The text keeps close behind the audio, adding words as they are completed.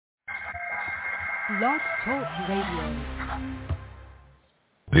Blog Talk Radio.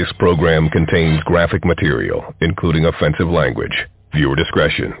 This program contains graphic material, including offensive language. Viewer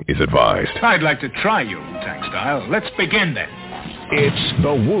discretion is advised. I'd like to try your Wu-Tang style. Let's begin then. It's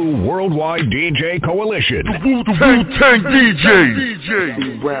the Wu Worldwide DJ Coalition. The Wu-Tang DJ.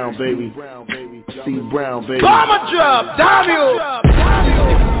 C Brown, baby. C Brown, baby. Bomber drop, Daniel.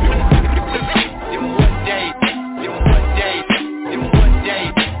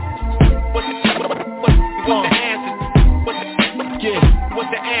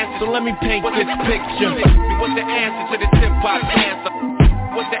 So let me paint this picture. What's the answer to the hip-hop cancer?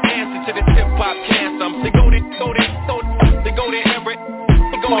 What's the answer to the hip-hop cancer? They go there, ever.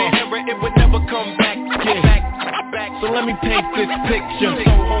 They go there, ever. It would never come back. Back. So let me paint this picture. So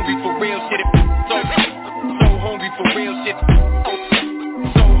hungry for real shit. So hungry for real shit.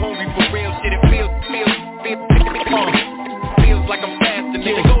 So hungry for real shit. It feels like I'm fasting.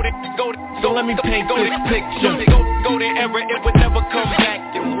 They go there. So let me paint this picture. They go there, ever. It would never come back.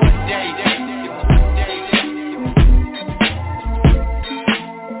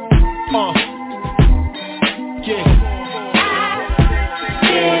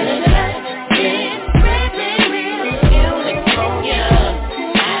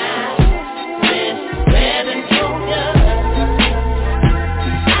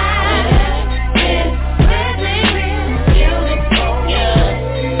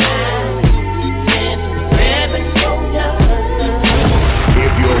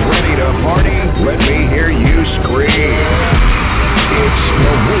 Let me hear you scream. It's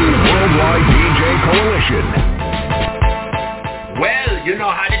the Wu Worldwide DJ Coalition. Well, you know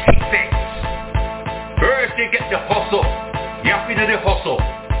how to take things. First you get the hustle. You have to do the hustle.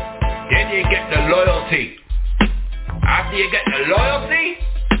 Then you get the loyalty. After you get the loyalty,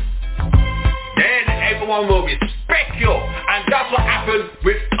 then everyone will respect you. And that's what happened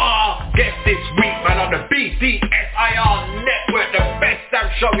with our guest this week, man, on the BDSIR network, the best damn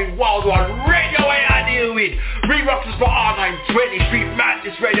show in worldwide radio I deal with. Re-Rockers for R920 Street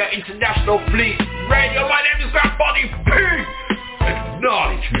Madness Radio International Fleet Radio. My name is Grandbody P.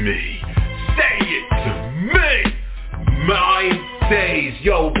 Acknowledge me. Say it to me. My days.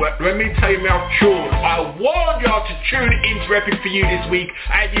 Yo, let me tell you my tune. I warned y'all to tune into RePPiN4U this week,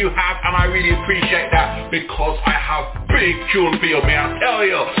 and you have, and I really appreciate that, because I have big tune for you, man. I tell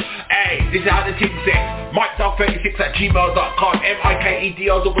you. Hey, this is how the team six. MikeDog36@gmail.com.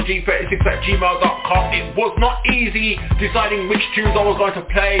 MikeDog36@gmail.com. It was not easy deciding which tunes I was going to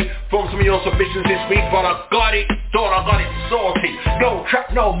play from some of your submissions this week, but I got it done. I got it sorted. No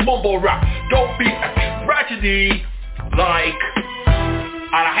trap, no mumble rap. Don't be a tragedy like,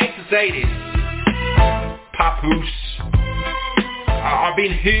 and I hate to say this, Papoose. I've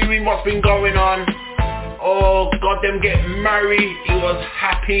been hearing what's been going on. Oh God, them get married. He was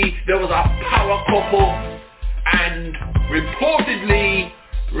happy. There was a power couple, and reportedly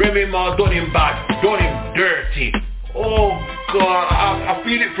Remy Ma done him bad, done him dirty. Oh God, I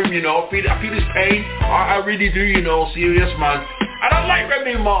feel it from, you know, I feel his pain. I really do, you know, serious man. I don't like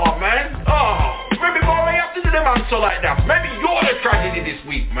Remy Ma, man. Oh, Remy Ma, you have to do them answer like that. Maybe you're the tragedy this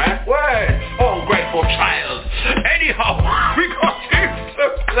week, man. Word. Oh, ungrateful child. Anyhow, we got tunes to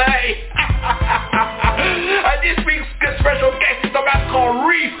play. And this week's special guest is a man called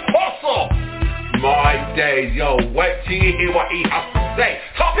REEF. My days, yo, wait till you hear what he has to say.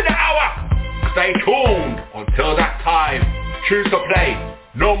 Top of the hour. Stay tuned until that time. Choose to play.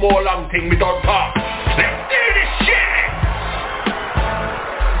 No more long thing, we don't talk. Let's do this shit.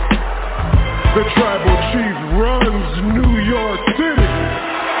 The tribal chief runs New York City.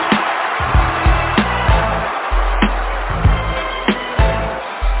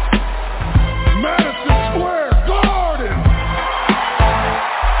 Madison Square Garden.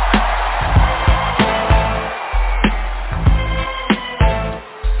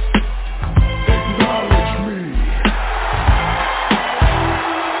 Acknowledge me.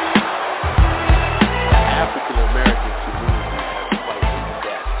 African American community has quite in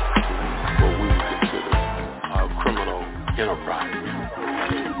depth to what we would consider criminal enterprise.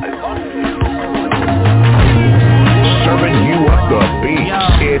 Serving you up the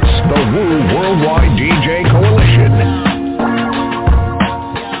beats. It's the Wu Worldwide DJ Coalition.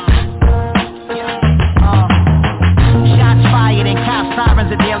 Shots fired and cop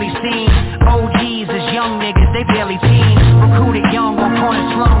sirens are daily seen. OGs is young niggas, they barely teens. Recruited young on corner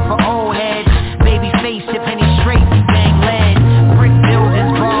slum for old heads. Baby face, if any straight, you bang lead. Brick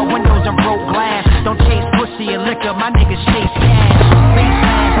buildings, broad windows and broke glass. Don't chase pussy or liquor, my niggas chase cash.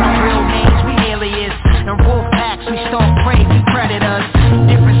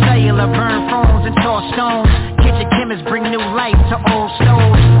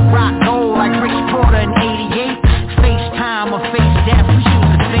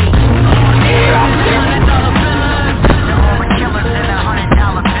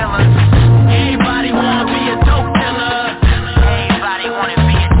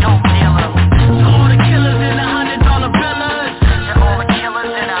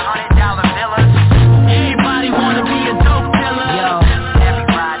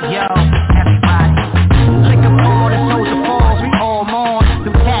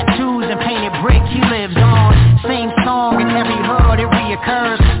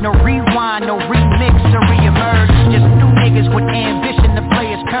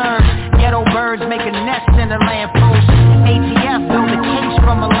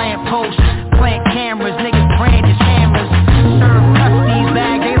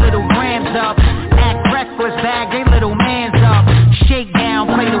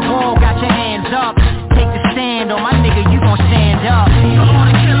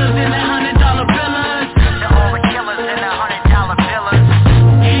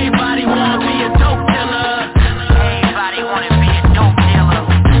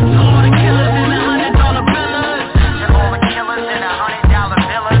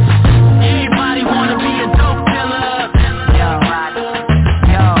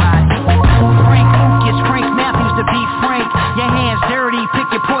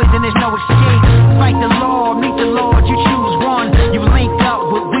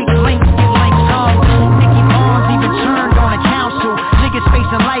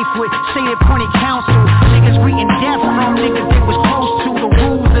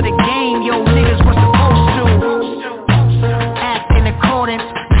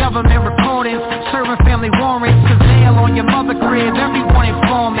 government recordings, serving family warrants, surveil on your mother crib, everyone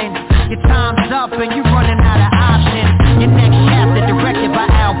informing. Your time's up and you running out of options. Your next chapter directed by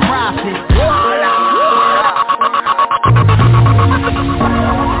Al Prophet.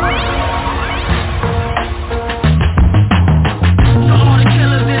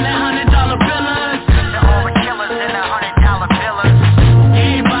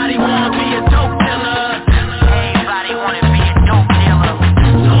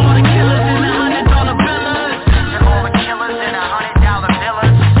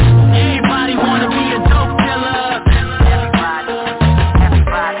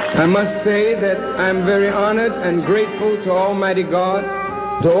 I must say that I'm very honored and grateful to Almighty God,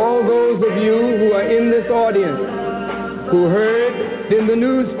 to all those of you who are in this audience, who heard in the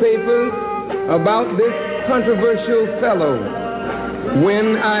newspapers about this controversial fellow.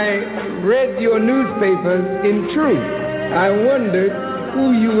 When I read your newspapers, in truth, I wondered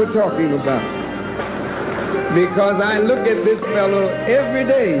who you were talking about. Because I look at this fellow every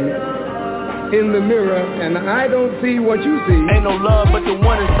day in the mirror, and I don't see what you see. Ain't no love but the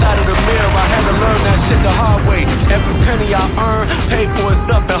one inside of the mirror. I had to learn that shit the hard way. Every penny I earn, paid for it's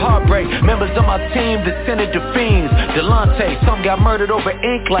up and heartbreak. Members of my team descended to fiends. Delonte, some got murdered over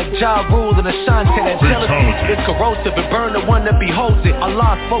ink like Ja Rule and Ashante. That jealousy is corrosive, it burned the one that beholds it.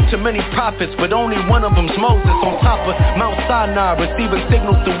 Allah spoke to many prophets, but only one of them's Moses. On top of Mount Sinai, receiving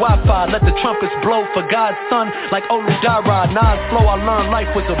signals through Wi-Fi. Let the trumpets blow for God's son, like Olu Dara. Nas flow, I learned life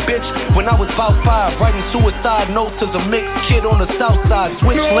was a bitch when I was about 5, writing suicide notes as a mixed kid on the south side.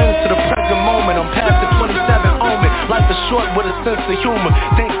 Switch lanes to the present moment. I'm past the 27 omen. Life is short with a sense of humor.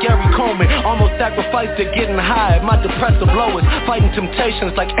 Think Gary Coleman. Almost sacrificed to getting high at my depressive lowest. Fighting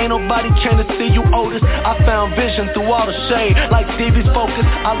temptations like ain't nobody came to see you Otis. I found vision through all the shade. Like Stevie's focus,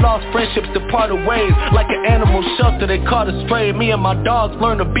 I lost friendships to parted ways. Like an animal shelter they caught a stray. Me and my dogs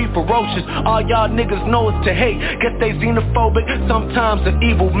learned to be ferocious. All y'all niggas know is to hate. Guess they xenophobic. Sometimes an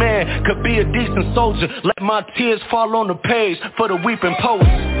evil man could be a decent soldier. Let my tears fall on the page for the weeping post.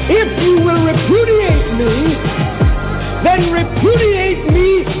 If you will repudiate me, then repudiate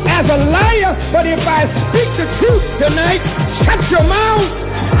me as a liar. But if I speak the truth tonight, shut your mouth.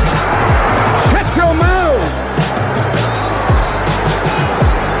 Shut your mouth.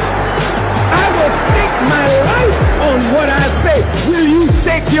 I will stake my life on what I say. Will you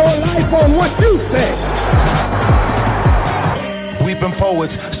stake your life on what you say? Weeping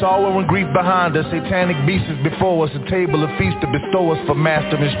poets, sorrow and grief behind us. Satanic beasts is before us. A table of feast to bestow us for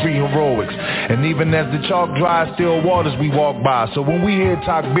master and street heroics. And even as the chalk dries, still waters we walk by. So when we hear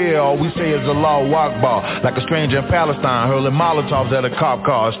takbir, all we say is Allahu Akbar. Like a stranger in Palestine, hurling Molotovs at a cop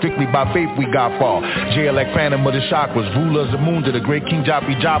car. Strictly by faith we got far. Jail like Phantom of the Chakras. Rulers of Moon to the great King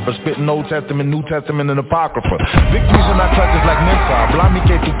Joppy Joppa. Spitting Old Testament, New Testament, and Apocrypha. Victories in our clutches like Mensa. Blami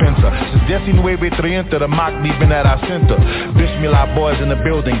que tu pensa. Since 1930, the mock deep in at our center. Bismillah boys in the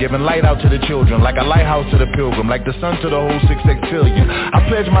building, giving light out to the children, like a lighthouse to the pilgrim, like the sun to the whole 6 sextillion. I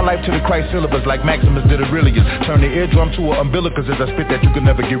pledge my life to the Christ syllabus, like Maximus did Aurelius. Turn the eardrum to an umbilicus as I spit that you can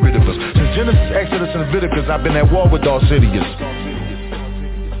never get rid of us. Since Genesis, Exodus, and Leviticus, I've been at war with Sidious.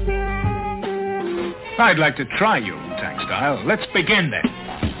 I'd like to try you, Textile. Let's begin then.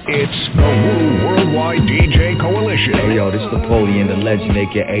 It's the Woo Worldwide DJ Coalition. Hey yo, this Napoleon, the legend,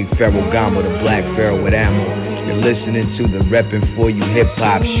 aka Pharaoh Gama, the Black Pharaoh with ammo. You're listening to the RePPiN4U Hip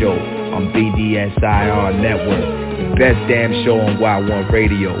Hop Show on BDSIR Network. The best damn show on Y1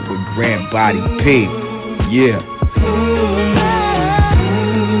 Radio with Grant Body P. Yeah.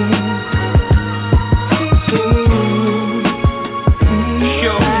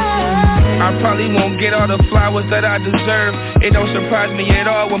 I probably won't get all the flowers that I deserve. It don't surprise me at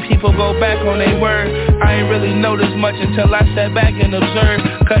all when people go back on their word. I ain't really noticed much until I sat back and observed.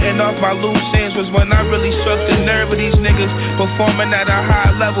 Cutting off my loose ends was when I really struck the nerve of these niggas performing at a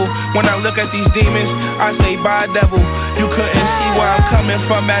high level. When I look at these demons, I say bye devil. You couldn't see where I'm coming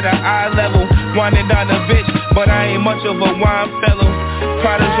from at an eye level. Winding down a bitch, but I ain't much of a wine fellow.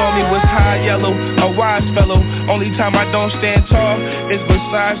 Prada's on me was high yellow, a wise fellow. Only time I don't stand tall is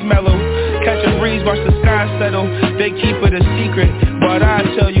besides mellow. Catch a breeze, watch the sky settle. They keep it a secret, but I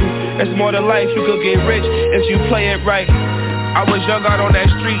tell you, it's more to life. You could get rich if you play it right. I was young out on that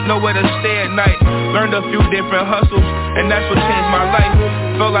street, nowhere to stay at night. Learned a few different hustles, and that's what changed my life.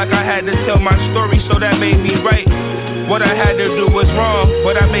 Felt like I had to tell my story, so that made me right. What I had to do was wrong,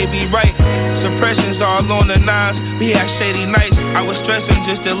 but I may be right. Suppression's all on the nines, we had shady nights. I was stressing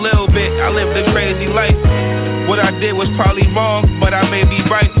just a little bit, I lived a crazy life. What I did was probably wrong, but I may be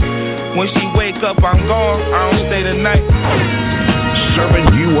right. When she wake up, I'm gone, I don't stay the night. Serving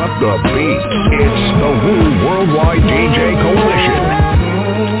you up the beat, it's the Woo Worldwide DJ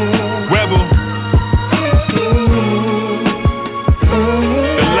Coalition.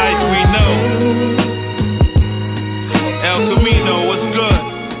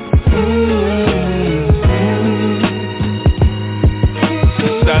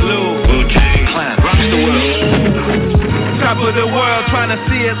 over the world trying to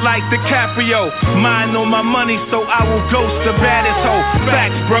see it like DiCaprio. Mind on my money, so I will ghost the baddest hoe.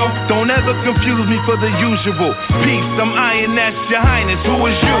 Facts, bro, don't ever confuse me for the usual. Peace, I'm INS, your highness, who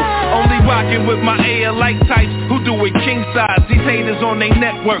is you? Only rocking with my AR-like types who do it king size. These haters on their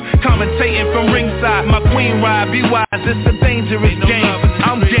network, commentating from ringside. My queen ride, be wise, it's a dangerous game.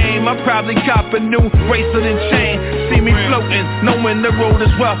 I'm game, I probably cop a new bracelet and chain. See me floating, knowing the road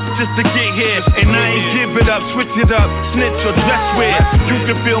is rough just to get here. And I ain't give it up, switch it up, snitch or dress weird. You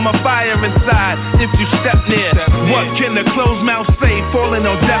can feel my fire inside if you step near. What can the closed mouth say, falling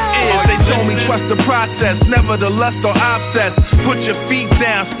on deaf ears? They told me trust the process, never the lust or obsess. Put your feet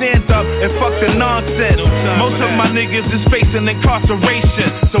down, stand up and fuck the nonsense. Most of my niggas is facing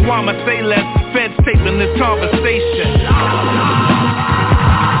incarceration, so I'ma say less, feds taping this conversation.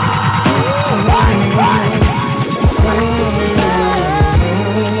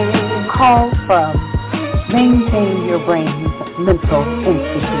 Call from Maintain Your Brain's Mental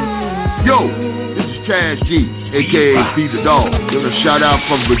Institute. Yo, this is Cash G, a.k.a. Feed the Dog. Give a shout out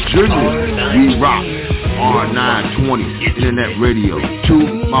from Virginia. We rock R920 Internet Radio. To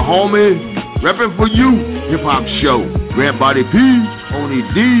my homie, RePPiN4U Hip Hop Show. Grant Body P, Only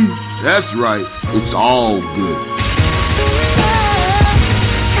D. That's right, it's all good.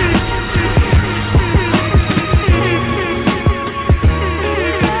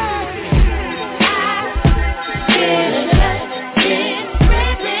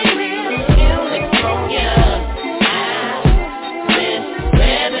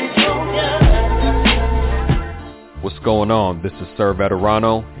 What's going on? This is Sir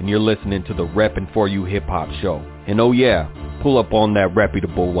Veterano, and you're listening to the RePPiN4U Hip Hop Show. And oh yeah, pull up on that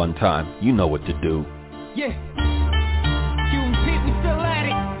reputable one time. You know what to do. Yeah. KINGPIN, we still at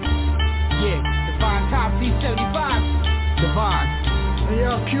it. Yeah. Divine Top C75. Divine. Hey,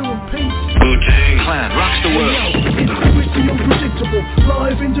 yo, KINGPIN. Wu-Tang Clan rocks the world. It's the unpredictable,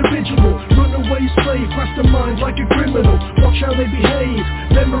 live individual. Runaway slave, mastermind like a criminal. Watch how they behave,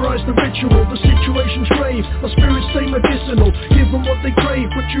 memorize the ritual. The situation's grave, my spirits stay medicinal. Give them what they crave,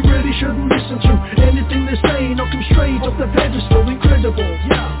 but you really shouldn't listen to anything they say. Knock them straight off the pedestal, incredible.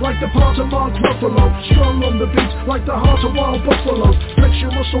 Yeah, like the part of Mark Ruffalo. Strong on the beat, like the heart of wild buffalo. Flex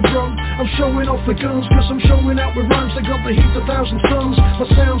your muscle, bro. I'm showing off the guns, cause I'm showing out with rhymes that got the heat 1,000 tons. My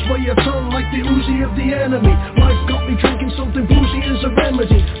sounds weigh a ton like the Uzi of the enemy. Life got me drinking something boozy as a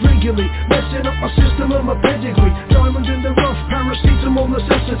remedy. Regularly, messing up my system and my pedigree. Diamond in the rough, paracetamol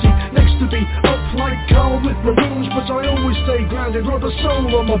necessity. Next to be up like Carl with balloons, but I always stay grounded, rubber sole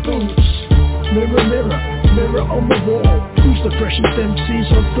on my boots. Mirror, mirror, mirror on the wall. Who's the freshest MCs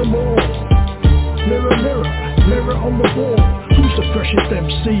of them all? Mirror, mirror, mirror on the wall. Who's the freshest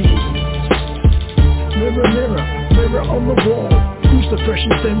MCs? Mirror, mirror, mirror on the wall. Who's the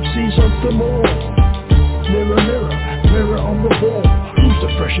freshest MCs of them all? Mirror, mirror, mirror on the wall. Who's the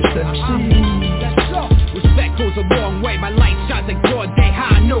freshest MCs? Respect goes a long way. My light shines like broad day,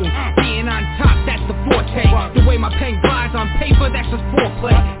 high noon. Being on top, that's the forte. The way my pen glides on paper, that's just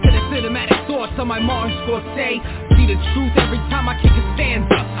foreplay. To the cinematic thoughts of my Martin Scorsese. See the truth every time I kick a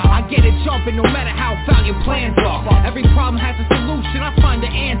stanza. I get it jumping no matter how foul your plans are. Every problem has a solution, I find the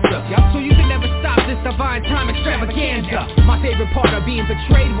answer. So you can never stop this divine time extravaganza. My favorite part of being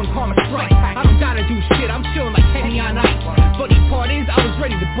betrayed when karma strikes. I don't gotta do shit, I'm chilling like Henny on ice. Funny part is, I was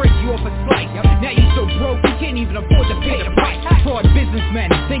ready to break you off a slice. Now you so broke, you can't even afford to pay the price. Fraud businessmen,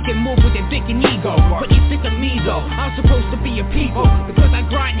 thinking move with their thinking ego. But you think of me though, I'm supposed to be your people. Because I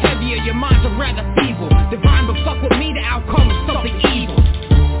grind heavier, your minds are rather feeble. Divine, but fuck with me, the outcome is something evil.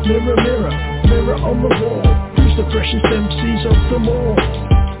 Mirror, mirror, mirror on the wall. Who's the freshest MCs of them all?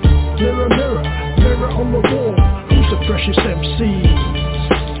 Mirror, mirror, mirror on the wall. Who's the freshest MCs?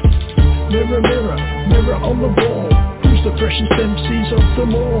 Mirror, mirror, mirror on the wall. Who's the freshest MCs of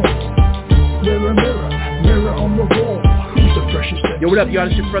them all? Mirror, mirror, mirror on the wall. Who's the freshest MCs? Yo, what up, y'all?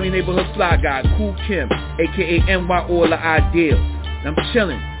 This your friendly neighborhood fly guy, Kool Kim, aka NY Oil Ideal. And I'm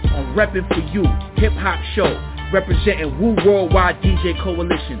chilling on RePPiN4U Hip Hop Show, representing Woo Worldwide DJ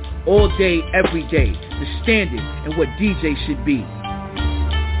Coalition, all day, every day, the standard and what DJ should be.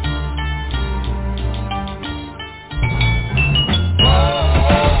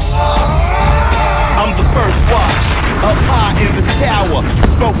 I'm the first watch, up high in the tower,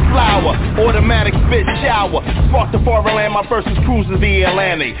 smoke flower, automatic spit shower, sparked the foreign land, my verses cruises the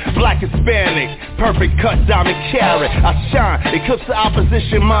Atlantic. Black Hispanic, perfect cut, diamond carat. I shine, eclipse the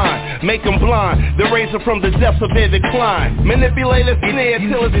opposition mind. Make them blind, the razor from the depths of their decline. Manipulate a snare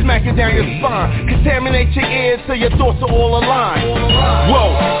till it smack it down your spine. Contaminate your ears till your thoughts are all aligned.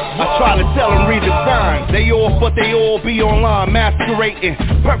 Whoa, I try to tell them read the signs. They off but they all be online. Masquerading,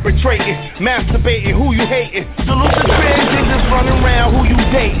 perpetrating, masturbating, who you hating. Salute the trans niggas running around, who you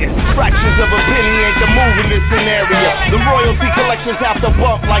dating. Fractions of a penny ain't the move in this scenario. The royalty collectors have to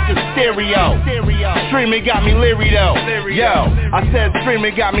bump like a stereo. Streaming got me leery though. Yo, I said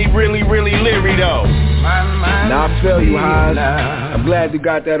streaming got me really, really leery though. Now I feel you, Hans. I'm glad you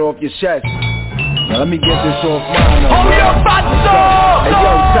got that off your chest. Now let me get this off mine. Hold your butts. Hey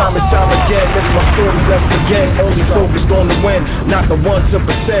yo, time and time again, it's my stories left again. Only focused on the win, not the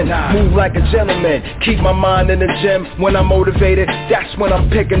 1%. Move like a gentleman, keep my mind in the gym. When I'm motivated, that's when I'm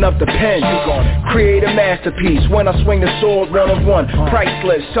picking up the pen. Create a masterpiece when I swing the sword one-on-one.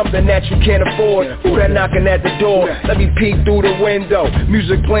 Priceless, something that you can't afford. Who that knocking at the door? Let me peek through the window.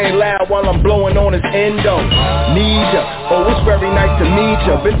 Music playing loud while I'm blowing on his endo. Need ya, oh it's very nice to meet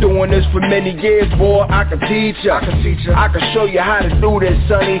ya. Been doing this for many years, boy, I can teach ya. I can show you how to do this,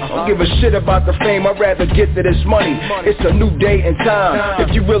 sonny. Don't give a shit about the fame, I'd rather get to this money. It's a new day and time,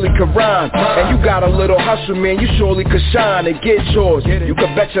 if you really could rhyme. And you got a little hustle, man, you surely could shine and get yours. You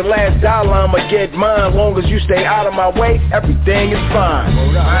could bet your last dollar I'ma get mine. Long as you stay out of my way, everything is fine.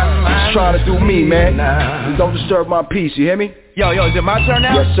 Just trying to do me, man. Don't disturb my peace, you hear me? Yo, is it my turn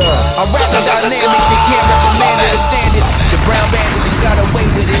now? Yes, sir. I'm rapping dynamic, they can't recommend it, understand it. The brown bandit got away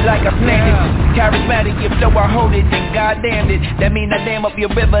with it like I planned it. Charismatic, if so I hold it, then God damn it. That mean I dam up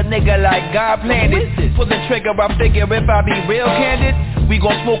your river, nigga, like God planned it. Pull the trigger, I figure if I be real candid, we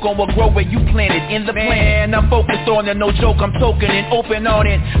gon' smoke on what grow where you planted in the plan. I'm focused on it, no joke, I'm token and open on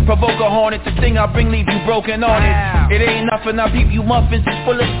it. Provoke a hornet, the thing I bring leave you broken on it. It ain't nothing, I peep you muffins, it's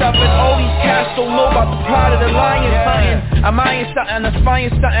full of stuff. And all these cats don't know about the pride of the lion hunting. I'm eyeing something,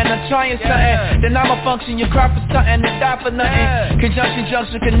 aspiring something, I'm trying something. Then I'ma function, you cry for something and die for nothing. Conjunction,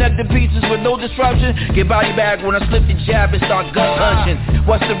 junction, connect the pieces with no disruption. Get body bag when I slip the jab and start gut punching.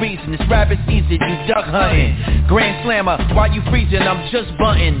 What's the reason? It's rabbit season, you duck hunting. Grand slammer, why you freezing? I'm just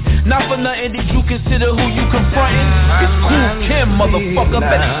bunting. Not for nothing did you consider who you confronting. It's Cool Kim, motherfucker,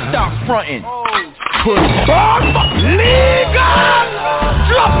 better stop fronting. Legal!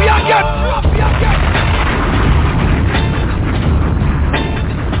 Drop your gun!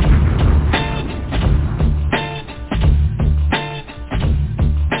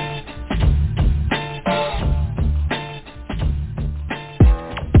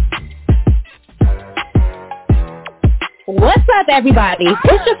 What's up, everybody?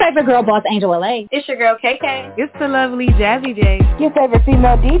 It's your favorite girl boss, Angel LA. It's your girl, KK. It's the lovely Jazzy J. Your favorite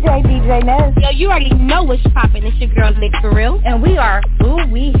female DJ, DJ Nez. Yo, you already know what's poppin'. It's your girl, Nick For Real. And we are Ooh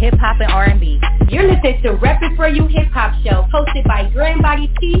Wee Hip Hop and R&B. You're listening to RePPiN4U Hip Hop Show, hosted by Grand Body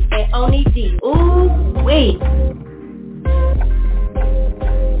T and Oni D. Ooh Wee.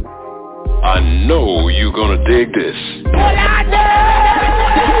 I know you're gonna dig this. What I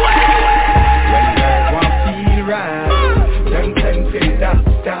Them 10 feet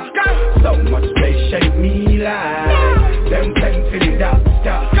doctor, so much they shake me like. Them 10 feet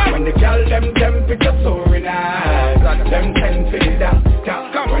doctor, when the girl them temperature soaring high. Them 10 feet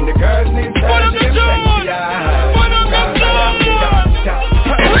doctor, when the girls need surgery, them 10 feet high.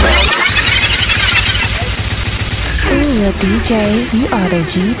 Ooh, your DJ, you are the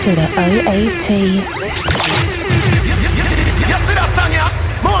G to the OAT.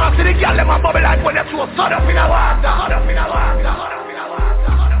 More to the girl, them a bubble like when they throw sod up in a water, hot up in a water, hot up in a water,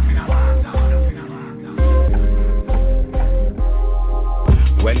 hot up in a water, hot up in a water.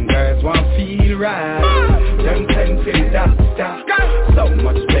 When girls want feel right, them 10 for the doctor, so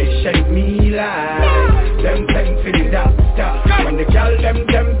much they shake me like. Them 10 for the doctor, when the girl them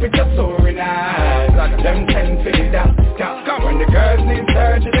temperature soaring high. Them 10 for the doctor, when the girls need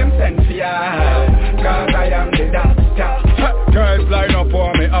surgery, them 10 for ya. Cause I am the doctor. Girls line up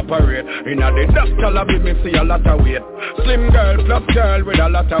for me operate. Inna the doctor lobby me see a lot of weight. Slim girl plus girl with a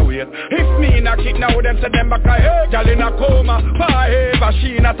lot of weight. If me in a kick now them say them back a hey. Girl in a coma, but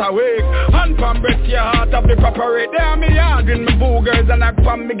she not awake. Hand from breast your heart of the proper rate. There me hard in my boogers and I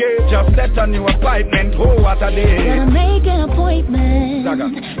from me gate. Just set a new appointment, oh what a day. Gotta make an appointment,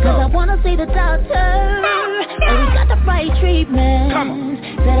 cause I wanna see the doctor. And we got the right treatment. Come on.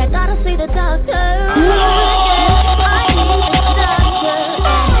 Said I gotta see the doctor. I need the doctor.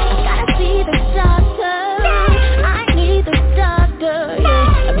 I gotta see the doctor. I need the doctor.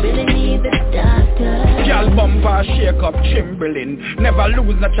 Yeah, I really need the doctor. Girl bum jump or shake up trembling. Never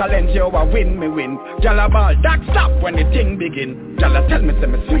lose no challenge, you a win, me win. Gyal a ball, that stop when the thing begin. Gyal a tell me say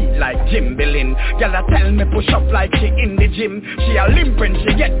me sweet like Jim Billin. Gyal a tell me push up like she in the gym. She a limp when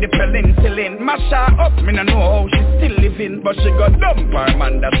she get the penicillin. Mash her up, me no know how she still living, but she got dump her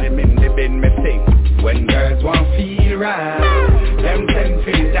man that him in the bin. Me sing. When girls want feel right, them tend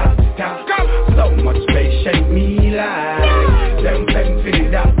for the doctor. So much space shake me like them tend for the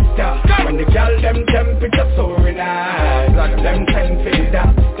doctor. When the girl them temperature soaring high, them tend for the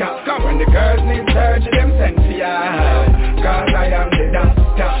doctor. When the girls need surgery, them send for ya, cause I am the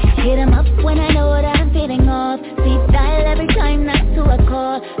doctor. Hit 'em up when I know that I'm feeling off. Speed dial every time that's to a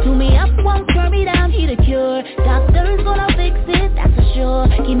call. Do me up, won't turn me down, he the cure. Doctor's gonna fix it, that's for sure.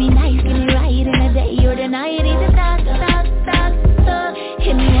 Give me nice, give me right in the day or the night. He's a doctor.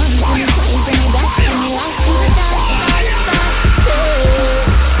 Hit me once, give me twice, bring me back, give me life. He's a doctor.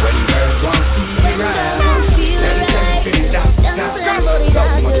 When girls want feel right, them tend for the doctor. So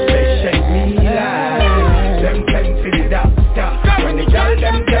much space shake me like them tend for the doctor. When the girl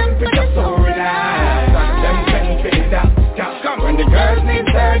them temperature soaring high, them tend for the doctor. When the girls need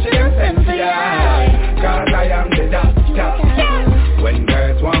surgery, them send for ya, cause I am the doctor. When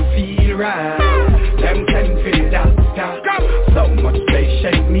girls want feel right, them tend for the doctor. So much space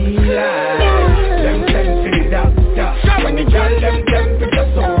shake me like them tend for the doctor. When the girl them temperature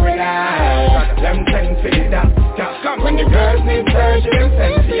soaring high, them tend for the doctor. When the girls need surgery, them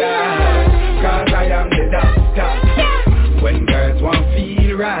send for ya, cause I am the doctor. When girls want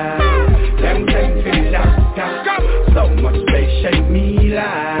feel right, them tend for the doctor. So much space shake me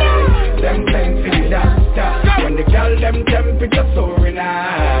like them tend for the doctor. When the girl them temperature soaring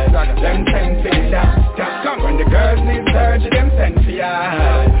high, them tend for the doctor. When the girls need surgery, them send for ya,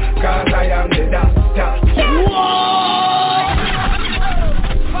 cause I am the doctor.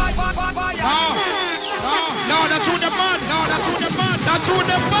 No, that's who the man. No, that's who the man. That's who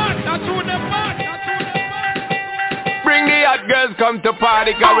the man. That's who the man. Bring the hot girls come to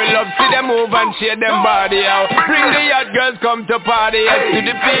party, cause we love see them move and shake them body out. Bring the hot girls come to party, to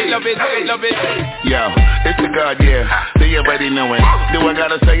the feel of it, love it. Yo, it's the God, yeah, so you already know it. Do I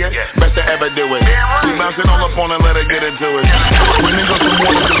gotta say it? Best to ever do it. We bouncing all up on and let her get into it. When they go some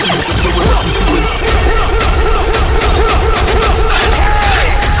water, just use the fluid.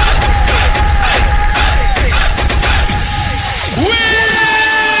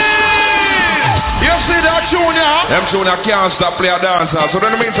 Them tuna can't stop play a dancer. So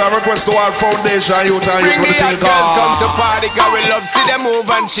in the meantime, request to all foundation youth and youth for the thing called. Bring the hot girls come to party, cause we love see them move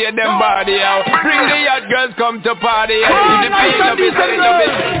and shake them body out. Bring the hot girls come to party, to the feel of it, love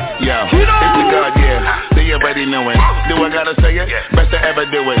it. Yo, it's the God, yeah, so you already know it. Do I gotta say it? Best to ever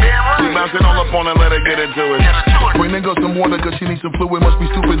do it. We bouncing all up on and let her get into it. Bring nigga some water, cause she needs some fluid. Must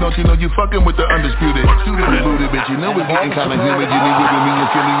be stupid, don't you know you fucking with the undisputed. Shoot it and loot it, bitch, you know it's getting kinda humid. You need with me and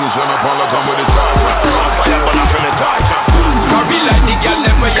killing and shut up all the time with the time. We like the girl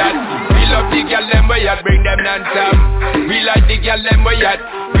them we at. We love the girl them we at. Bring them non-stop. We like the girl them we at.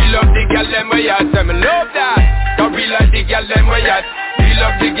 We love the girl them we at. Tell me love that. Cause we like the girl them we at. We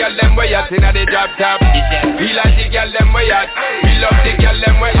love the girl them we at. Inna the drop top. We like the girl them we at. We love the girl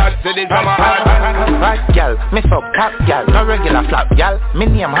them we at. To the summer hot. Right girl, me fuck top girl. No regular flap girl. Me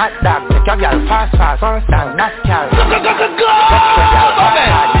name hot dog. Take your girl fast. First and not girl.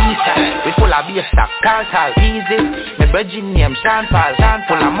 We full of beer stock. Cartel easy. Me virgin name Sean Paul.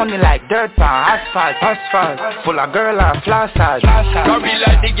 Full of money like dirt pan. Asphalt. Full of girl and flossage. Cause we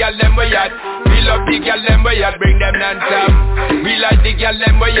like the girl them we at. We love the girl them we at. Bring them non-stop. We like the girl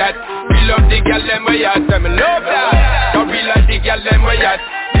them we at. We love the girl them we at. Tell me love that. Cause we like the girl them we at.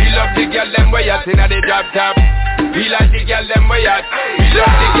 We love the girl them we at. Inna the drop top. We like the girl them we at. We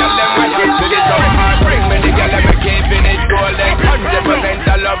love the girl them we at. To the top hard. Bring me the girl them we keeping it golden. 100%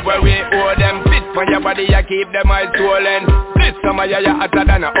 of love where we owe them. Fit for your body, you keep them eyes swollen. This summer you hotter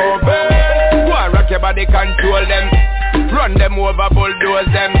than an oven. Go and rock your body, control them. Run them over,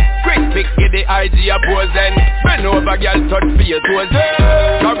 bulldoze them. Quick pick, get the IG oppose them. Bend over, girl, touch for your toes.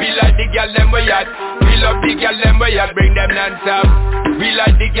 Cause we like the girl them we at. We love the girl them we at. Bring them non-stop. We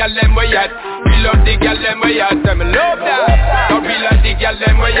like the girl them we at. We love the girl them we at. Tell me love that. Cause we like the girl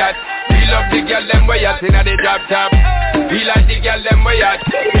them we at. We love the girl them we at. Inna the drop top. We like the girl them we at.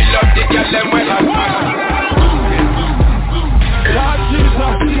 We love the girl them we at. God,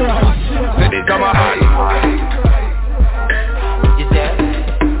 Jesus Christ. Say this on my heart. You there?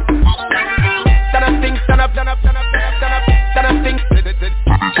 Stand up, think.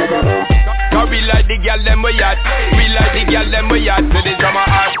 Cause we like the girl them we at. We like the girl them we at. Say this on my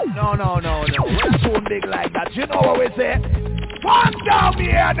heart. No. We're too big like that. You know what we say? One down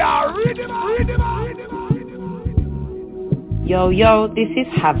here now. Read him out. Yo, this is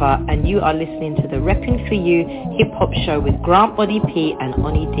Hava, and you are listening to the RePPiN4U Hip Hop Show with Grant Body P and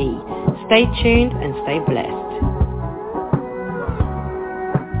Oni D. Stay tuned and stay blessed.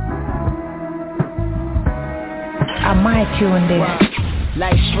 I might tune this.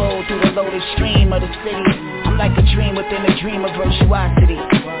 Life stroll through the loaded stream of the city. I'm like a dream within a dream of virtuosity.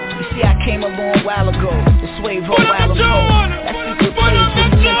 You see, I came a long while ago. This wave roll while I'm cold. That secret place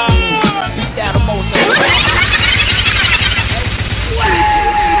where you miss me. You got the most.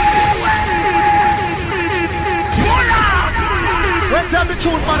 Let's have the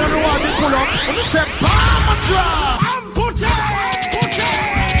tune, man, on the wall, they pull up. And you say, bomb drop. I'm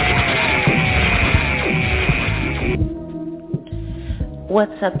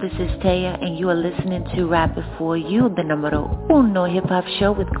What's up, this is Taya, and you are listening to RePPiN4U, the numero uno hip-hop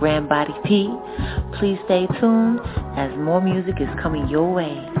show with Grand Body P. Please stay tuned, as more music is coming your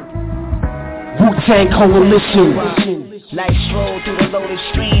way. Wu-Tang Coalition. Life stroll through the loaded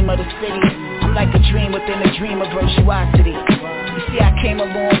stream of the city. I'm like a dream within a dream of virtuosity. You see, I came a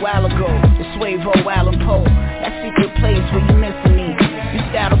long while ago. This wave roll while I'm pole. That secret place where you missing me. You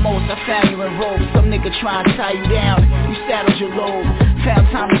style the most, I found you in rope. Some nigga trying to tie you down. You saddled your load, found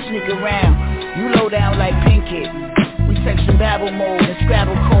time to sneak around. You low down like Pinkett. We section babble mode and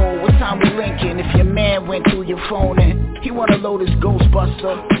scrabble cold. What time we linking? If your man went through your phone and he wanna load his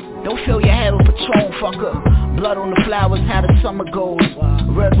Ghostbuster. Don't fill your head with Patron, fucker. Blood on the flowers, how the summer goes.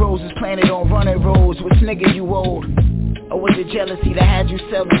 Red roses planted on running roads. Which nigga you old? Or was it jealousy that had you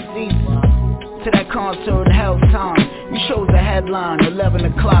selling seats to that concert in hell time? You showed the headline, 11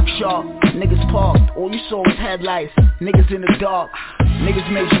 o'clock sharp. Niggas parked, all you saw was headlights. Niggas in the dark, niggas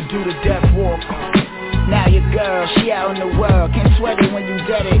made you do the death walk. Now your girl, she out in the world. Can't sweat it when you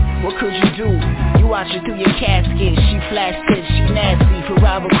dead it. What could you do? You watch her through your casket. She flash tits, she nasty for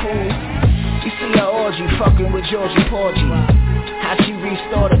rival crews. You see her orgy, fucking with Georgie Porgy. How she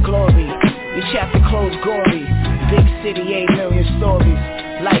restored her glory. Your chapter closed gory. Big city, 8 million stories.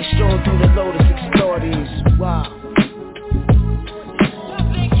 Light stroll through the Lotus, explore these. Wow.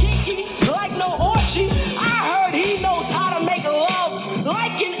 Like no orgy, I heard he knows how to make love.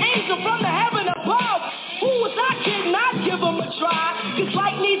 Like an angel from the heaven above. Who was I kidding? I'd give him a try. Cause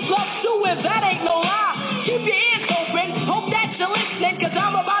light needs love too, and that ain't no lie. Keep your ears open, hope that you're listening. Cause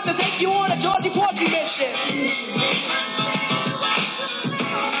I'm about to take you on a Georgie Porgy mission.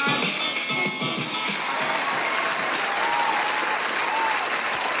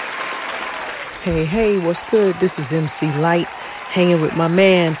 Hey, what's good? This is MC Light, hanging with my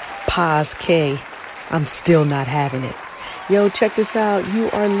man, Paz K. I'm still not having it. Yo, check this out. You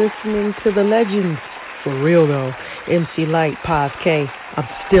are listening to the legends. For real, though. MC Light, Paz K. I'm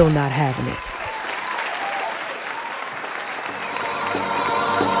still not having it.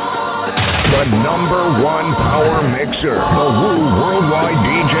 The number one power mixer, the Woo Worldwide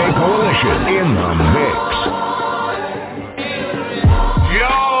DJ Coalition in the mix.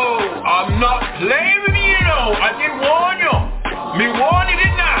 I'm not playing with you, know. I did warn you. Me warn you,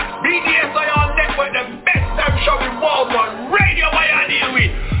 didn't I? BDSIR Network, the best damn show in worldwide radio I deal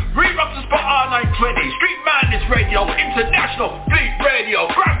with. Reef up the spot R920, Street Madness Radio, International Fleet Radio,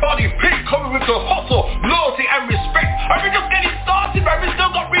 Grand Body P coming with the hustle, loyalty and respect. And we're just getting started, man. We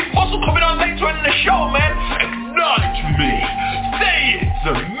still got Reef Hustle coming on later in the show, man. Acknowledge me. Say it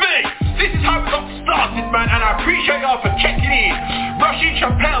to me. This is how we got started, man, and I appreciate y'all for checking in. RASHEED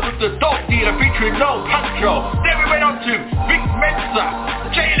CHAPPELL with the Dope Dealer featuring NOEL, PANCHO. Then we went on to Big MENSA,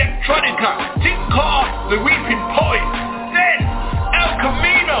 ELECTRONICA, the Weeping Poet. Then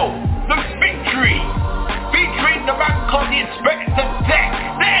CAMINO, The Victory, featuring the man called the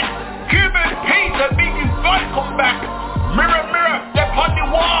INSPECTAH. Then Cuban Peter, BDIVINE come back. Mirror, mirror, they're on the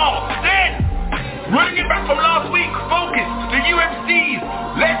wall. Then running it back from last week, Focus, the UMCS,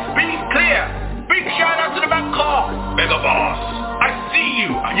 let's be clear. Big shout out to the man called Mega Boss. I see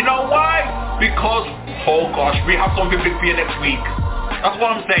you. And you know why? Because, oh gosh, we have something big for you next week. That's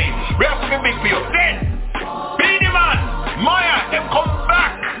what I'm saying. We have something big for you. Then, BEENIE Man, Maya, them come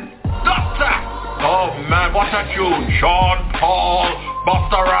back. Docta. Oh man, what's that tune? Sean Paul,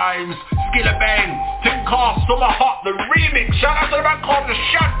 Busta Rhymes, SKILLIBENG, Think Off, Summer Hot, the remix. Shout out to the man called the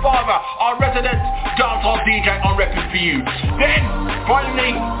Shadfather, our resident dancehall DJ on RePPiN4U. Then,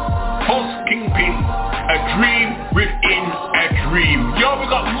 finally, Post KINGPIN, A Dream Within a Dream. Yo, we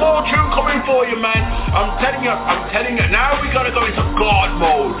got more tune coming for you, man. I'm telling you, now we gotta go into God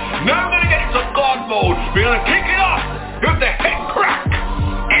mode. Now we're gonna get into God mode. We're gonna kick it off with the HEADKRACK.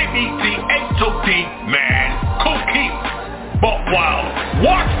 MET8OP, man. Cool keep. But wow,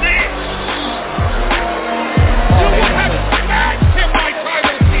 watch this. You would have smashed him, my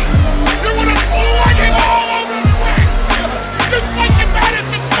privacy. You would have poured him all over the way.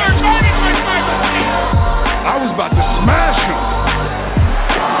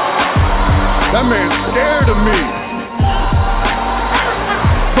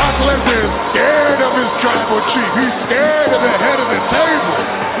 tribal chief. He's scared of the head of the table.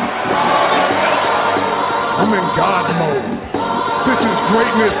 I'm in God mode. This is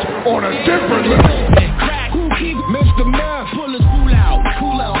greatness on a different level. Who keep Mr. Mouth? Pull his cool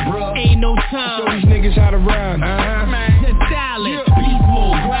out, bro. Ain't no time. Show these niggas how to rhyme. The silence, beast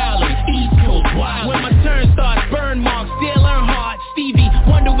mode, growling, East Coast wild. When my turn starts, burn marks, still earn hard. Stevie,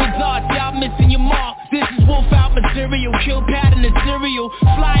 wonder with darts, y'all missing your mark. This is wolf out material, kill pattern and cereal.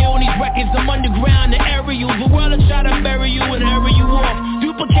 Fly on these records, I'm underground, the aerial. The world will try to bury you and hurry you off.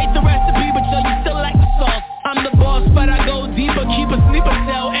 Duplicate the recipe, but tell you still like the sauce. I'm the boss, but I go deeper, keep a sleeper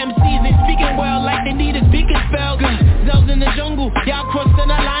cell. MCs ain't speaking well like they need a speaking spell. Zells in the jungle, y'all crossing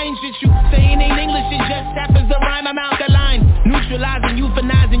the line. Shit you saying ain't English, it just happens to rhyme. I'm out the line, neutralizing,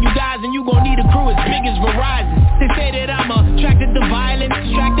 euthanizing you guys, and you gon' need a crew as big as Verizon. They say that I'm attracted to violence,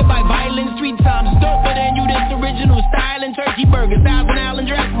 distracted by violence. 3 times doper than you, this original style. And turkey burgers, Thousand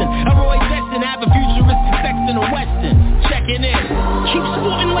Island dressing. A Roy Sexton, have a futuristic sex in a western. Checking in, keep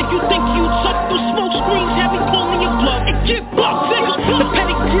sporting like you think you tough. Those smoke screens have me pulling your blood. And get bucked, nigga. The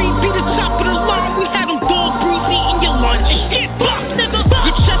pedigree be the top of the line. We had them dog breeds eating your lunch. And get bucked, nigga.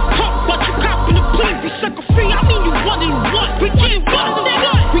 Your chest pumped, but you copping the plea. We sucker free, I mean you one and one. We get bucked,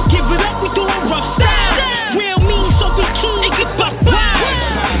 nigga. We give it up, we doing rough style. Real mean, so we keen, they get bucked.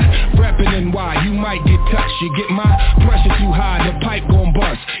 Reppin' NY, you might get touched. You get my pressure too high, the pipe gon'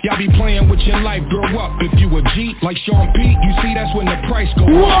 bust. Y'all be playing with your life, grow up. If you a G, like Sean P, you see that's when the price go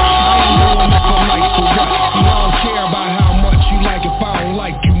up. I ain't knowing if I'm nice or what. You don't care about how much you like if I don't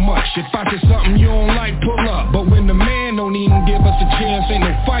like you much. If I say something you don't like, pull up. But when the man don't even give us a chance, ain't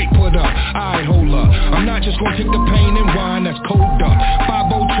no fight put up. Alright, hold up. I'm not just gonna take the pain and wine that's cold up.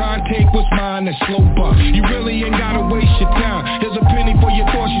 5-0 try and take what's mine, that's slow buck. You really ain't gotta waste your time. Here's a penny for your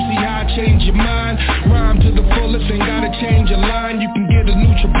thoughts, you see how I change your mind. Rhyme to the fullest, ain't gotta change your line. You can get a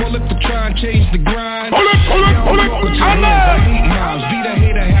neutral bullet for trying to change the grind. Hold it, I hate miles. Beat a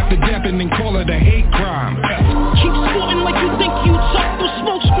hater half to death and then call it a hate crime. Keep sporting like you think you tough. Those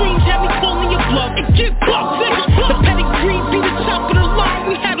smoke screens have me calling your bluff. And get bucked, nigga. The pedigree be the top of the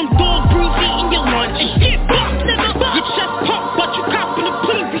line. We had them dog breeds eating your lunch. And get bucked, nigga. Your chest pumped, but you copping the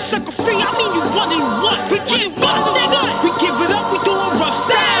plea. We sucker free, I mean you one and one. We get bucked, nigga. We give it up, we doing rough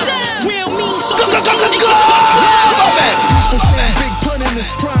style. Real mean, so we get big pun in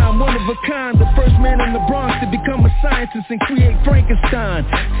his prime, one of a kind. The first man in the Bronx to become a scientist and create Frankenstein.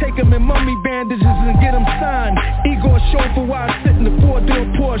 Take him in mummy bandages and get him signed. Igor chauffeur while I sit in the 4-door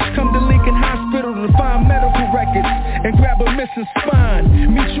Porsche. Come to Lincoln Hospital to find medical records and grab a missing spine.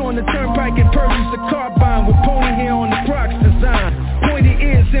 Meet you on the turnpike and purchase a carbine with pony hair on the Crocs design. Pointy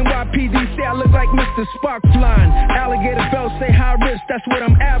ears, NYPD say I look like Mr. Spock flying. Alligator belt say high risk, that's what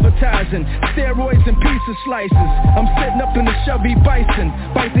I'm advertising. Steroids and pizza slices. I'm sitting up in the Chevy Bison.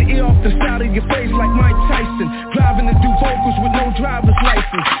 Bite the ear off the side of your face like Mike Tyson. Driving to do vocals with no driver's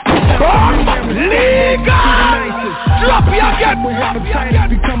license. Nigga! Drop your get! With hepatitis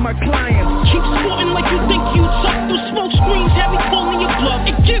become my client. Keep sporting like you think you tough. Those smoke screens have me calling your bluff.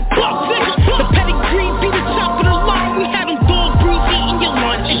 And get bucked, nigga. The pedigree be the top of the line. We had them dog breeds eating your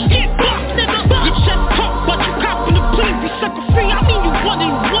lunch. And get bucked, nigga. Your chest pumped, but you copping the plea. We sucker free, I mean you one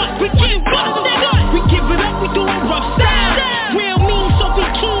and one. We get bucked, nigga. We give it up, we doing rough style. Real mean, so we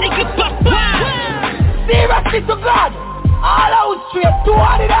keen, they get bucked. Seriously to God, all out straight,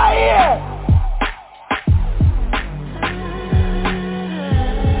 200 out here.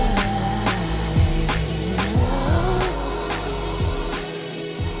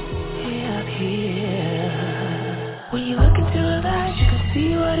 When you look into his eyes, you can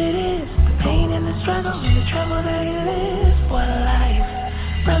see what it is. The pain and the struggle and the trouble that it is. What a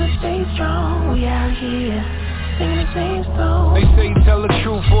life. Brother, stay strong. We out here singing the same song. They say tell the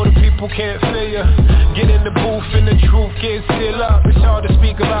truth or the people can't feel ya. Get in the booth and the truth gets still up. It's hard to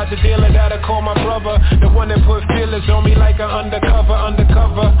speak about the dealer that I call my brother. The one that put feelers on me like an undercover.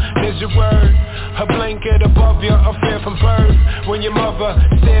 There's your word, a blanket above you, a fear from birth. When your mother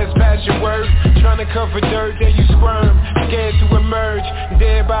stares past your words, trying to cover dirt, there you squirm, scared to emerge.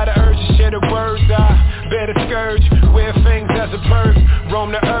 Dead by the urge to share the words. I bear the scourge, wear fangs as a perk.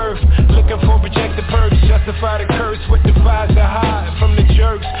 Roam the earth, looking for projected perks. Justify the curse with the vibes I hide from the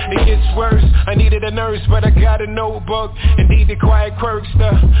jerks. It gets worse, I needed a nurse, but I got a notebook. Indeed the quiet quirks,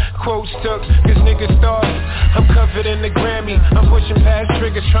 the quotes took, cause niggas thought I'm covered in the Grammy. I'm pushing past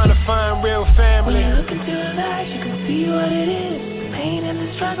triggers, trying to find real family. When you look into his eyes, you can see what it is. The pain and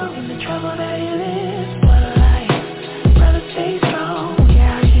the struggle and the trouble that it is. What a life, brother, stay strong. We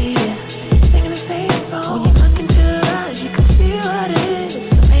out here singing the same song. When you look into his eyes, you can see what it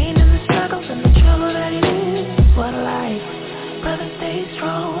is. The pain and the struggles and the trouble that it is. What a life, brother, stay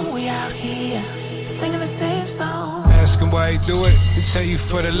strong. We out here singing Why he do it? He tell you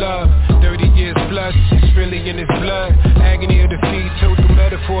for the love. 30 years plus, it's really in his blood. Agony of defeat, told through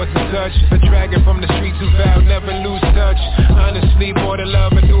metaphors and such. A dragon from the streets who vowed never lose touch. Honestly, more than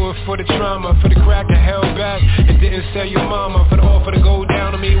love, I do it for the trauma. For the crack I held back and didn't sell your mama. For the offer to go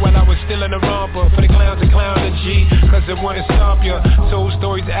down on me while I was still in the romper. For the clowns to clown the G, cause it wouldn't stop ya. Told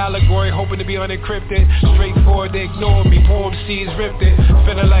stories, allegory, hoping to be unencrypted. Straightforward, they ignored me, poem seeds ripped it.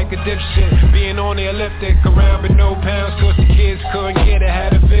 Feeling like a dipshit, being on the elliptic. Around but no pounds, cause the kids couldn't get it.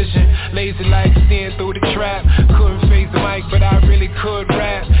 Had a vision, lazy like seeing through the trap. Couldn't face the mic, but I really could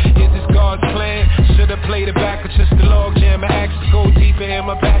rap. Is this God's plan? Should've played it back, it's just a log jam. I asked to go deeper in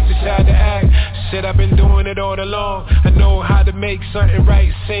my back, decide to act. Shit, I've been doing it all along. I know how to make something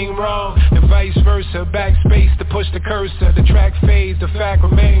right seem wrong, and vice versa. Backspace to push the cursor. The track fades, the fact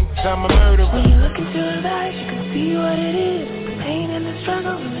remains, I'm a murderer. When you look into his eyes, you can see what it is. The pain and the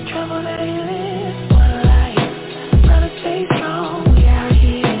struggle and the trouble that he lives. What a life, brother, stay strong. We out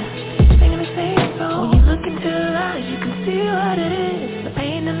here, singing the same song. When you look into his eyes, you can see what it is. The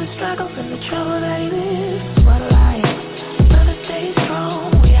pain and the struggles and the trouble that he lives. What a life, brother, stay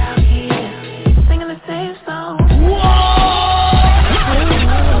strong. We out here, singing the same song.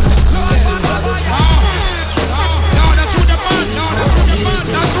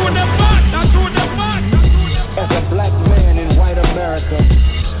 As a black man in white America,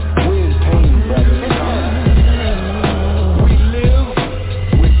 we in pain, brother. We live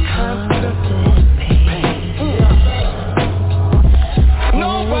with constant pain.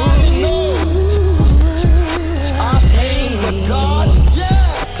 Nobody knows our pain but God,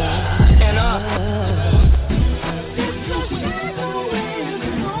 and us.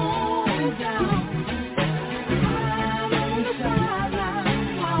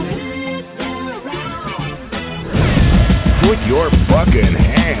 Put your fucking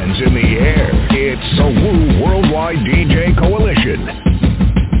hands in the air. It's the Woo Worldwide DJ Coalition.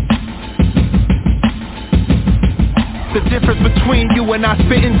 The difference between you and I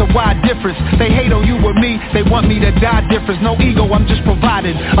spitting's a wide difference. They hate on you or me, they want me to die difference. No ego, I'm just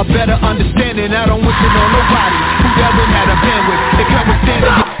providing a better understanding. I don't wish it on nobody who doesn't have a bandwidth. They can't withstand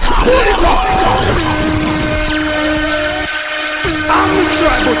it. I'm the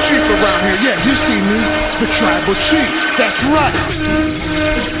tribal chief around here. Yeah, you see me, the tribal chief. That's right.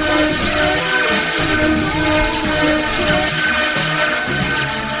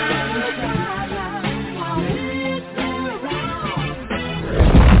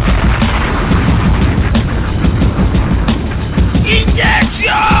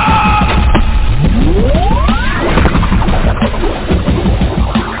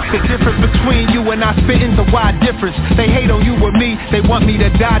 The difference between you and I spitting's a wide difference. They hate on you or me, they want me to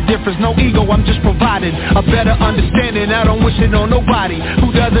die difference. No ego, I'm just providing a better understanding. I don't wish it on nobody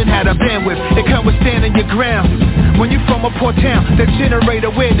who doesn't have a bandwidth. It can't withstand your ground. When you from a poor town that generate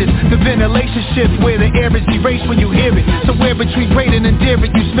awareness, the ventilation shifts where the air is erased when you hear it. Somewhere between great and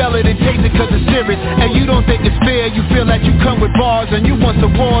endearing, you smell it and taste it cause it's serious. And you don't think it's fair, you feel like you come with bars and you want the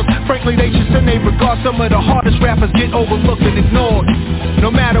wars. Frankly, they should send they regard. Some of the hardest rappers get overlooked and ignored. No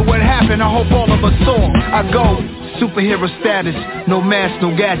matter what happened, I hope all of us saw. I go superhero status, no masks,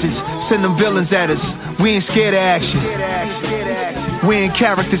 no gadgets. Send them villains at us. We ain't scared of action. We ain't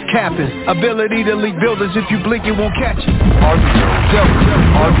characters capping. Ability to leak buildings, if you blink it won't catch you.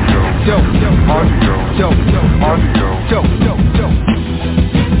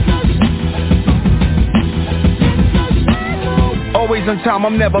 Always on time,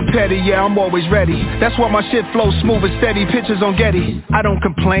 I'm never petty, yeah, I'm always ready. That's why my shit flows smooth and steady, pictures on Getty. I don't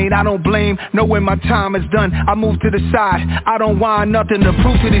complain, I don't blame, know when my time is done, I move to the side. I don't want nothing to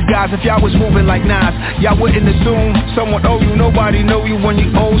prove to these guys. If y'all was moving like knives, y'all wouldn't assume someone owe you. Nobody know you when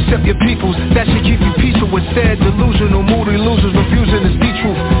you owe, except your peoples. That should keep you peaceful instead. Delusional, moody losers refusing to see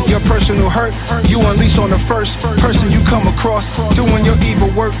truth. Your personal hurt, you unleash on the first person you come across, doing your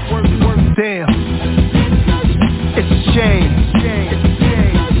evil work. Damn, it's a shame.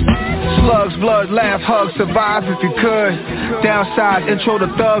 Slugs, blood, laugh, hug, survive if you could. Downside, intro the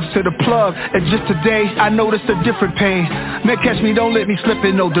thugs to the plug. And just today, I noticed a different pain. Man, catch me, don't let me slip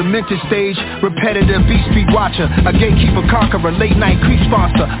in no demented stage. Repetitive beat street watcher, a gatekeeper conqueror, late night creep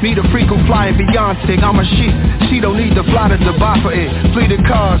sponsor. Me the freak who flying beyond stick. I'm a sheep, she don't need to fly to Dubai for it. Pleaded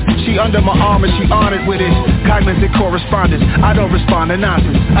cars, she under my arm and she honored with it. Cognizant correspondence, I don't respond to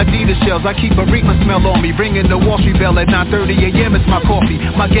nonsense. Adidas shells, I keep a reefer smell on me. Ringing the Wall Street bell at 9:30 a.m. It's my coffee.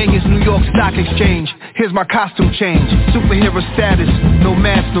 My gang is New York Stock Exchange. Here's my costume change. Superhero status, no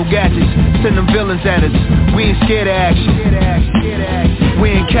masks, no gadgets. Send them villains at us. We ain't scared of action. We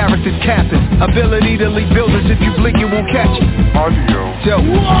ain't characters capping. Ability to leak buildings, if you blink you won't catch it. Audio. Dope.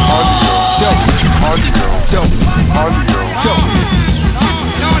 Audio. Dope. Audio. Dope. Audio. Dope.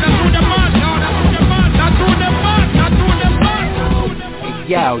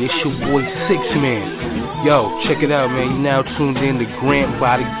 yo, this your boy 6 Man. Yo, check it out, man. You now tuned in to Grant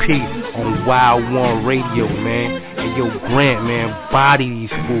Body P on Wild One Radio, man. And yo, Grant, man, body these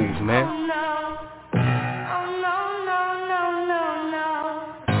fools, man.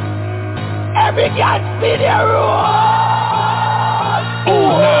 Every guy's video rules.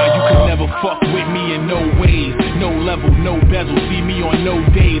 Oh nah, you can never fuck with me in no ways. No level, no bezel, see me on no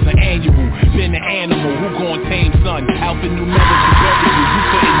days. An annual, been an animal, who gon' tame son? Alpha numerical variable, you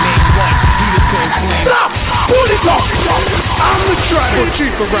couldn't name one. He just couldn't claim. Stop! Pull it off! I'm the tribal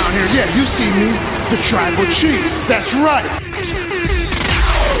chief around here. Yeah, you see me, the tribal chief. That's right.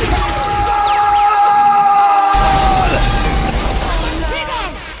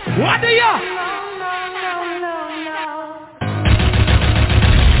 What are you?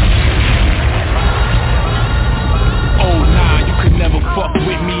 Never fuck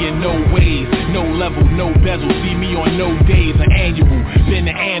with me in no ways. No level, no bezel, see me on no days. An annual, been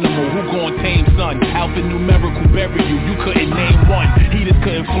an animal, who gon' tame son? Alpha numerical bury you, you couldn't name one. He just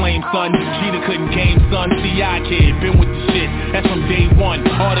couldn't flame son, Cheetah couldn't game son. CI kid, been with the shit, that's from day one.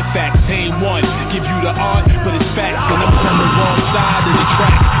 Artifacts, tame one, give you the art, but it's facts. And I'm on the wrong side of the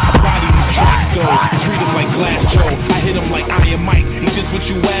track. I body these tracks though, treat them like Glass Joe. I hit them like Iron Mike, it's just what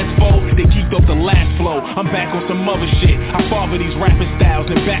you asked for. They geeked up the last flow, I'm back on some other shit. I father these rapping styles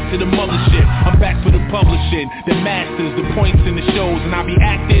and back to the mothership. I'm back for the publishing, the masters, the points in the shows. And I be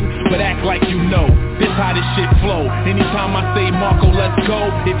acting, but act like you know. This how this shit flow. Anytime I say Marco, let's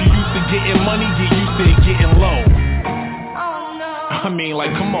go. If you used to getting money, you used to getting low. I mean,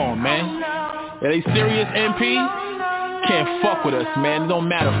 like, come on, man. Are they serious, MP? Can't fuck with us, man. It don't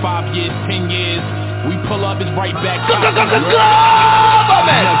matter, 5 years, 10 years. We pull up, it's right back. Never ain't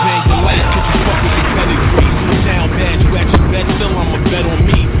the last, cause you fuck with the pedigree. Down bad, you actually bet, still I'ma bet on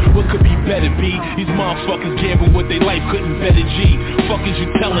me. What could be better, B? These motherfuckers gamble with their life, couldn't bet a G. Fuck is you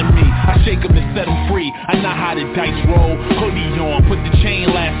telling me? I shake them and set them free. I know how the dice roll. Hoodie on, put the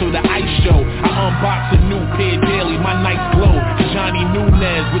chain last so the ice show. I unbox a new pair daily, my nights glow. Johnny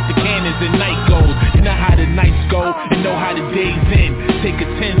Nunez with the cannons and night goes. You know how the nights go and know how the days end. Take a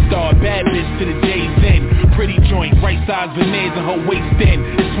 10-star bad bitch to the day's end. Pretty joint, right size veneers and her waist thin.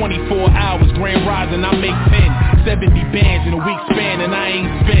 It's 24 hours, grand rising, I make 10. 70 bands in a week span and I ain't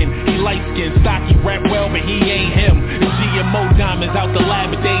spin. He light skinned, stocky, rap well, but he ain't him. The GMO diamonds out the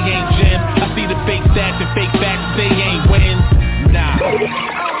lab, but they ain't gems. I see the fake stats and fake facts, but they ain't wins. Nah,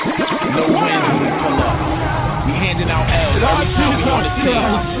 no wins when we pull up. We handing out L's every time we on the team.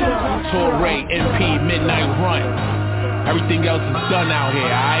 TORAE, MP, Midnight Run. Everything else is done out here,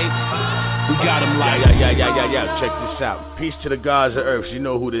 alright? We got him like Yeah, check this out. Peace to the gods of earth. You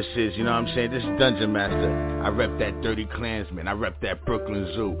know who this is, you know what I'm saying? This is Dungeon Master. I rep that Dirty Klansman. I rep that Brooklyn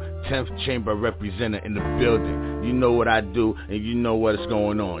Zoo. 10th Chamber representative in the building. You know what I do, and you know what's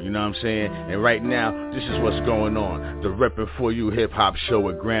going on, you know what I'm saying? And right now, this is what's going on. The RePPiN4U hip-hop show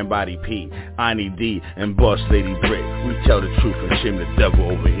with Grand Body P, Ani D, and Boss Lady Brick. We tell the truth and shame the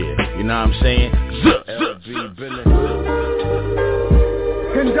devil over here. You know what I'm saying?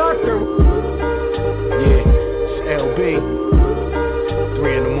 Conductor. Yeah, it's LB.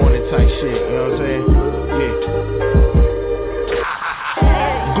 3 in the morning type shit, you know what I'm saying? Yeah.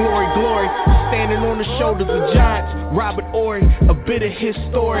 Glory, glory, standing on the shoulders of giants. Robert Ory, a bit of his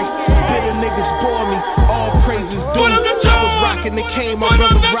story. Bitter niggas bore me, all praises due. I was rocking the cane, my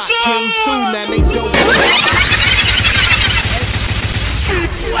brother Rock came too. Now they dope.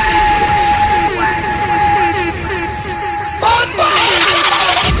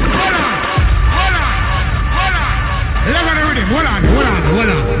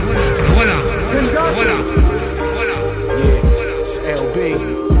 Hold on. Yeah, it's LB.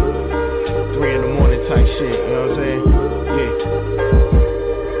 3 in the morning type shit, you know what I'm saying? Yeah.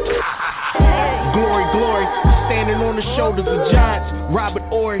 Glory, standing on the shoulders of giants. Robert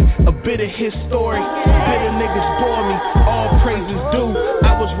Ory, a bit of his story. Bitter niggas bore me, all praises due.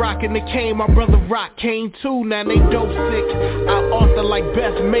 I was rocking the cane, my brother Rock came too. Now they dope sick, I author like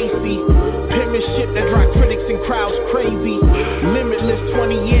Beth Macy. Penmanship that drive critics and crowds crazy. Limitless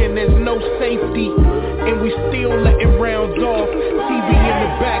 20 in, there's no safety. And we still letting rounds off. TV in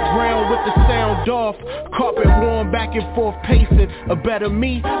the background with the sound off. Carpet worn back and forth pacing. A better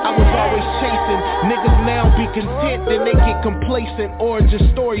me, I was always chasing. Niggas now be content, then they get complacent.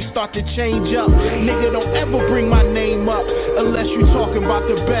 Origin stories start to change up. Nigga, don't ever bring my name up unless you talking about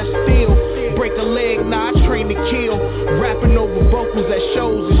the best deal. Break a leg, nah, I train to kill. Rapping over vocals at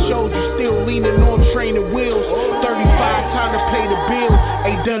shows, it shows you still leaning on training wheels. 35, time to pay the bill.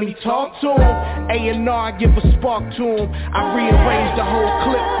 Hey, Dunny, talk to him. A&R, I give a spark to him. I rearranged the whole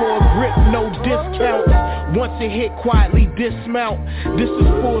clip for a grip, no discounts. Once it hit, quietly dismount. This is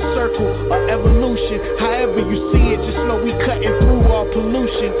full circle, or evolution. However you see it, just know we cutting through all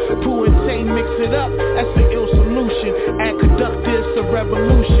pollution. Poo and Tay mix it up, that's an ill solution. Add conductor, it's a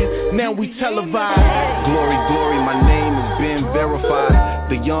revolution. Now we televise. Glory, glory, my name has been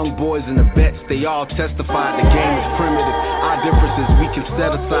verified. The young boys and the vets, they all testified. The game is primitive, our differences we can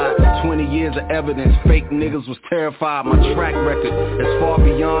set aside. 20 years of evidence, fake niggas was terrified. My track record is far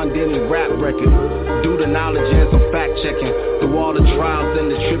beyond any rap record. Due to knowledge and some fact checking, through all the trials and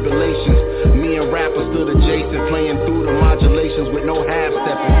the tribulations, me and rappers stood adjacent, playing through the modulations with no half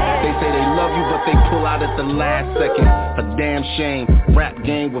stepping. They say they love you, but they pull out at the last second. A damn shame, rap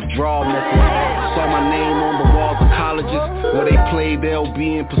game withdrawal message. Saw my name on the walls of colleges where they played LB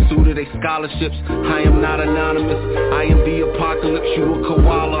in pursuit of their scholarships. I am not anonymous, I am the apocalypse. You a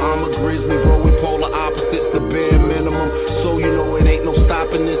koala, I'm a grizzly, bro. We polar opposites, the bare minimum. So you know it ain't no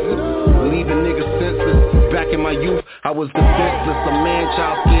stopping this. Leaving niggas senseless. Back in my youth, I was defenseless. A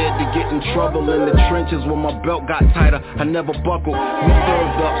man-child scared to get in trouble in the trenches. When my belt got tighter, I never buckled. We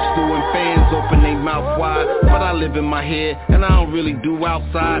served up stew and fans open they mouth wide. But I live in my head, and I don't really do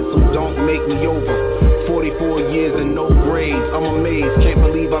outside, so don't make me over. 44 years and no grades, I'm amazed. Can't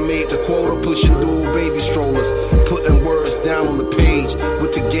believe I made the quota, pushing dual baby strollers, putting words down on the page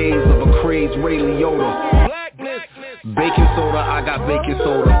with the gaze of a crazed Ray Liotta. Baking soda, I got baking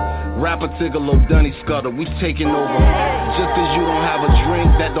soda. Rapper Tigolo, Dunny Scudder, we taking over. Just cause you don't have a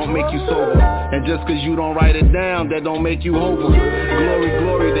drink, that don't make you sober. And just cause you don't write it down, that don't make you over. Glory,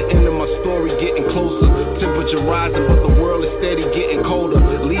 glory, the end of my story getting closer. Temperature rising, but the world is steady getting colder.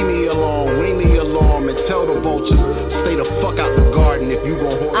 Leave me alone, ring the alarm, and tell the vultures, stay the fuck out the garden if you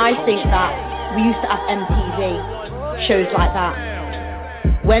gon' hold. I think that we used to have MTV shows like that.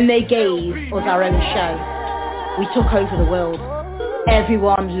 When they gave us our own show, we took over the world.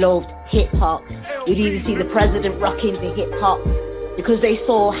 Everyone loved hip-hop. You'd even see the president rocking the hip-hop because they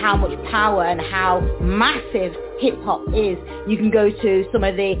saw how much power and how massive hip-hop is. You can go to some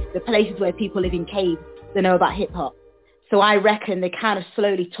of the places where people live in caves that know about hip-hop. So I reckon they kind of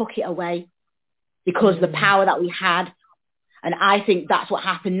slowly took it away because of the power that we had. And I think that's what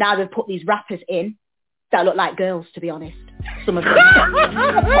happened. Now they've put these rappers in that look like girls, to be honest. Some of them.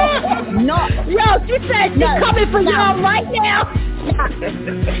 Not. Yo, she said she's coming for y'all right now.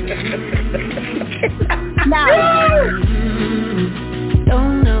 Now.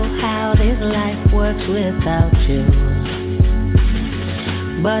 Don't know how this life works without you,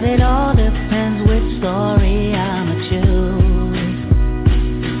 but it all depends which story I'ma choose.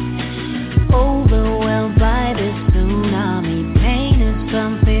 Overwhelmed by this tsunami, pain is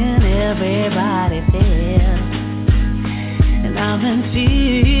something everybody feels, and I'm in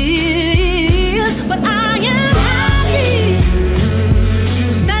tears, but I am happy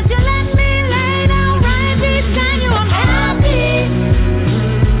that you let me lay down right beside you. I'm happy,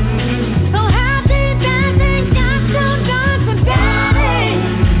 so happy that they got to dance for daddy.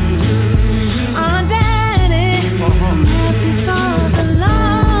 Oh daddy, happy for the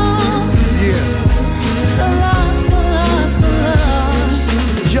love, the love, the love, the love.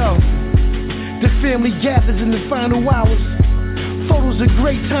 Yo, the family gathers in the final hours. Photos of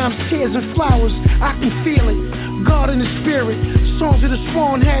great times, tears and flowers. I can feel it, God in the spirit. Songs of the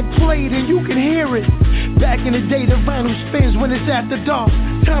Swan had played and you can hear it. Back in the day the vinyl spins when it's after dark.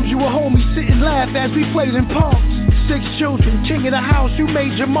 Times you would hold me, sit and laugh as we played in parks. 6 children, king of the house, you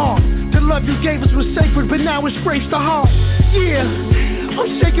made your mark. The love you gave us was sacred, but now it's breaks the heart. Yeah,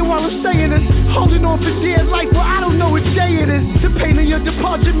 I'm shaking while I'm saying this, holding on for dear life, well I don't know what day it is. The pain of your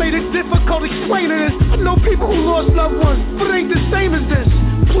departure made it difficult explaining this. I know people who lost loved ones, but it ain't the same as this.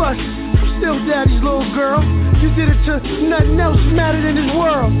 Plus, I'm still daddy's little girl. You did it to nothing else mattered in this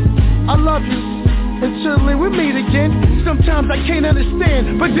world. I love you. Until then we meet again. Sometimes I can't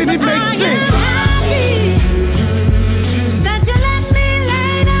understand, but then it makes sense.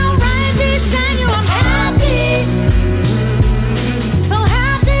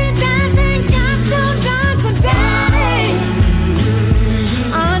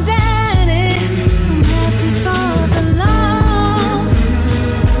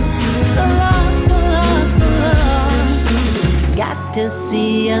 To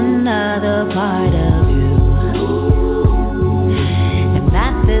see another part of you, and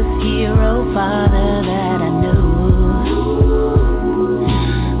not this hero part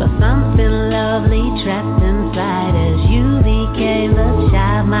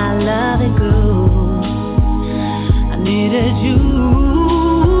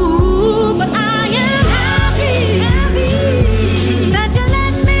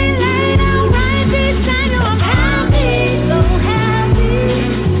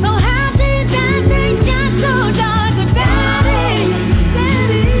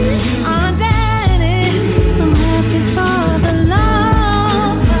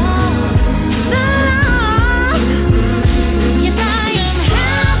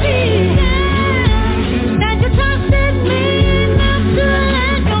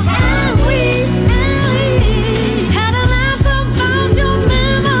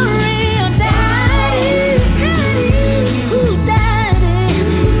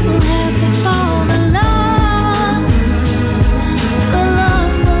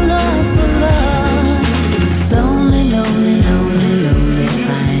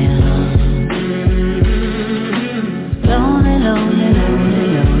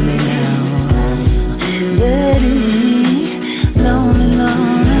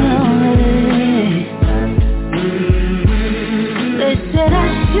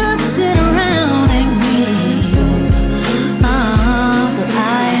should sit around and grieve, but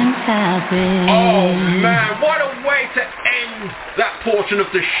I am happy. Oh man, what a way to end that portion of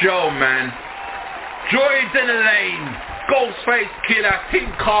the show, man. Joy DENALENE, Ghostface Killah,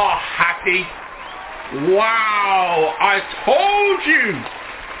 KILLAH happy. Wow, I told you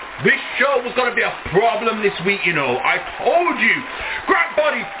this show was going to be a problem this week, you know. I told you. Grand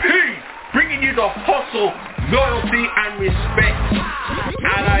Body P, bringing you the hustle, loyalty and respect.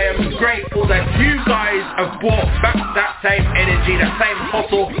 And I am grateful that you guys have brought back that same energy, that same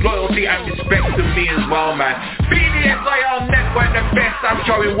hustle, loyalty and respect to me as well, man. BDSIR Network, the best I'm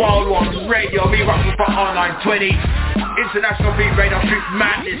showing worldwide radio. Me rocking for Online 20. International Beat Radio, Street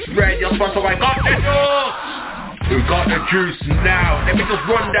Madness Radio, sponsored by God the Juice. We've got the juice now. Let me just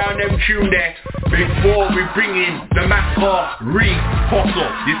run down them tune there before we bring in the Master REEF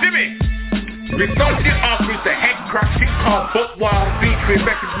hustle. You see me? We started it off with the HEADKRACK TikTok football featuring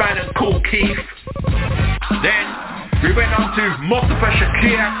Records Man and Cool Keith. Then we went on to MUSTAFA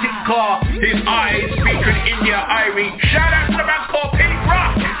SHAKIR TikTok, His Eyes featuring India ARIE. Shout out to the man called Pete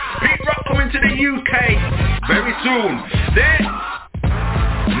Rock. Pete Rock coming to the UK very soon. Then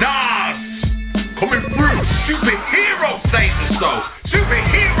Nas coming through, superhero status though.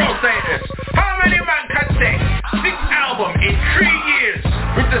 Superhero status. How many man can say 6 albums in 3 years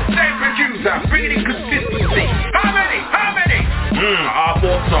with the same producer, bringing in consistency? How many? I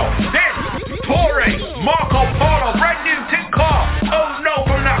thought so. Then TORAE, Marco Polo, brand new TikTok. Oh no,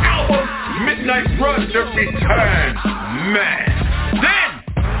 from the album Midnight Run to Return. Man. Then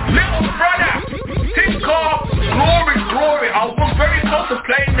Little Brother, TikTok, Glory. I was very close to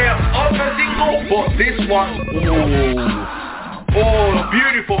playing their other single, but this one, oh,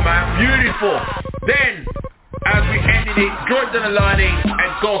 beautiful, man, beautiful. Then, as we ended it, Joy DENALENE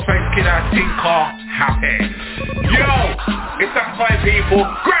and Ghostface Killah, TikTok, happy. Yo, it's that 5 people,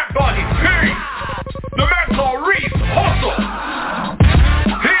 Grand Body P, the man called REEF, hustle.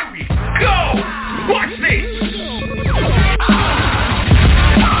 Here we go. Watch this.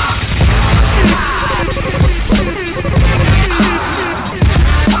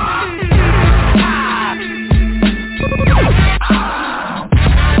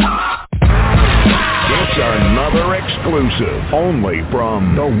 Another exclusive, only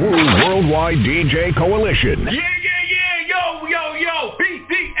from the Worldwide DJ Coalition. Yeah, yo,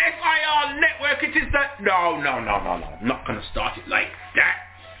 BDSIR Network, it is that. No, I'm not gonna start it like that.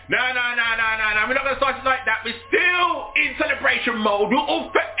 No, we're not gonna start it like that. We're still in celebration mode.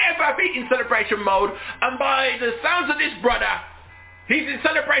 We'll forever be in celebration mode, and by the sounds of this brother, he's in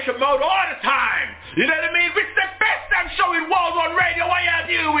celebration mode all the time. You know what I mean? It's the best damn show in world on radio. I am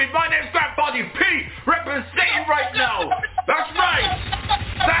you with. My name's Grand Body P, representing right now. That's right.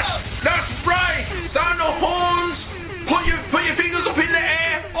 That's right. Sound the horns. Put your fingers up in the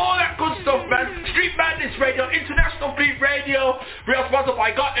air. All that good stuff, man. Street Madness Radio, International Beat Radio. We are sponsored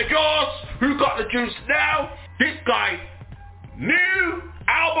by Got the Juice. Who got the juice now? This guy. New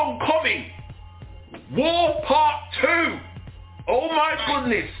album coming. War Part 2. Oh my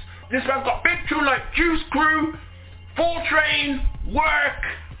goodness. This man's got big tune like Juice Crew, Full Train, Work,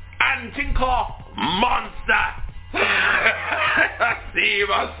 and Tinker Monster. I see.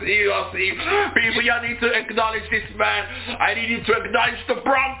 People, you need to acknowledge this man. I need you to acknowledge the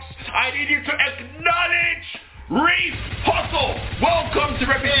Bronx. I need you to acknowledge REEF Hustle. Welcome to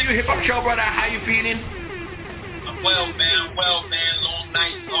RePPiN4U Hip Hop Show, brother. How you feeling? I'm well, man. Long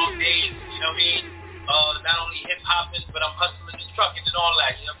nights, long days. You know what I mean? Not only hip-hopping, but I'm hustling and trucking and all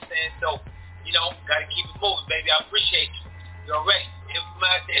that, you know what I'm saying? So, you know, gotta keep it moving, baby. I appreciate you. You already.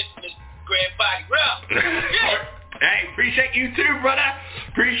 Infamous Grand Body. Hey, appreciate you too, brother.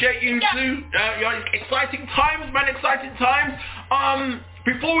 Appreciate you too. Exciting times, man, exciting times.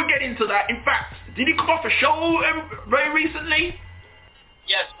 Before we get into that, in fact, did he come off a show very recently?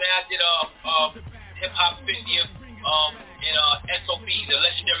 Yes, man, I did hip-hop video in SOB, the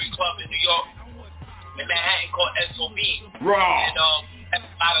legendary club in New York. In Manhattan called SOB. Raw. And had a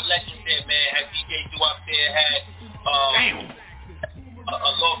lot of legends there, man. Had DJ Do up there, had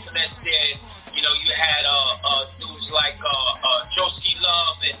a Lord Finesse there. You know, you had dudes like Joski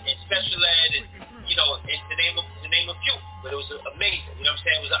Love and Special Ed, and you know, it's the name of few. But it was amazing. You know what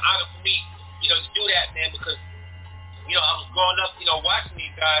I'm saying? It was an honor for me, you know, to do that, man, because you know, I was growing up, you know, watching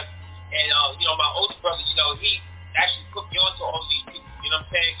these guys, and you know, my older brother, you know, he actually put me onto all these people. You know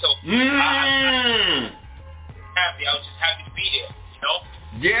what I'm saying? So I was just happy to be there, you know?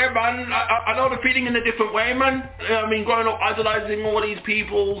 Yeah, man. I know the feeling in a different way, man. I mean, growing up idolizing all these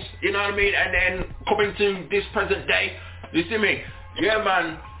peoples, you know what I mean? And then coming to this present day, you see me? Yeah,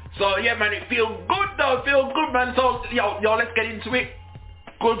 man. So, yeah, man, it feels good, though. It feels good, man. So, yo, let's get into it.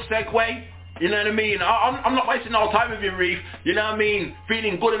 good segue. You know what I mean? I'm not wasting no time with you, Reef. You know what I mean?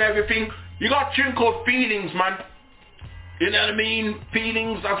 Feeling good and everything. You got a tune called Feelings, man. You know what I mean?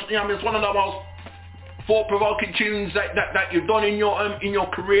 Feelings. It's one of the most thought-provoking tunes that you've done in your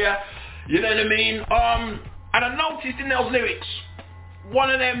career. You know what I mean? And I noticed in those lyrics,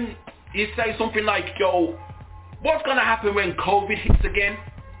 one of them, you say something like, yo, what's gonna happen when COVID hits again?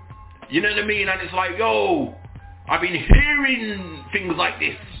 You know what I mean? And it's like, yo, I've been hearing things like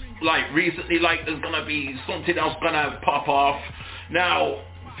this, like recently, like there's gonna be something else gonna pop off. Now,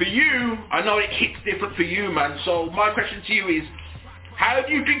 for you, I know it hits different for you, man. So my question to you is, how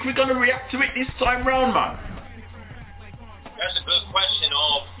do you think we're gonna react to it this time round, man? That's a good question.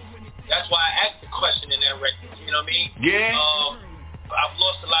 That's why I asked the question in that record. You know what I mean? Yeah. I've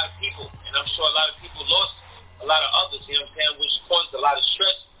lost a lot of people, and I'm sure a lot of people lost a lot of others, you know what I'm saying, which caused a lot of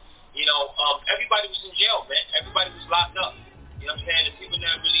stress. You know, everybody was in jail, man. Everybody was locked up. You know what I'm saying? And people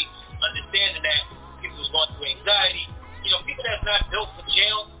not really understanding that people was going through anxiety. You know, people that's not built for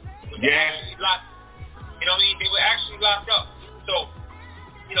jail was actually locked. You know what I mean? They were actually locked up. So,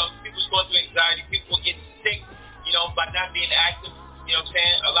 you know, people was going through anxiety. People were getting sick, you know, by not being active. You know what I'm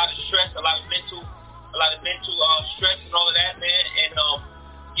saying? A lot of stress, a lot of mental stress and all of that, man. And,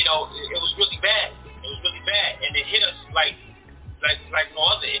 you know, it was really bad. It was really bad. And it hit us like no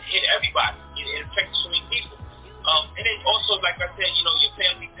other. It hit everybody. It affected so many people. And then also, like I said, you know, your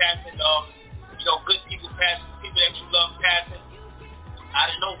family passing, you know, good people passing, people that you love passing out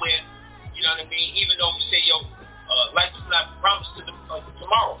of nowhere. You know what I mean? Even though we say, yo, life is not promised to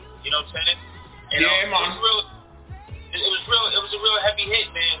tomorrow. You know what I'm saying? And, man. It was a real heavy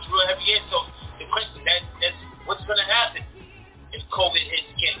hit, man. It was a real heavy hit. So the question that's what's gonna happen if COVID hits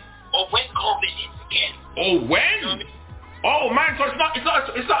again, or when COVID hits again? Oh, when? You know what I mean? Oh man, so it's not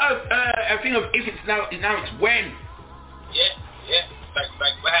a thing of if it's now it's when. Yeah.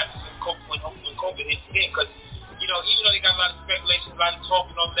 Like what happens when COVID hits again? Because you know, even though they got a lot of speculation, a lot of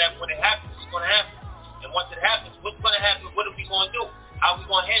talk and all that, when it happens, it's gonna happen. And once it happens, what's gonna happen? What are we gonna do? How are we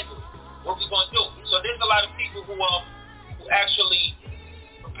gonna handle it? What are we gonna do? So there's a lot of people who actually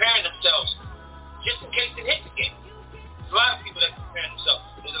preparing themselves just in case it hits again. There's a lot of people that's preparing themselves.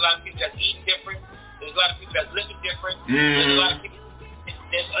 There's a lot of people that's eating different. There's a lot of people that's living different. There's a lot of people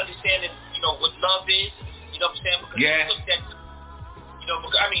that's understanding, you know, what love is. You know what I'm saying? Because they looked at, you know,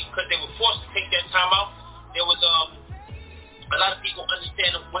 because they were forced to take that time out. There was a lot of people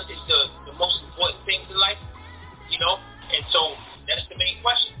understanding what is the most important things in life. You know, and so that's the main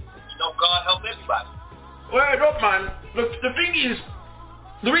question. You know, God help everybody. Word up, man. Look, the thing is,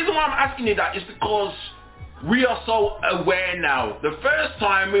 the reason why I'm asking you that is because we are so aware now. The first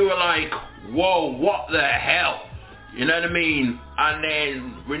time we were like, whoa, what the hell? You know what I mean? And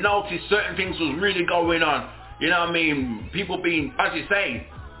then we noticed certain things was really going on. You know what I mean? People being, as you say,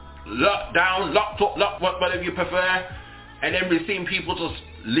 locked down, locked up, whatever you prefer. And then we've seen people just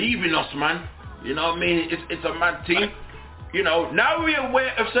leaving us, man. You know what I mean? It's a mad thing. You know, now we're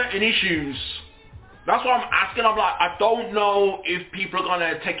aware of certain issues. That's what I'm asking. I'm like, I don't know if people are going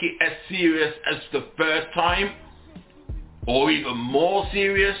to take it as serious as the first time or even more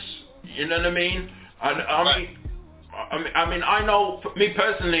serious. You know what I mean? I mean, I know, for me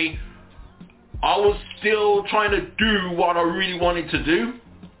personally, I was still trying to do what I really wanted to do.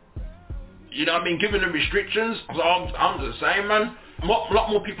 You know what I mean? Given the restrictions, I'm the same, man. A lot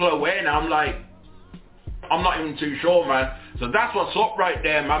more people are aware now. I'm like, I'm not even too sure, man. So that's what's up right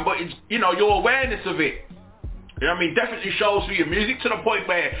there, man. But it's, you know, your awareness of it, you know what I mean, definitely shows through your music to the point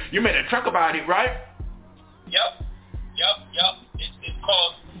where you made a track about it, right? Yep. It's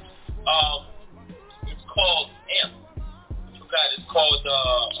called AMP. It's called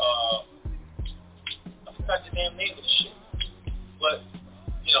I forgot the damn name of the shit. But,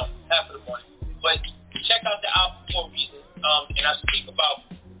 you know, half of the morning. But check out the album for a reason. And I speak about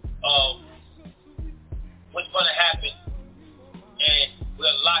what's gonna happen, and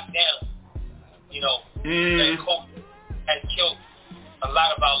we're locked down. You know, that COVID has killed a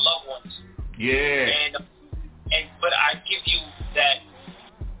lot of our loved ones. Yeah. But I give you that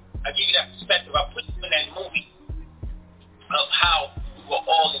perspective. I put you in that movie of how we were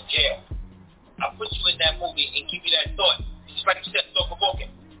all in jail. I put you in that movie and give you that thought, just like you said, thought-provoking,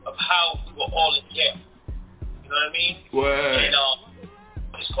 of how we were all in jail. You know what I mean? Word. And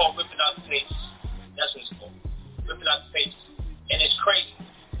it's called Ripping Out the Pages. That's what it's called. Ripping Out the Pages. And it's crazy.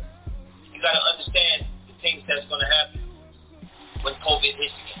 You got to understand the things that's going to happen when COVID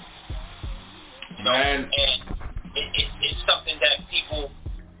hits again. You know? Man. And it's something that people,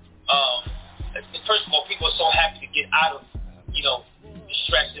 first of all, people are so happy to get out of, you know, the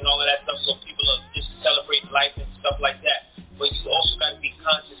stress and all of that stuff, so people are just celebrating life and stuff like that. But you you also got to be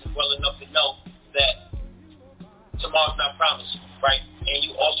conscious and well enough to know that tomorrow's not promised, right? And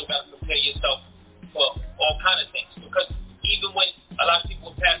you also got to prepare yourself for all kind of things. Because even when a lot of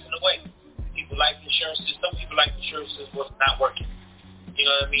people were passing away, people life insurances, some people life insurances was not working. You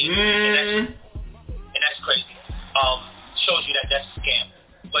know what I mean? And that's crazy. Shows you that that's a scam.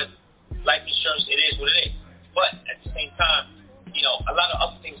 But life insurance, it is what it is. But at the same time, you know, a lot of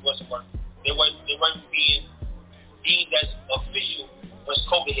other things wasn't working. They weren't being deemed as official once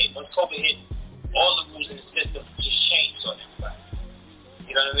COVID hit. Once COVID hit, all the rules in the system just changed on everybody.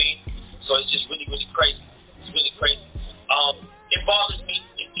 You know what I mean? So it's just really, really crazy. It's really crazy. It bothers me.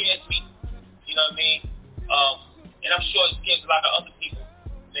 It scares me. You know what I mean? And I'm sure it scares a lot of other people.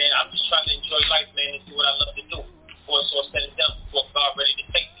 Man, I'm just trying to enjoy life, man, and do what I love to do before it's all said and done, before God ready to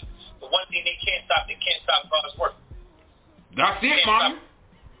take me. But one thing they can't stop God's work. That's it, man.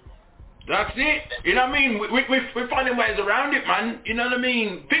 That's it. You know what I mean? We're finding ways around it, man. You know what I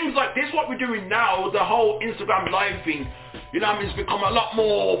mean? Things like this, what we're doing now, the whole Instagram live thing, you know what I mean? It's become a lot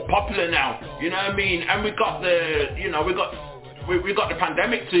more popular now. You know what I mean? And we got the, you know, we got the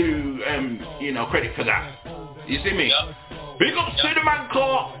pandemic to, you know, credit for that. You see me? Yep. Big up to the man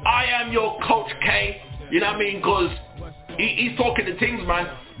called I Am Your Coach K. You know what I mean? Because he's talking the things, man.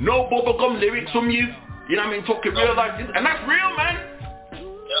 No bubblegum lyrics from you. You know what I mean? Talking real life. And that's real, man.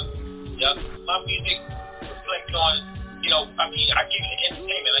 Yep. My music reflects on, you know, I mean, I give you the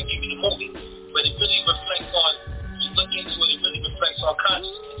entertainment, I give you the movie, but it really reflects on, you look into it, it really reflects on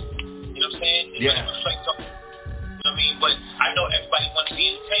consciousness. You know what I'm saying? It really reflects on, you know what I mean? But I know everybody wants to be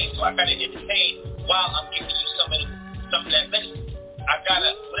entertained, so I got to entertain while I'm giving you some of that medicine. I got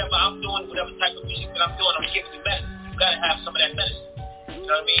to, whatever I'm doing, whatever type of music that I'm doing, I'm giving you medicine. You got to have some of that medicine. You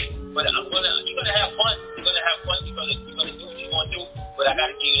know what I mean? But you're gonna have fun. You're gonna have fun. You're gonna do what you're gonna do. But I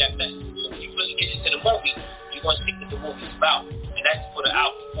gotta give you that message. So when you really get into the movie, you're gonna see what the movie's about, and that's for the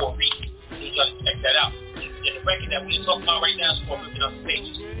album for REEF. You gotta check that out. And the record that we're talking about right now is called Ripping Up the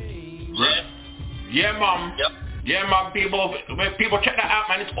Pages. Yeah, mom. Yep. Yeah, man. People check that out,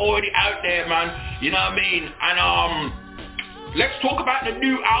 man. It's already out there, man. You know what I mean? And let's talk about the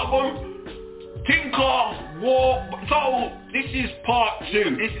new album. Tinker War. So this is part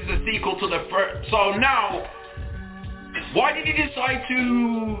 2. This is a sequel to the first. So now, why did you decide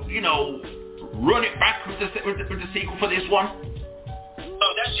to, you know, run it back with the sequel for this one? So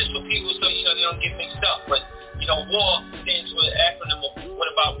that's just for people so you know they don't get mixed up. But you know, WAR stands for the acronym of What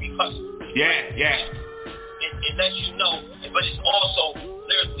About RePPiN4U? Yeah. It lets you know, but it's also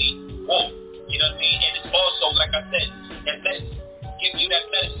lyrically war. You know what I mean? And it's also, like I said, that medicine. Give you that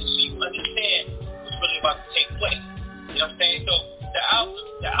medicine so you understand what's really about to take place. You know what I'm saying? So the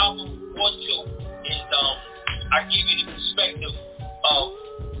album Part 2 is I give you the perspective of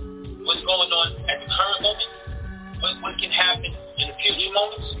what's going on at the current moment, what can happen in the future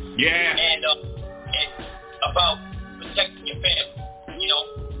moments. Yeah. And about protecting your family. You know,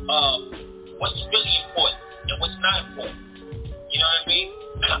 what's really important and what's not important. You know what I mean?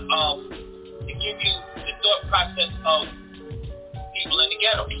 To give you the thought process of people in the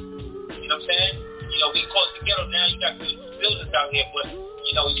ghetto. You know what I'm saying? You know, we call it the ghetto now. You got buildings out here, but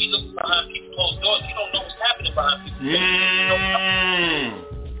you know, if you look behind people's closed doors, you don't know what's happening behind people's doors.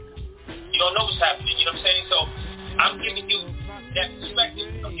 You don't know what's happening. You know what I'm saying? So I'm giving you that perspective.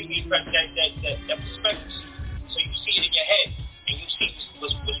 I'm giving you that perspective, so you see it in your head and you see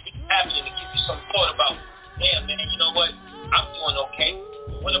what's happening, and give you some thought about, damn man, you know what? I'm doing okay.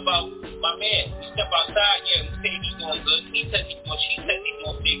 What about my man? We step outside, yeah, he said he's doing good. He says he's doing, she says he's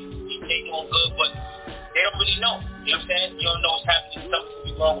doing big. They doing good, but they don't really know. You know what I'm saying? You don't know what's happening. Something could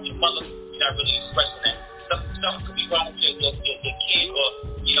be wrong with your mother. You're not really expressing that. Something could be wrong with your kid, or,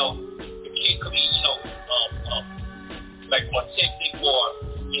 you know, the kid could be, you know, like autistic, or,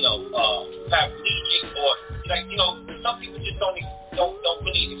 you know, paraplegic, or, like, you know, some people just don't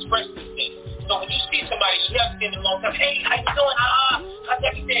really express these things. So when you see somebody you haven't seen in a long time, hey, how you doing? How's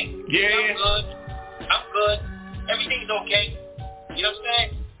everything? Yeah. I'm good. Everything's okay. You know what I'm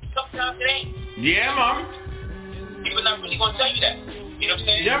saying? Sometimes it ain't. Yeah, man. People not really gonna tell you that. You know what I'm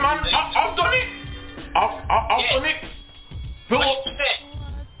saying? Yeah, man. I've done it. I've done it. 100%. 100%.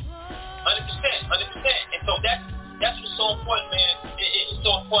 And so that's what's so important, man. It's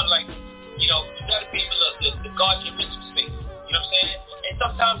so important. Like, you know, you gotta be able to guard your mental space. You know what I'm saying? And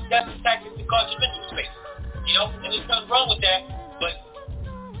sometimes that's the tactic to guard your mental space. You know, and there's nothing wrong with that. But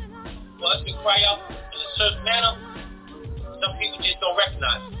for us to cry out in a certain manner, some people just don't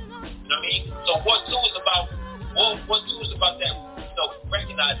recognize it. You know what I mean? So Part 2 is about that, you know,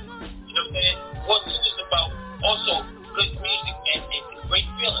 recognizing. You know what I'm saying? Part 2 is about also good music and great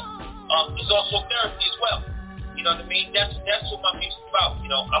feeling. It's also therapy as well. You You know what I mean? That's what my music's about. You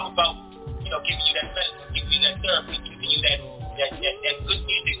know, I'm about, you know, giving you that medicine, giving you that therapy, giving you that good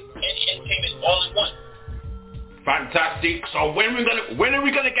music and entertainment all in one. Fantastic. So when are we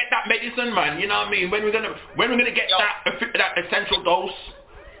gonna get that medicine, man? You know what I mean? When we gonna get that essential dose?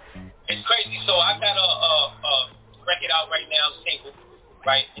 It's crazy. So I got a record out right now, single,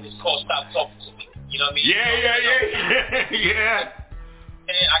 right? And it's called Stop Talking to Me. You know what I mean? Yeah.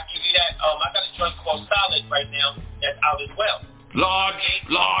 And I give you that. I got a joint called Solid right now that's out as well. Large.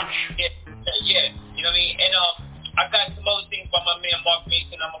 Yeah. You know what I mean? And I got some other things by my man Mark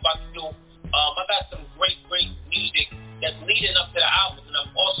Mason I'm about to do. I got some great music that's leading up to the album, and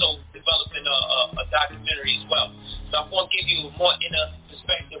I'm also developing a documentary as well. So I'm going to give you a more inner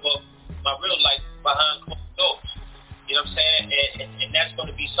perspective of my real life behind closed doors. You know what I'm saying? And that's going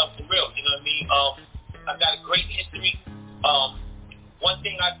to be something real. You know what I mean? I got a great history. One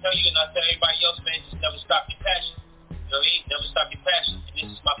thing I tell you, and I tell everybody else, man, just never stop your passion. You know what I mean? Never stop your passion. And this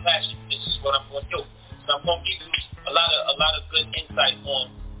is my passion. This is what I'm going to do. So I'm going to give you a lot of good insight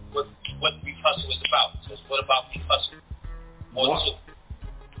on what Reef Hustle is about. So what about Reef Hustle?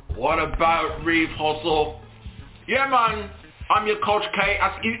 What about Reef Hustle? Yeah, man. I'm your Coach K.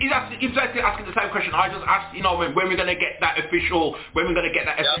 He's asking the same question. I just asked, you know, when we're gonna get that essential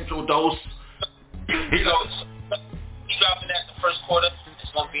dose. He's dropping that in the first quarter.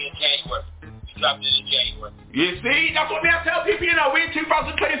 It's gonna be in January. He's dropping it in January. You see, that's what I tell people. You know, we're in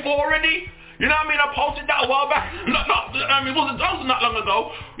 2024 already. You know what I mean? I posted that a while back. That was not long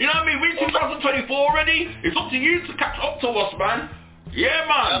ago. You know what I mean? We're in 2024 already. It's up to you to catch up to us, man. Yeah,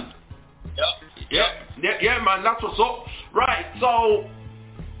 man. Yeah, man. That's what's up. Right. So,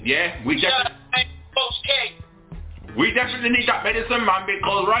 yeah, we definitely need that medicine, man,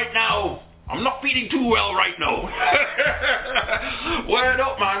 because right now I'm not feeling too well right now. Word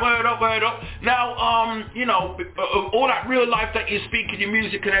up, man. Word up. Now, you know, all that real life that you speak in your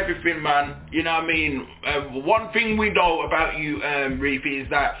music and everything, man. You know what I mean? One thing we know about you, Reef, is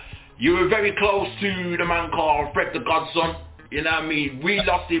that you were very close to the man called Fred the Godson. You know what I mean? We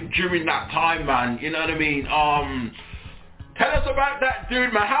lost him during that time, man. You know what I mean? Tell us about that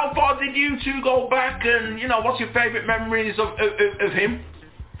dude, man. How far did you two go back? And, you know, what's your favorite memories of him?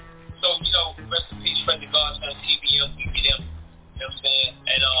 So, you know, rest in peace, Fred the Godson, TBM, we get him, you know what I'm saying?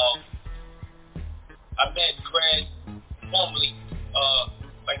 And I met Fred formally,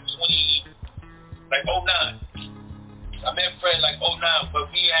 like 09. I met Fred like 09, but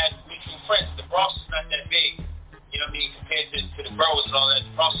we had mutual friends. The Bronx is not that big, you know what I mean, compared to the boroughs and all that. The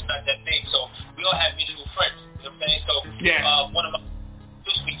Bronx is not that big, so we all had mutual friends, you know what I'm saying? So, one of my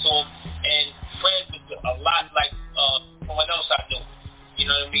introduced me to him, and Fred was a lot like someone else I knew. You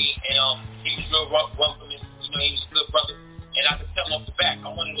know what I mean? And he was real welcoming. You know, he was a good brother. And I could tell him off the back.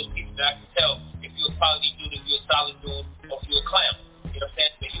 I'm one of those people that I can tell if you're a quality dude, if you're a solid dude, or if you're a clown. You know what I'm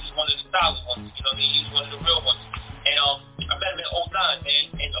saying? But he was one of the solid ones. You know what I mean? He was one of the real ones. And I met him in 09, man.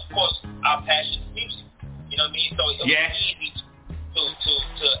 And of course, our passion is music. You know what I mean? So it was easy to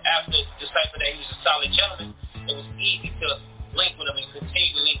after decipher that he was a solid gentleman, it was easy to link with him and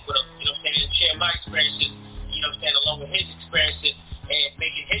continue to link with him. You know what I'm saying? And share my experiences, you know what I'm saying, along with his experiences, and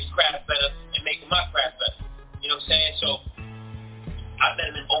making his craft better and making my craft better. You know what I'm saying? So I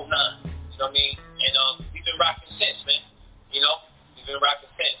met him in 09. You know what I mean? And we've been rocking since, man. You know? We've been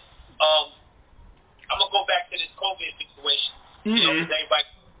rocking since. I'm gonna go back to this COVID situation. You know, because everybody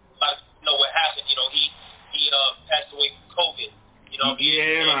know what happened. You know, he passed away from COVID. You know what I mean?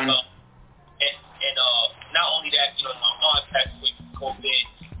 Yeah, man. And not only that, you know, my aunt passed away from COVID.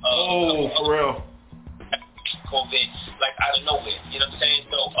 For real. COVID, like out of nowhere, you know what I'm saying?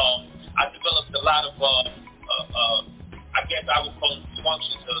 So I developed a lot of I guess I would call them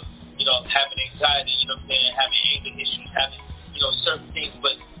dysfunctions of, you know, having anxiety, you know what I'm saying, having anger issues, having, you know, certain things,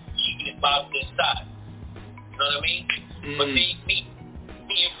 but keeping it bottled inside. You know what I mean? But me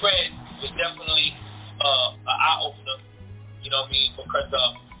and Fred was definitely an eye opener, you know what I mean, because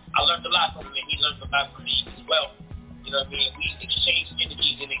I learned a lot from him and he learned a lot from me as well. You know what I mean? We exchanged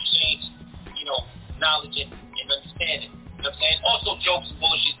energies and exchanged, you know, knowledge and understanding. You know what I'm saying? Also jokes and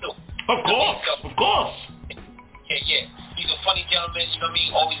bullshit too. Of course. Yeah. He's a funny gentleman, you know what I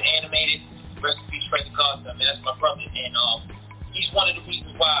mean? Always animated. Rest in peace, Fred the Godson, man. That's my brother. And he's one of the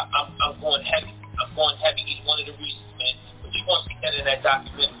reasons why I'm going heavy. He's one of the reasons, man. But you're going to see that in that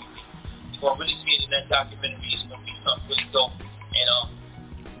documentary. You're going to really see it in that documentary. It's going to be something really dope. And I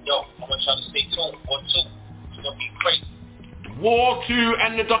want y'all to stay tuned. War 2. It's going to be crazy. War 2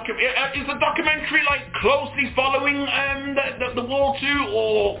 and the is the documentary like closely following the War 2,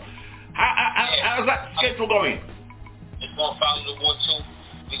 or how's that schedule going? It's going to follow the War 2.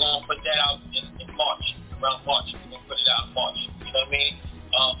 We're going to put that out in March. around March. We're going to put it out in March. You know what I mean?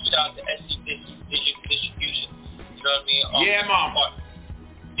 Shout out to SC Distribution. You know what I mean? Yeah, Mom.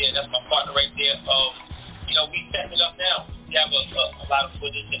 Yeah, that's my partner right there. You know, we setting it up now. We have a lot of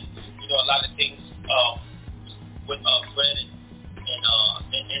footage and, you know, a lot of things with Fred and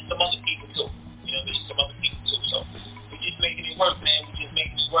some other people too. You know what I mean? Some other people too. So we're just making it work, man. We're just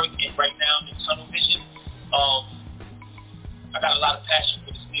making it work. And right now I'm in tunnel vision. I got a lot of passion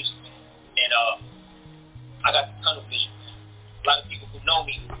for this music, man. And I got the tunnel vision. A lot of people who know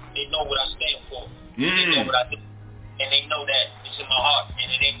me, they know what I stand for. They know what I do. And they know that it's in my heart and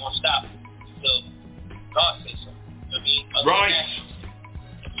it ain't gonna stop until God says so. You know what I mean? Right.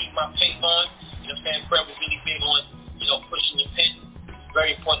 To keep my faith on, you know what I'm saying? Fred was really big on, you know, pushing your pen. It's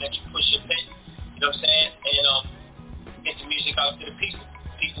very important that you push your pen. You know what I'm saying? And get the music out to the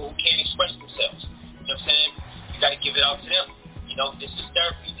people who can't express themselves. You know what I'm saying? You gotta give it out to them. You know, this is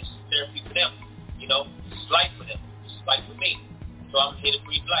therapy. This is therapy for them. You know, this is life for them. This is life for me. So I'm here to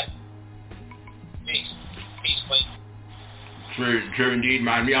breathe life. Peace. Peace, Queen. True indeed,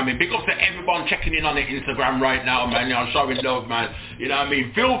 man. I mean, big up to everyone checking in on the Instagram right now, man. You know, showing love, man. You know what I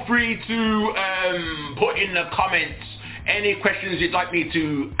mean? Feel free to put in the comments any questions you'd like me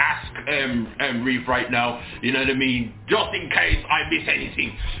to ask Reef right now. You know what I mean? Just in case I miss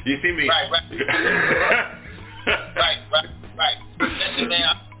anything. You see me? Right. Right. Listen,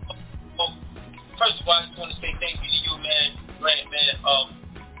 man. First of all, I just want to say thank you to you, man. Grant, man.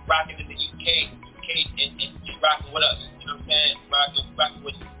 Rocking in the UK and rocking with us. You know what I'm saying? Rocking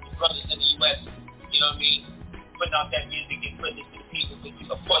with the brothers in the US. You know what I mean? Putting out that music and putting it to the people.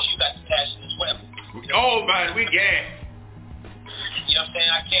 Of course, you got the passion as well. You know man, You know what I'm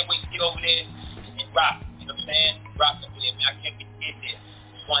saying? I can't wait to get over there and rock. You know what I'm saying? Rock over there, man. I can't wait to get there.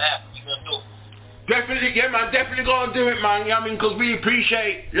 It's going to happen. We're going to do it. Definitely, yeah, man. Definitely gonna do it, man. You know what I mean? Because we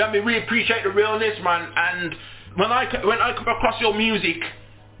appreciate, you know what I mean? We appreciate the realness, man. And when I come across your music,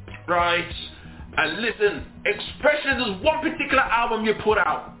 right? And listen, especially there's one particular album you put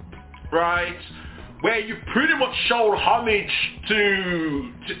out, right? Where you pretty much showed homage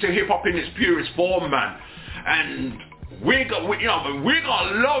to hip hop in its purest form, man. And we're gonna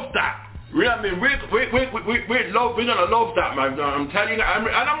love that. You know what I mean? We're gonna love that, man. I'm telling you,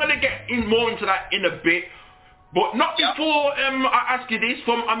 and I'm gonna get more into that in a bit, but not before I ask you this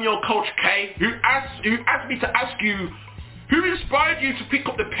from your coach K, who asked me to ask you, who inspired you to pick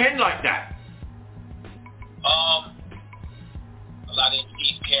up the pen like that? A lot of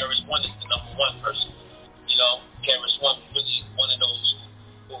these KRS-One is the number one person. You know, KRS-One was really one of those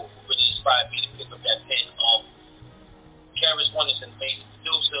who really inspired me to pick up that pen. KRS-One is an amazing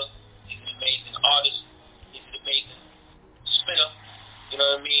producer. He's an amazing artist. He's an amazing spitter. You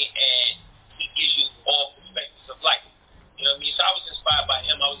know what I mean? And he gives you all perspectives of life. You know what I mean? So I was inspired by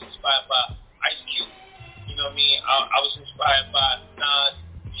him. I was inspired by Ice Cube. You know what I mean? I was inspired by Nas,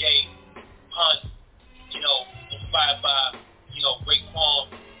 Jay, Pun. You know, inspired by, you know,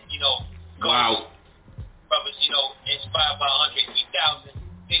 Raekwon. You know, wow. Brothers, you know, inspired by Andre 3000,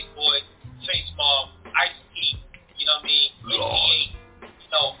 Big Boy, Face Mob, Ice-T. You know what I mean? NBA. You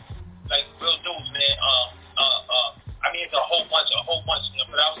know, like real dudes, man. I mean, it's a whole bunch, you know,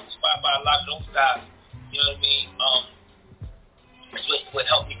 but I was inspired by a lot of those guys. You know what I mean? That's what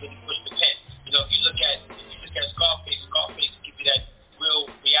helped me really push the pen. You know, if you look at Scarface give you that real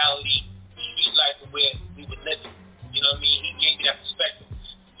reality street life of where we were living. You know what I mean? He gave you that perspective.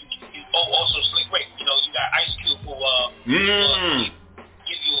 Also Slick Rick. You know, you got Ice Cube who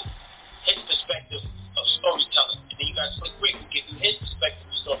give you his perspective of storytelling, and then you got Slick Rick who give you his perspective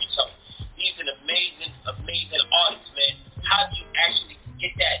of storytelling. He's an amazing artist, man. How do you actually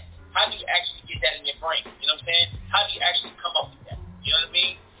get that? How do you actually get that in your brain? You know what I'm saying? How do you actually come up with that? You know what I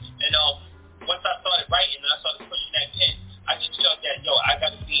mean? And once I started writing and I started pushing that pen, I just felt that, I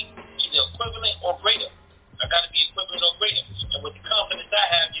got to be either equivalent or greater. I got to be equivalent or greater. And with the confidence I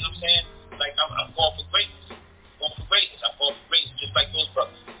have, you know what I'm saying? Like, I'm going for greatness. I'm going for greatness, just like those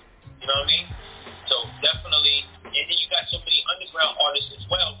brothers. You know what I mean? So, definitely. And then you got so many underground artists as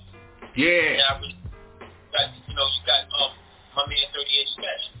well. Yeah. And I really got, you got my man 38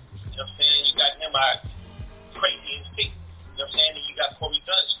 Special. You know what I'm saying? You got him, Crazy MC. You know what I'm saying? And you got Corey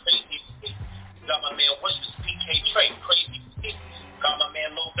Guns, Crazy MC. You got my man Whispers, PK Trey, Crazy MC. You got my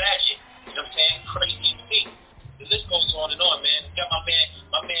man Lil Badget. You know what I'm saying? Crazy MC. The list goes on and on, man. You got my man,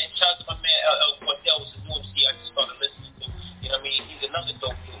 shout out to my man LL Cordell was his UMC I just started listening to. You know what I mean? He's another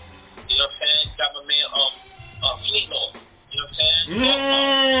dope dude. You know what I'm saying? Got my man Fleet Lord. You know what I'm saying?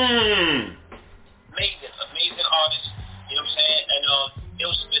 Amazing artist. You know what I'm saying? And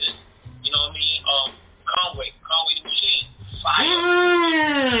Ill Spitters. You know what I mean? Conway the Machine. Fire.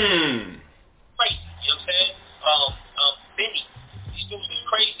 Crazy. You know what I'm saying?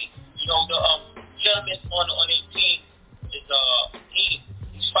 crazy. You know, the gentleman on 18 is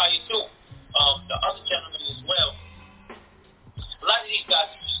he's fire too. The other gentleman as well. A lot of these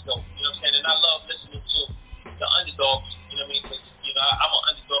guys are just dope, you know what I'm saying? And I love listening to the underdogs, you know what I mean? Because, you know, I'm an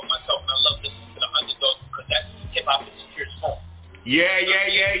underdog myself, and I love listening to the underdogs because that's hip-hop in its purest form. Yeah.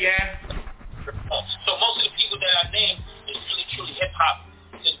 So most of the people that I name is really, truly hip-hop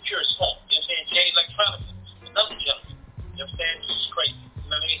in its purest form. You know what I'm saying? Jay Electronica, another gentleman, you know what I'm saying? This is crazy, you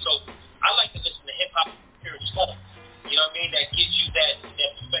know what I mean? So I like to listen to hip-hop in its purest form. You know what I mean? That gives you that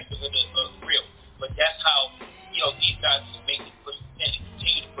perspective of the real. But that's how, you know, these guys make it push the tent and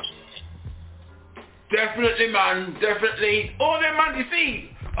continue to push the tent. Definitely, man. Definitely. Oh, then, man, you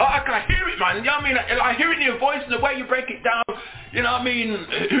see, I can hear it, man. You know what I mean? I hear it in your voice and the way you break it down. You know what I mean?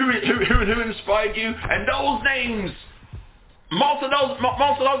 Who inspired you? And those names, most of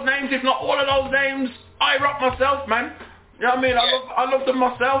those names, if not all of those names, I rock myself, man. You know what I mean? Yeah. I love them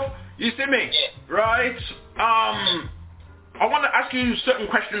myself. You see me? Yeah. Right? I want to ask you certain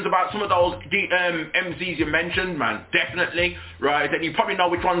questions about some of those MCs you mentioned, man. Definitely, right? And you probably know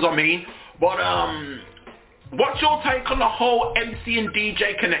which ones I mean. But what's your take on the whole MC and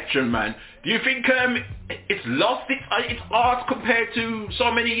DJ connection, man? Do you think it's lost its art compared to so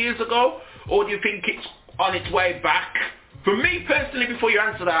many years ago? Or do you think it's on its way back? For me personally, before you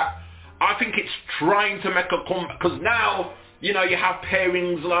answer that, I think it's trying to make a comeback. Because now, you know, you have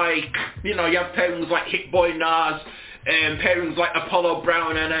pairings like Hit Boy Nas, pairings like Apollo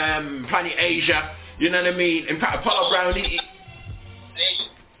Brown and Planet Asia, you know what I mean? In fact, Apollo Brown, yeah.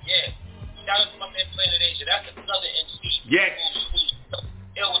 Shout out to my man Planet Asia. That's another MC who's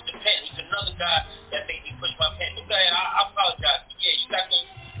ill with the pen. He's another guy that made me push my pen. But go ahead, I apologize. But yeah, you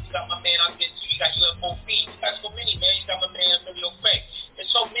got my man out there too. You got UFO Feed. You got so many, man. You got my man Emilio Craig. There's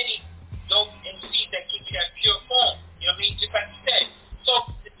so many dope MCs that give you that pure form. You know what I mean? Just like you said. So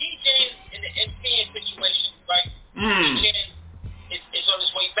the DJing and the MCing situation, right? DJing is on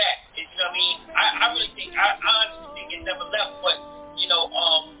its way back. You know what I mean? I really think, I honestly think it never left, but, you know,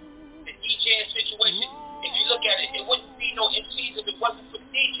 the DJing situation, if you look at it, it wouldn't be no MCs if it wasn't for the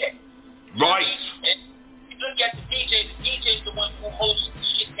DJ. Right. And if you look at the DJ is the one who holds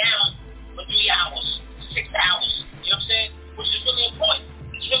shit down for 3 hours, 6 hours, you know what I'm saying? Which is really important.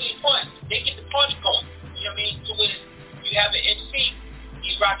 It's really important. They get the party going, you know what I mean? To where you have an MC,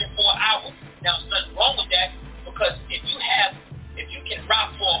 he's rocking for an hour. Now, there's nothing wrong with that, because if you can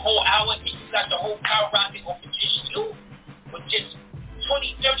rock for a whole hour and you got the whole crowd rocking on just you, with just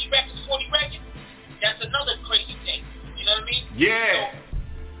 20, 30 records, 40 records, that's another crazy thing. You know what I mean? Yeah.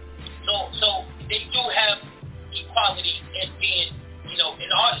 So they do have equality in being, you know, an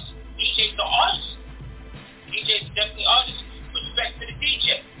artist. DJs are artists. DJs are definitely artists. Respect to the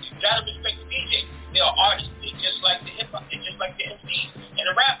DJ. You gotta respect the DJ. They are artists. They're just like the hip hop. They're just like the MCs and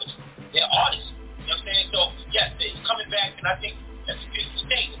the rappers. They're artists. You know what I'm saying? So yes, it's coming back, and I think that's a beautiful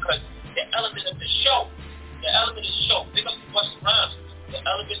thing, because the element of the show, big up the Busta Rhymes, the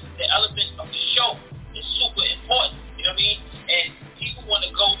element of the show is super important. You know what I mean? And people want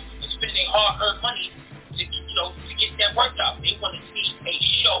to go and spend their hard-earned money to, you know, to get that workout. They want to see a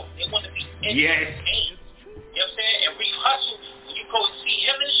show. They want to be entertained. You know what I'm saying? And Reef Hustle, when you go and see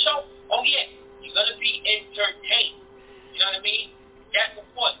him in the show, oh yeah, you're gonna be entertained. You know what I mean? That's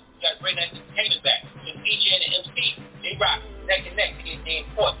important. You gotta bring that entertainment back. The DJ and the MC, they rock neck and neck. They're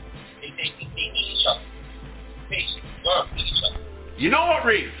important. They need each other. Basically, work with each other. You know what,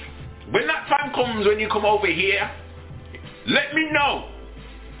 Reef? When that time comes, when you come over here, let me know.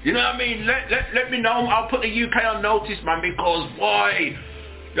 You know what I mean? Let me know. I'll put the UK on notice, man, because why? You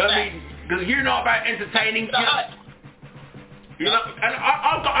know what I mean? Because you know about entertaining. You know, and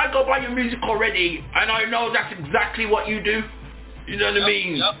I go by your music already, and I know that's exactly what you do. You know what I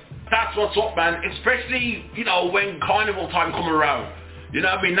mean? That's what's up, man. Especially, you know, when carnival time come around. You know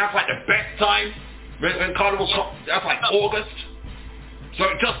what I mean? That's like the best time. When carnival comes, that's like August. So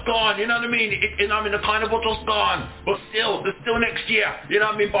it's just gone, you know what I mean? The carnival just gone. But still, there's still next year. You know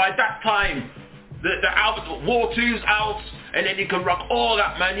what I mean? By that time, the album, War 2's out, and then you can rock all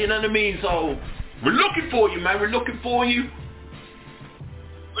that, man. You know what I mean? So, we're looking for you, man. We're looking for you.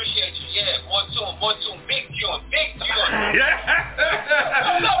 Appreciate you, yeah. More tune, big tune.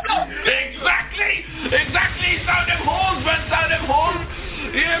 Exactly. Sound them horns, man. Sound them horns.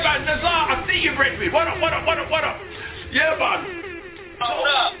 Yeah, man. Nazar, I see you, Bradley. What up? Yeah, man.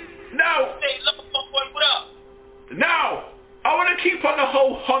 What up? Now, what up? Now, I want to keep on the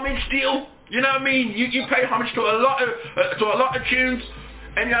whole homage deal. You know what I mean? You pay homage to a lot of tunes.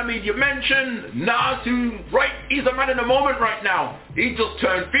 And you know what I mean? You mentioned Nas, he's a man in the moment right now. He just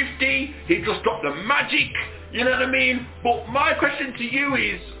turned 50. He just dropped the Magic. You know what I mean? But my question to you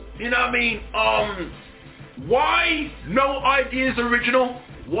is, you know what I mean, why No Ideas Original?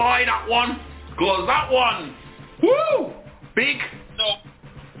 Why that one? Because that one, woo, big.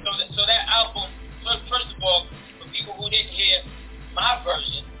 So that album, first of all, for people who didn't hear my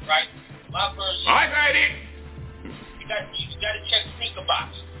version, right? My version. I heard it. You got to check Sneaker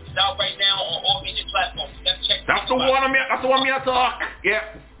Box. It's out right now on all major platforms. You got to check. That's the one I'm here to talk.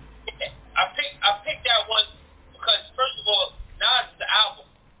 Yeah. I picked that one because first of all, Nas is the album,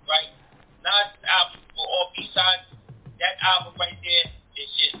 right? Nas is the album for all B-sides. That album right there is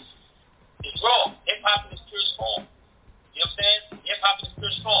just, it's raw. Hip-hop in its purest form. You know what I'm saying? Hip-hop in its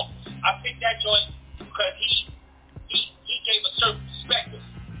purest form. I picked that joint because he gave a certain perspective,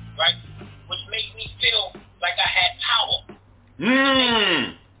 right? Which made me feel like I had power.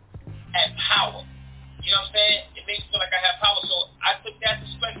 Had power. You know what I'm saying? It made me feel like I had power. So I took that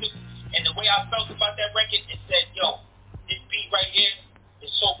perspective, and the way I felt about that record, it said, yo, this beat right here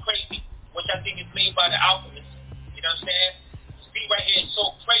is so crazy, which I think is made by the Alchemist. You know what I'm saying? This beat right here is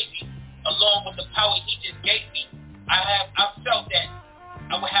so crazy, along with the power he just gave me. I felt that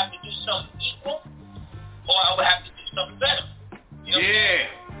I would have to do something equal, or I would have to do something better. You know what I'm saying?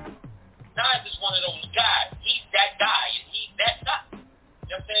 Nas is one of those guys. He's that guy, and he's that guy.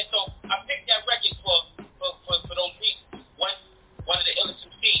 You know what I'm saying? So I picked that record for those reasons. One of the illest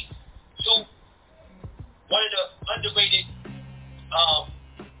MCs. Two, one of the underrated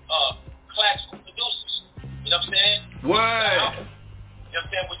classical producers. You know what I'm saying? Word. You know what I'm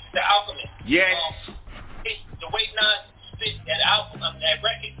saying? Which is the Alchemist. Yes. The way Nas spit that album, that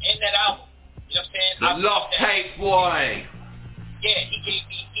record, and that album. You know what I'm saying? The Love Tape, boy. Yeah, he gave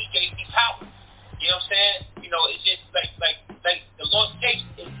me power. You know what I'm saying? You know, it's just like the Lost Tapes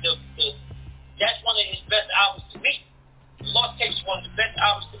is that's one of his best albums to me. The Lost Tapes is one of the best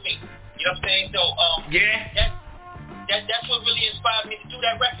albums to me. You know what I'm saying? So that's what really inspired me to do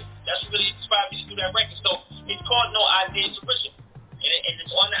that record. That's what really inspired me to do that record. So it's called No Ideas Original. And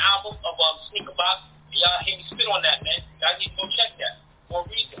it's on the album of Sneaker Box. And y'all hear me spit on that, man. Y'all need to go check that for a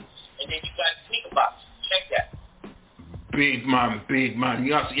reason. And then you got Sneaker Box. Check that. Big man.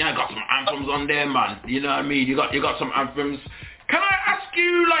 You got some anthems on there, man. You know what I mean? You got some anthems. Can I ask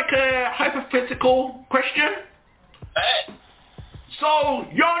you like a hypothetical question? Hey. So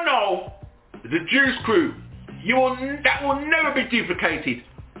you know the Juice Crew. That will never be duplicated.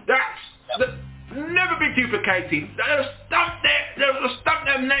 Never be duplicated. They'll stamp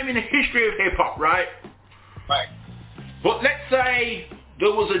their name in the history of hip hop, right? Right. But let's say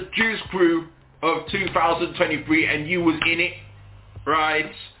there was a Juice Crew of 2023 and you was in it,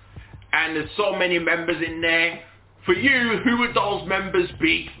 right? And there's so many members in there. For you, who would those members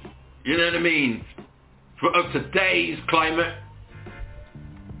be? You know what I mean? Of today's climate.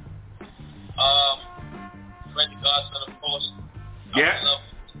 Freddy Godson, of course. Yeah.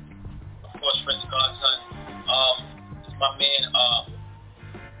 Of course, Freddy Godson. My man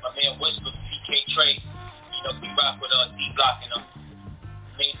Whisper, PK Trey. You know, he rock with D-Block and them.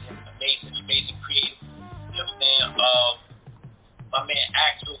 Amazing creative. You know what I'm saying? My man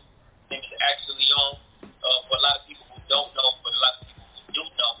Axel, his name is Axel Leon. For a lot of people who don't know, but a lot of people who do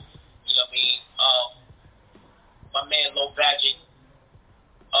know. You know what I mean? My man Low Badget.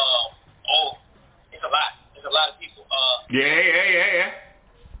 It's a lot. There's a lot of people. Yeah.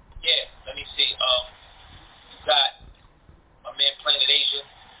 Yeah, let me see. You got my man Planet Asia.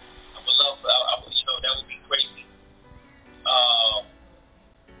 I would love, you know, that would be crazy.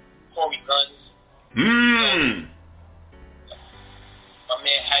 Corey Guns. My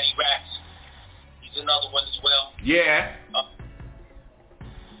man Hattie Rax. He's another one as well. Yeah.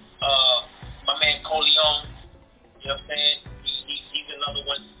 My man Coleon. You know what I'm saying? He's another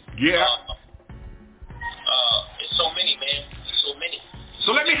one. Yeah. There's so many, man. There's so many.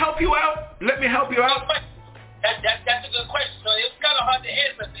 So let me help you out. That's a good question. So it's kind of hard to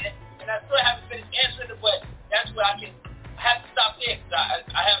answer, man. And I still haven't finished answering it, but that's where I have to stop there because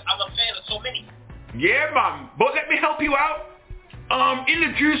I'm a fan of so many. Yeah, man. But let me help you out. In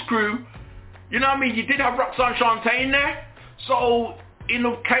the Juice Crew, you know what I mean? You did have Roxanne Shante in there. So in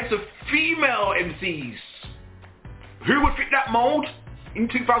the case of female MCs, who would fit that mold in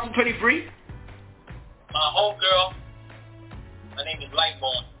 2023? My homegirl, her name is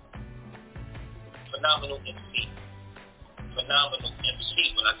Lightborn. Phenomenal MC. When I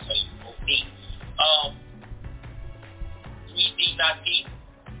tell you OD. 3D, not D.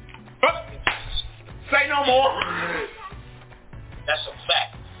 Say no more. That's a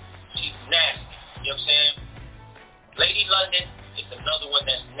fact. She's nasty. You know what I'm saying? Lady London is another one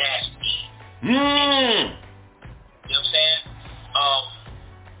that's nasty. You know what I'm saying?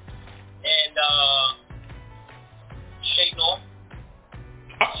 And Shay Norm.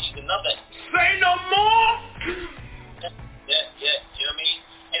 She's another. Say no more. Yeah, you know what I mean?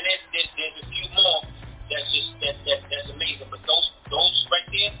 And there's a few more that's amazing. But those right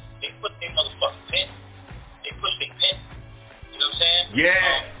there, they put their motherfucking pen. They push their pen. You know what I'm saying?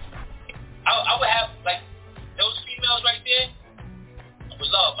 Yeah. I would have like those females right there. I would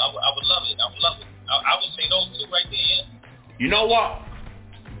love it. I would say those two right there. Yeah. You know what?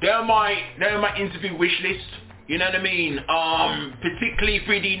 They're my interview wish list. You know what I mean? Particularly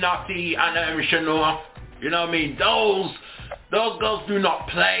 3D Nazi and Shanoa. You know what I mean? Those girls do not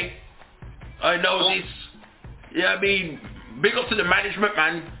play. I know this. You know what I mean? Big up to the management,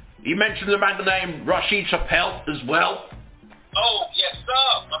 man. He mentioned the man named RASHEED CHAPPELL as well. Oh, yes,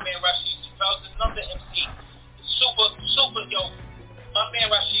 sir. My man RASHEED CHAPPELL is another MC. Super, yo. My man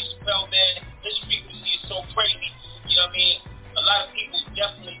RASHEED CHAPPELL, man, his frequency is so crazy. You know what I mean? A lot of people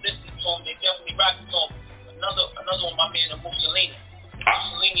definitely listen to him. They definitely rock to him. Another one, my man, Mussolini.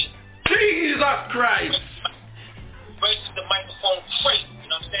 Jesus Christ. Braces the microphone straight. You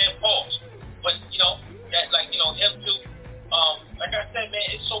know what I'm saying? Pause. But, you know, that, like, you know, him too. Like I said, man,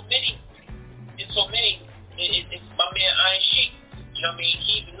 it's so many. It's my man Iron Sheik. You know what I mean?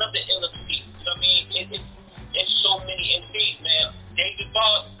 He's another MC. You know what I mean? It's so many MCs, man. David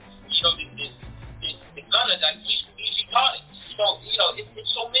Ball, you know, the gunner, like, he's retarded. So, you know,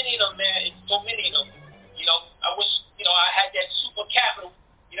 it's so many of them, man. It's so many of them. You know, I wish, you know, I had that super capital,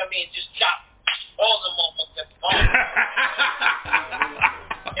 you know what I mean, just chop all of them motherfuckers at the bottom.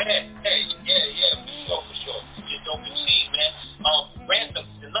 Yeah, for sure. Just don't concede, man. Ransom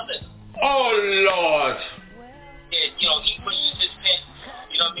is another. Oh, Lord. Yeah, you know, he pushes his pen,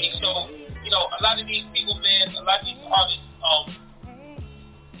 you know what I mean? So, you know, a lot of these people, man, a lot of these artists,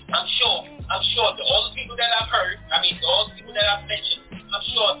 I'm sure that all the people that I've heard, all the people that I've mentioned, I'm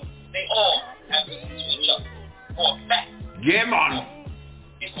sure they all have listened to each other for a fact. Yeah, man.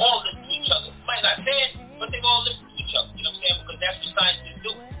 They all listen to each other. Might not say it, but they all listen to each other. You know what I'm saying? Because that's what scientists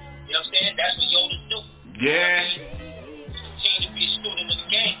do. You know what I'm saying? That's what Yodas do. Yeah. Continue to be a student of the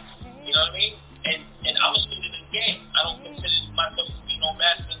game. You know what I mean? And I'm a student of the game. I don't consider myself to be no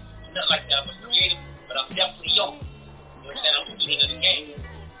master, nothing like that. I'm a creative, but I'm definitely Yoda. You know what I'm saying? I'm a student of the game.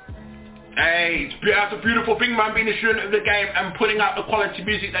 Hey, that's a beautiful thing, man, being a student of the game and putting out the quality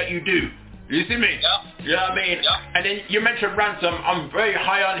music that you do. You see me? Yeah. You know what I mean? Yeah. And then you mentioned Ransom. I'm very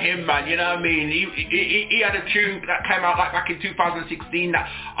high on him, man. You know what I mean? He had a tune that came out like back in 2016 that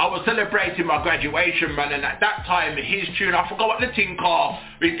I was celebrating my graduation, man. And at that time, his tune, I forgot what the thing called.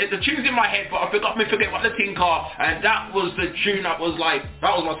 The tune's in my head, but I forget what the thing called. And that was the tune that was like,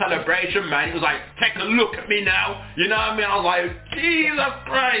 that was my celebration, man. It was like, take a look at me now. You know what I mean? I was like, Jesus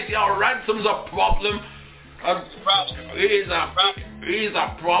Christ, yo, Ransom's a problem. He's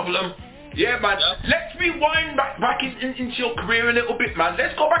a problem. Yeah, man. Let's rewind back into your career a little bit, man.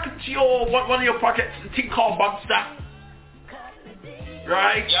 Let's go back into your one of your projects, the thing called BUSTA.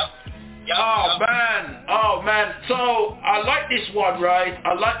 Right? Yep. Oh, man. So, I like this one, right?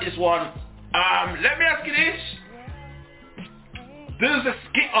 Let me ask you this. There's a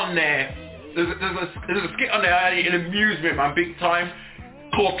skit on there. There's a skit on there, it amused me, man, big time,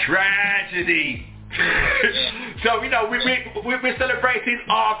 called Tragedy. So, you know, we're celebrating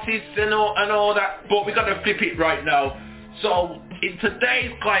artists and all that, but we're going to flip it right now. So, in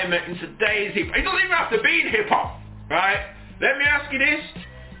today's climate, in today's hip-hop, it doesn't even have to be in hip-hop, right? Let me ask you this.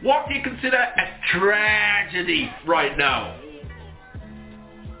 What do you consider a tragedy right now?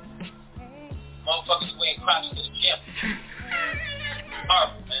 Motherfuckers wearing Crocs to the gym.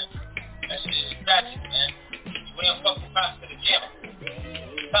 Horrible, man. That shit is tragic, man. You wearing fucking Crocs to the gym.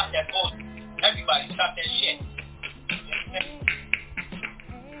 Stop that bullshit. Everybody, stop that shit.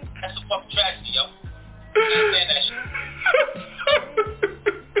 That's a fucking tragedy, yo. You understand that shit?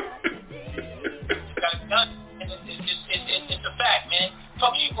 You got it done. It's a fact, man.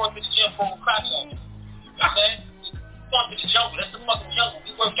 Fuck you going to the gym for Crocs on. You know what I'm saying? Going to the jungle. That's the fucking jungle.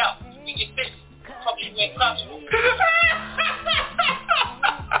 We work out. We get fit. Fuck you wearing Crocs on.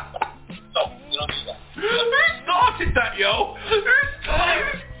 So, you don't do that. Who started that, yo? Who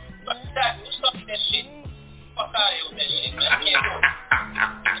started? Exactly. Who started that shit? Fuck out of here with that shit, man. I can't do it.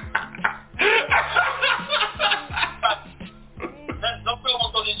 No real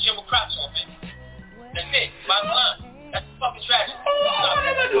one go to the gym with Crocs on, man. That's it. Bottom line. That's fucking tragic.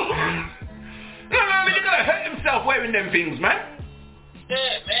 No, I mean, they're gonna hurt themselves wearing them things, man.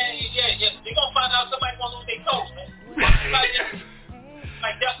 Yeah, man. Yeah. They're gonna find out somebody's gonna lose their toes, man.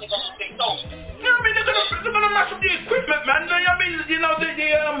 Like definitely gonna lose their toes, man. You know what I mean? They're gonna mash up the equipment, man. You know what I mean? You know, the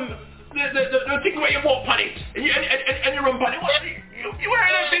thing where you walk on it and you run on it. What you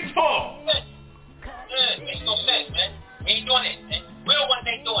wearing them things for? Yeah, makes no sense, man. We ain't doing it, man. Real ones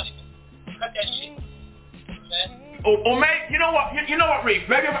ain't doing it. Cut that shit. Or mate, you know what, Reef?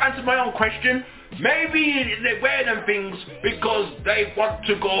 Maybe I've answered my own question. Maybe they wear them things because they want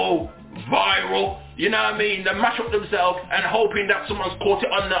to go viral. You know what I mean? They mash up themselves and hoping that someone's caught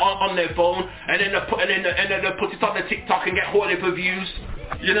it on their phone, and then they put it on the TikTok and get whole heap of views.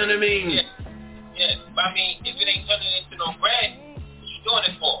 You know what I mean? Yeah. But I mean, if it ain't turning into no bread, what you doing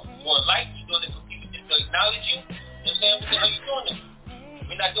it for? For a like? You doing it for people just to acknowledge you? You know what I'm saying? What the hell you doing it?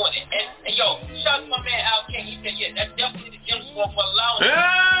 We're not doing it. And yo, shout out to my man Al King. He said, yeah, that's definitely the gym score for allowing.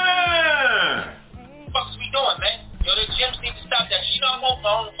 Yeah. What the fuck is we doing, man? Yo, the gyms need to stop that. You know I'm on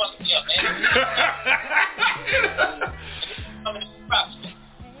my own fucking gym, man. Coming in props, man.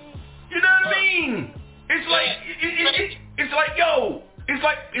 You know what I mean? It's like yo, it's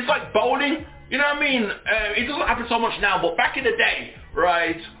like bowling. You know what I mean? It doesn't happen so much now, but back in the day,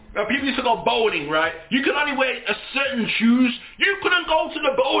 right? People used to go bowling, right? You could only wear a certain shoes. You couldn't go to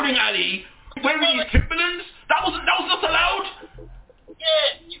the bowling alley wearing your Timberlands. That was not allowed.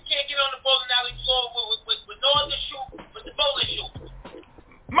 Yeah, you can't get on the bowling alley floor with no other shoe but the bowling shoe.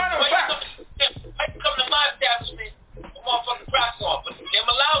 Matter of fact, I can come to my establishment with motherfucking Crocs on, but them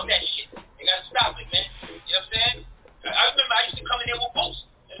allowed that shit. They gotta stop it, man. You know what I'm saying? I remember I used to come in here with boots.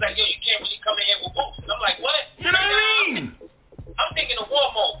 It's like, yo, you can't really come in here with boots. And I'm like, what? You know what I mean? I'm thinking of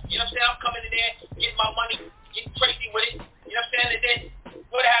war mode. You know what I'm saying? I'm coming in there, getting my money, getting crazy with it. You know what I'm saying? And then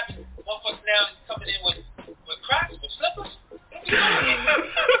what happens? Motherfuckers now is coming in with Crocs, with slippers. What we doing here?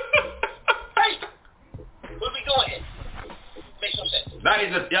 Hey, what are we doing here? Makes no sense.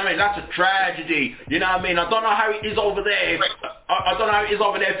 That's a tragedy. You know what I mean? I don't know how it is over there. I don't know how it is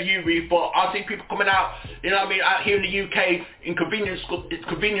over there for you, Reef, but I see people coming out, you know what I mean, out here in the UK in convenience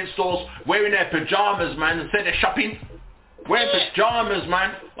stores wearing their pajamas, man, and say they're shopping. Wearing pajamas,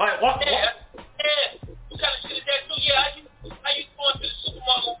 man. Like, what? Yeah. What kind of shit is that too? Yeah, how you going to the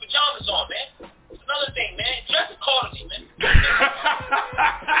supermarket with pajamas on, man? It's another thing, man. Dress accordingly, man.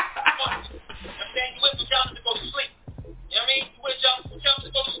 I'm saying you wear pajamas to go to sleep. You know what I mean? You wear pajamas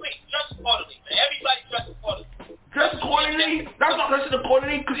to go to sleep. Dress accordingly, man. Everybody dress accordingly. Dress accordingly? That's not dressing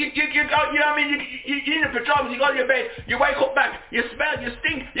accordingly, because you go, you know what I mean? You in the pajamas, you go to your bed, you wake up back, you smell, you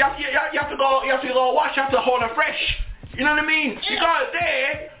stink, you have to go wash, you have to hold it fresh. You know what I mean? Yeah. You go out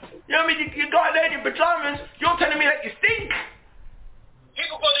there, you know what I mean? You go out there in your pajamas, you're telling me that you stink.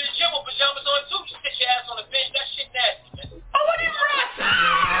 People go to the gym with pajamas on too. You sit your ass on the bench, that shit nasty, man. Oh, what is that?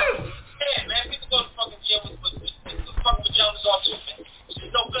 Yeah, man, people go to the fucking gym with fucking pajamas on too, man. Which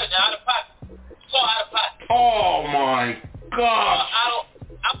is no good, now, out of pocket. It's all out of pocket. Oh my God. Out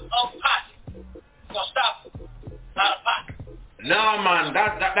of pocket. It's gonna stop it. Out of pocket. No, man,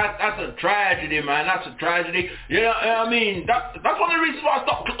 that's a tragedy, man. That's a tragedy. You know what I mean? That's one of the reasons why I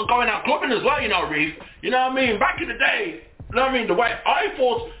stopped going out clubbing as well, you know, Reef. You know what I mean? Back in the day, you know what I mean? The way I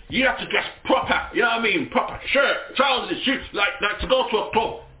thought you have to dress proper, you know what I mean? Proper shirt, trousers, shoes, like to go to a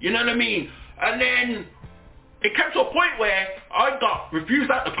club, you know what I mean? And then it came to a point where I got refused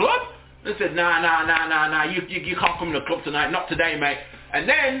at the club. They said, nah, you can't come to the club tonight, not today, mate. And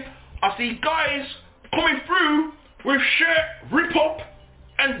then I see guys coming through with shirt rip up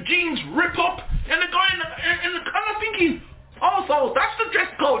and jeans rip up, and the guy and I'm thinking, oh, so that's the dress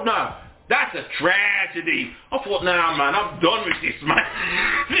code now. That's a tragedy. I thought, nah, man, I'm done with this, man.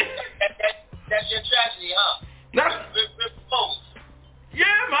 That's your tragedy, huh? Rip clothes. Yeah,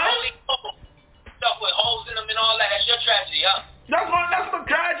 man. Stuff with holes in them and all that. That's your tragedy, huh? That's my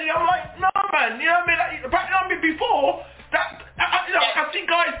tragedy. I'm like, no, man. You know what I mean? Before that, I see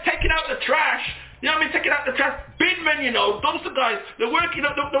guys taking out the trash. You know what I mean? Taking out the trash. Bin men, you know, dumpster guys. They're working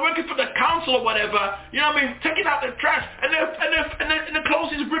for the council or whatever. You know what I mean? Taking out the trash, and the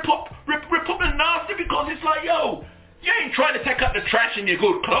clothes is rip up and nasty, because it's like, yo, you ain't trying to take out the trash in your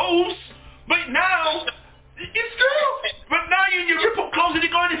good clothes. But now, it's true. But now you rip up clothes and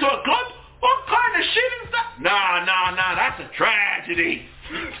you're going into a club. What kind of shit is that? Nah, that's a tragedy.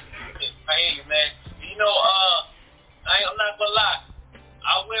 I hear you, man. You know, I'm not gonna lie.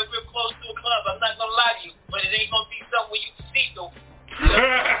 I wear real close to a club. I'm not gonna lie to you, but it ain't gonna be something where you can see through.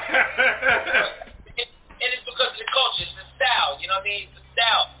 And it's because of the culture. It's the style. You know what I mean? It's the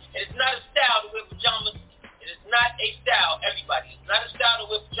style. And it's not a style to wear pajamas. It is not a style, everybody. It's not a style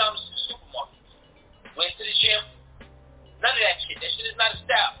to wear pajamas to the supermarket. Went to the gym. None of that shit. That shit is not a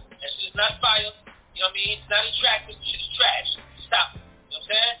style. That shit is not fire. You know what I mean? It's not attractive. Shit is trash. Stop. You know what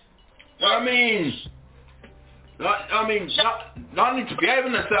I'm saying? What I mean, not need to behave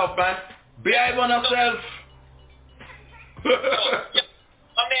on yourself, man. Behave on yourself.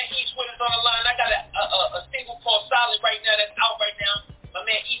 My man Eastwood is on the line. I got a single called Solid right now that's out right now. My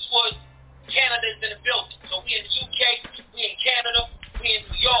man Eastwood, Canada's in the building. So we in the UK, we in Canada, we in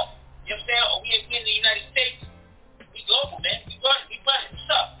New York, you know what I'm saying? Or we in the United States. We global, man. We running. What's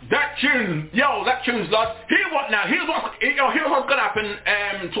up? That tune's lad. Here's what's gonna happen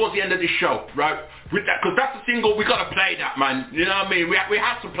towards the end of this show, right? With that, because that's the single, we gotta play that, man. You know what I mean? We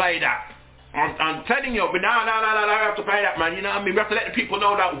have to play that. I'm telling you, but no, we have to play that, man. You know what I mean? We have to let the people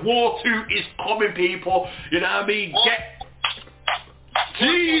know that War 2 is coming, people. You know what I mean? War 2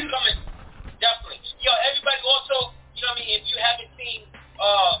 is coming. Definitely. Yo, everybody also, you know what I mean? If you haven't seen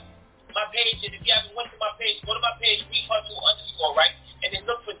my page, and if you haven't went to my page, go to my page, ReEF_, right? And then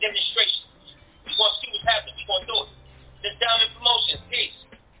look for demonstrations. We're going to see what's happening. We're going to do it. This Diamond Promotions. Peace.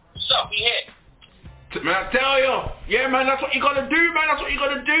 What's up? We here. Man, I tell you. Yeah, man, that's what you got to do, man. That's what you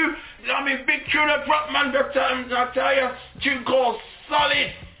got to do. You know what I mean? Big tune up front, man. I tell you. Tune called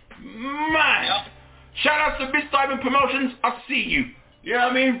Solid. Man. Yep. Shout out to Miss Diamond Promotions. I see you. You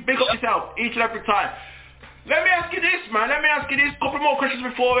know what I mean? Big up yourself each and every time. Let me ask you this, man. Couple more questions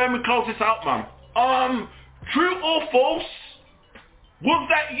before we close this out, man. True or false? Was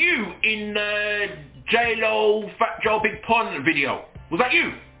that you in J-Lo, Fat Joe, Big Pun video? Was that you?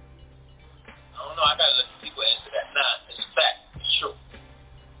 I don't know. I gotta let people answer that. Nah, it's a fact. It's true.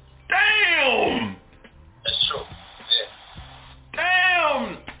 Damn! That's true. Yeah.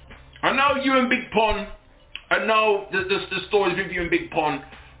 Damn! I know you and Big Pun. I know the stories with you and Big Pun.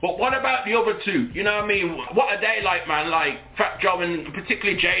 But what about the other two? You know what I mean? What are they like, man? Like Fat Joe and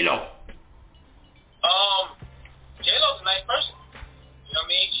particularly J-Lo. J-Lo's a nice person. You know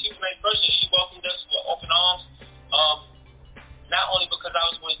what I mean? She was a nice person. She welcomed us with open arms. Not only because I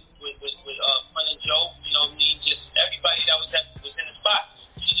was with Pun and Joe, you know what I mean? Just everybody that was in the spot.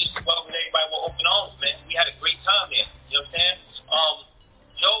 She just welcomed everybody with open arms, man. We had a great time there. You know what I'm saying?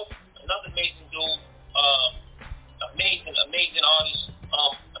 Joe, another amazing dude. Amazing artist.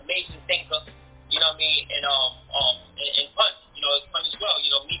 Amazing thinker. You know what I mean? And Pun, you know, Pun as well.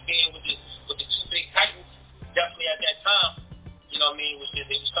 You know, me being with the two big titans, definitely at that time, you know what I mean, it was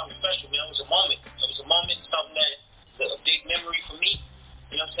something special, man. It was a moment, something that a big memory for me.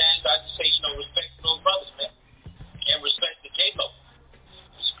 You know what I'm saying? So I just say, you know, respect to those brothers, man. And respect to J-Lo.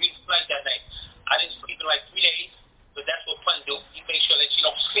 It was a beautiful night that night. I didn't sleep in like 3 days, but that's what Pun do. He makes sure that you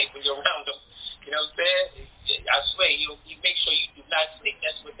don't sleep when you're around him. You know what I'm saying? I swear, you make sure you do not sleep.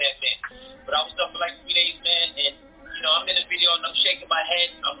 That's what that meant. But I was up for like 3 days, man, and, you know, I'm in the video and I'm shaking my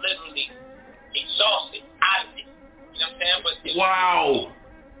head. I'm literally exhausted, out of it. You know what I'm saying? But it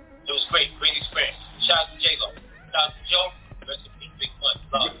was great experience. Shout out to J-Lo. Shout out to Joe. Rest in peace, Big Pun.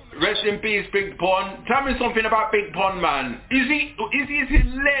 Love. Rest in peace, Big Pun. Tell me something about Big Pun, man. Is he as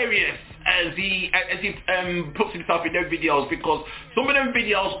hilarious as he puts himself in their videos? Because some of them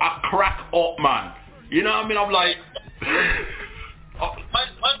videos are crack up, man. You know what I mean? I'm like...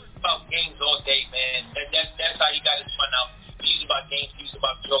 Pun about games all day, man. That's how he got his fun out. He's about games, he's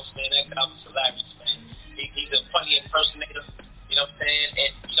about jokes, man. That guy was hilarious, man. He's a funny impersonator, you know what I'm saying?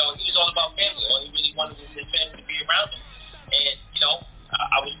 And, you know, he was all about family. All he really wanted was his family to be around him. And, you know,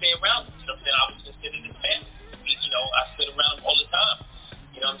 I would stay around him. You know what I'm saying? I was considered his family. You know, I stood around him all the time.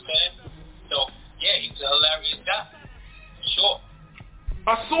 You know what I'm saying? So, yeah, he was a hilarious guy. Sure.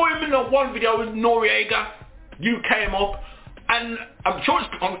 I saw him in that one video with Noriega. You came up. And I'm sure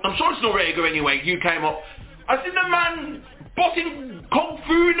it's Noriega anyway. You came up. I seen the man bossing Kung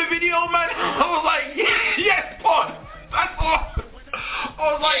Fu in the video, man. I was like, yes, Pun. That's what.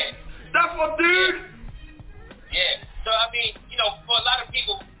 I was like, that's what, dude. Yeah. So, I mean, you know, for a lot of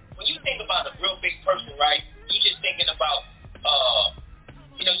people, when you think about a real big person, right, you're just thinking about,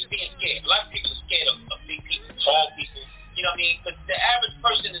 you know, you're being scared. A lot of people are scared of big people, tall people. You know what I mean? But the average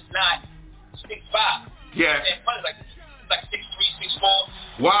person is not 6'5". Yeah. And Pun is like 6'3",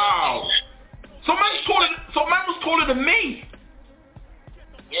 6'4". Wow. So man was taller than me.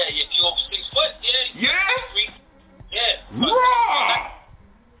 Yeah, if you over 6 foot, yeah. Yeah? 6'3". Yeah. Raw.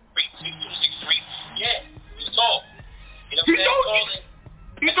 6'2", 6'3". Yeah, he's tall. You know what I'm saying?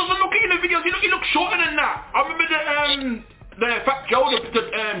 He doesn't look in the videos. He looks shorter than that. I remember the Fat Joe, the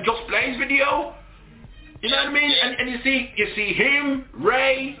Just Blaze video. You know what I mean? Yeah. And you see him,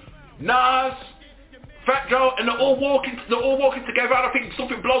 Ray, Nas, Fat Joe, and they're all walking together. I think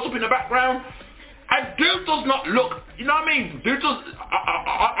something blows up in the background. And dude does not look, you know what I mean? Dude does,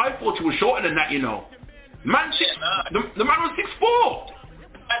 I thought he was shorter than that, you know. The man was 6'4".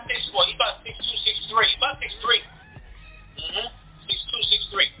 He's 6'4". He's about 6'2", 6'3". About 6'3".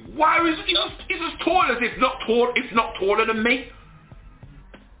 6'2", 6'3". Wow, he's as tall as if not taller than me.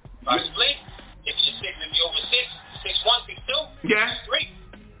 Honestly, if you're over 6'1", 6'2", yeah. 6'3".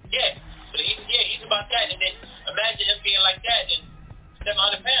 Yeah. So he's about that. And then imagine him being like that and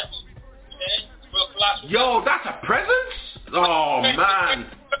 700 pounds. man. Real colossal. Yo, that's a present? Oh, man.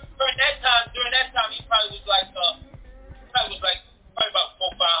 During that time, he probably was like, probably about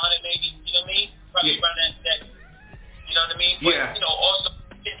 400-500 maybe, you know what I mean? Probably around that, you know what I mean? But, yeah. You know, also,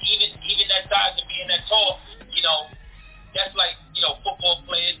 even that size and being that tall, you know, that's like, you know, football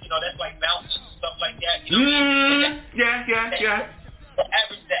players, you know, that's like bouncers and stuff like that, you know what I mean? Yeah. The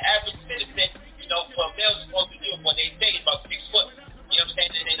average citizen, you know, for a male supposed to do what they say is about 6 foot, you know what I'm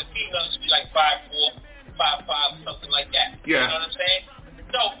saying? And then the female should be like 5'4", 5'5", something like that. Yeah. You know what I'm saying?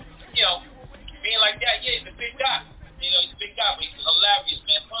 So, you know, being like that, yeah, he's a big guy. You know, he's a big guy, but he's hilarious,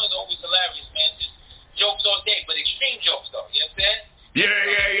 man. Fun is always hilarious, man. Just jokes all day, but extreme jokes, though. You know what I'm saying? Yeah.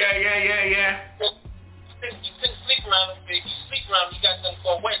 You couldn't sleep around him, but if you sleep around him, you got something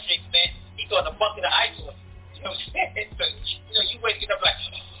called wet drinks, man. He throwing a bucket of ice on you. You know what I'm saying? So, you know, you waking up like...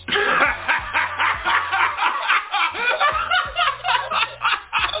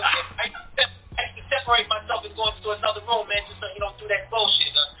 I used to separate myself and go into another room, man, just so you don't do that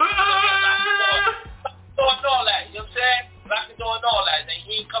bullshit. Doing all that, you know what I'm saying? Locking door and all that, and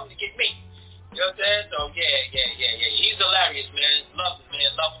he ain't coming to get me. You know what I'm saying? So, yeah. He's hilarious, man. Love him, man.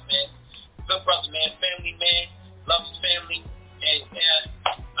 Good brother, man. Family, man. Loves his family. And,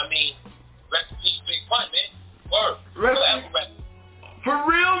 I mean, rest in peace, Big Pun, man. Word. For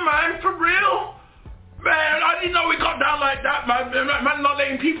real, man. For real. Man, I didn't know we got down like that, man. Man, not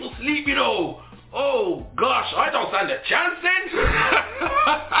letting people sleep, you know. Oh, gosh. I don't stand a chance then.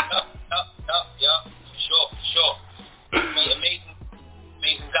 Yeah. Sure.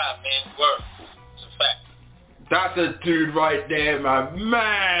 Amazing guy, man. Word. It's a fact. That's a dude right there,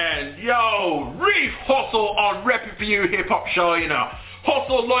 man. Yo, Reef hustle on RePPiN4U hip hop show, you know.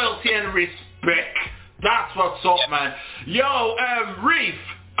 Hustle, loyalty, and respect. That's what's up, man. Yo, Reef,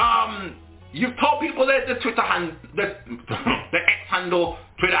 you've told people that the Twitter the X handle,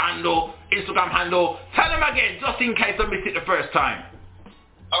 Twitter handle, Instagram handle. Tell them again, just in case I missed it the first time.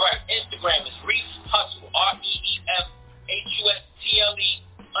 Alright, Instagram is Reef Hustle, REEF HUSTLE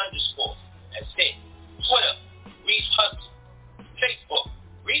 _ That's it. Twitter, Reef Hustle. Facebook,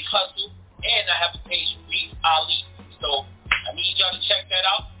 Reef Hustle. And I have a page, Reef Ali. So I need y'all to check that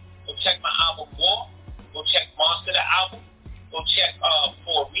out. Go check my album War. Go check Monster the album. Go check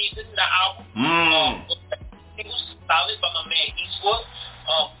For a Reason the album. Go check Solid by my man Eastwood.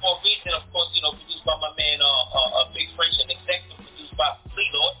 For a Reason, of course, you know, produced by my man Big French and executive produced by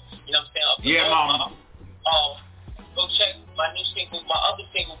Fleet Lord. You know what I'm saying? Yeah, Mom. Go check my new single, my other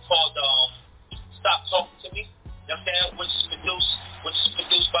single called Stop Talking to Me. You know what I'm saying? Which is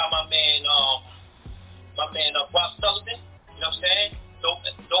produced by my man Bob Sullivan. You know what I'm saying?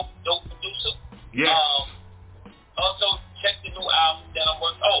 Dope producer. Yeah. Also check the new album that I'm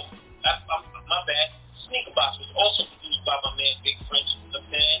working. My bad. Sneaker Box was also produced by my man Big French. You know what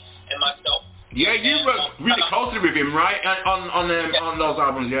I'm saying? And myself. Yeah, you worked really closely with him, right? On those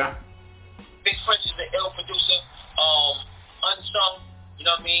albums, yeah. Big French is an ill producer. Unsung. You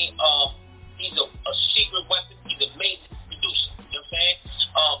know what I mean? He's a secret weapon. He's an amazing producer. You know what I'm saying?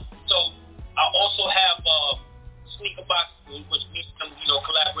 So I also have Sneaker Box, which me and him, you know,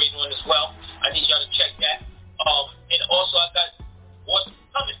 collaborating on as well. I need y'all to check that. And also I got what's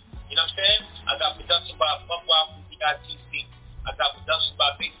coming. You know what I'm saying? I got production by Buck Wild from DITC. I got production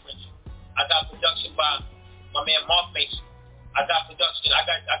by Big French. I got production by my man Mark Mason. I got production. I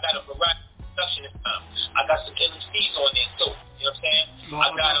got a variety of production this time. I got some MCs on there too. You know what I'm saying?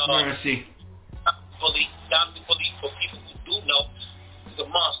 I got Mercy. Dr. Bully, for people who do know, he's a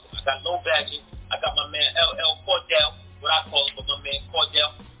monster. I got Low Badging. I got my man LL Cordell, what I call him, but my man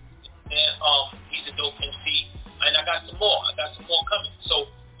Cordell. And he's a dope MC. And I got some more. Coming. So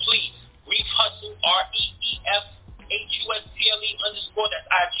please, Reef Hustle, REEF HUSTLE _ that's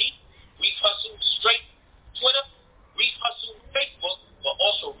IG. Reef Hustle straight Twitter. Reef Hustle Facebook, but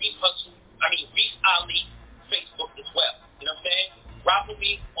also Reef Ali Facebook as well. You know what I'm saying? Rock with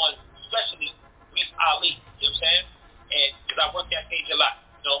me on especially Reef Ali. You know what I'm saying? And because I work that page a lot.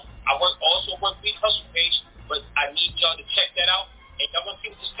 You know, I also work Reef Hustle page, but I need y'all to check that out. And y'all want to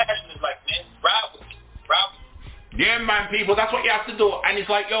see what this passion is like, man. Ride with me. Yeah, man, people, that's what you have to do. And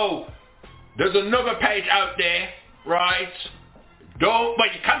it's like, yo, there's another page out there, right? But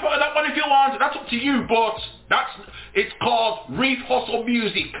you can put that one if you want. That's up to you, but it's called Reef Hustle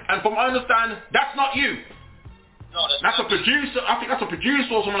Music. And from what I understand, that's not you. No, that's a producer. I think that's a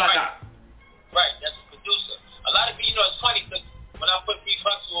producer or something like that. Right, that's a producer. A lot of people, you know, it's funny because when I put Reef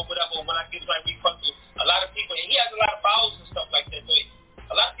Hustle or whatever, when I give my Reef Hustle, a lot of people, and he has a lot of followers and stuff like that, so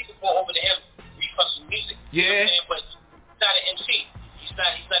a lot of people go over to him, Reef Hustle Music. Yeah. You know what I'm saying? But he's not an MC. He's not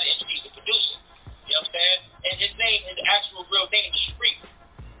an MC, he's a producer. You know what I'm saying? And his actual real name is Shreef.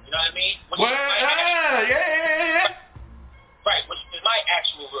 You know what I mean? Which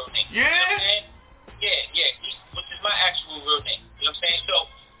actual real name. Yeah? You know what I'm saying? Yeah, which is my actual real name. You know what I'm saying? So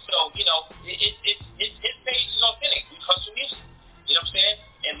you know, his page is authentic. We hustle music. You know what I'm saying?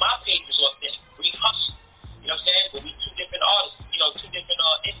 And my page is authentic. We hustle. You know what I'm saying? But we two different artists. You know, two different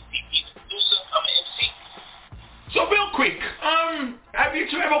entities. He's a producer. I'm an MC. So real quick, have you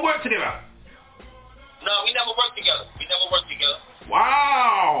two ever worked together? No, we never worked together.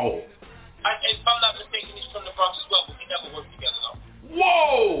 Wow. If I'm not mistaken, he's from the Bronx as well, but we never worked together though.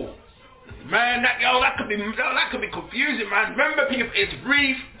 Whoa. Man, that could be confusing, man. Remember, people, it's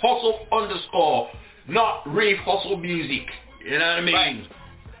Reef Hustle _ not Reef Hustle Music. You know what I mean?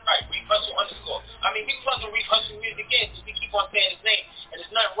 Right, Reef Hustle _ I mean, we plug in Reef Hustle Music in because we keep on saying his name, and there's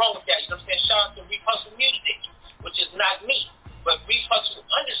nothing wrong with that. You know what I'm saying? Shout out to Reef Hustle Music, which is not me, but Reef Hustle _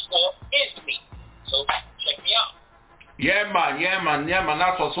 is me. So check me out. Yeah, man.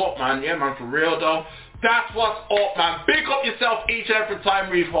 That's what's up, man. Yeah, man, for real, though. That's what's up, man. Big up yourself each and every time,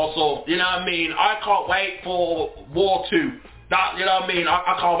 Reef Hustle. You know what I mean? I can't wait for War 2. That, you know what I mean?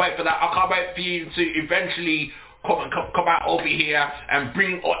 I can't wait for that. I can't wait for you to eventually come out over here and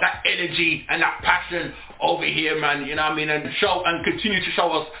bring all that energy and that passion over here, man. You know what I mean? And continue to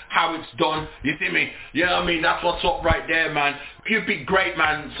show us how it's done. You see me? You know what I mean? That's what's up right there, man. You'd be great,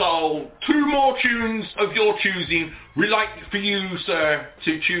 man. So 2 more tunes of your choosing. We'd like for you, sir,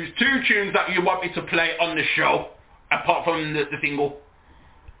 to choose 2 tunes that you want me to play on the show, apart from the single.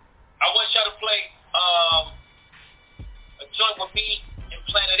 I want y'all to play a joint with me in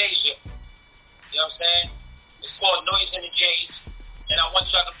Planet Asia. You know what I'm saying? It's called Noise in the J's, and I want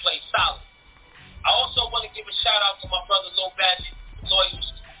y'all to play Solid. I also want to give a shout out to my brother Low Badget, Lawyers,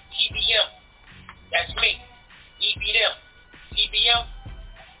 TBM. That's me. EBM. TBM,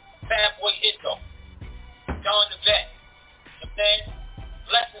 Bad Boy Indo. Don the Vet. You know what I'm saying?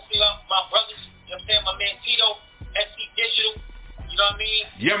 Blessings to my brothers. You know what I'm saying? My man Tito, SC Digital. You know what I mean?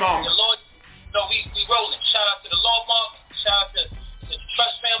 Yeah, Mom. The Lord, no, we rolling. Shout out to the Law Mark. Shout out to the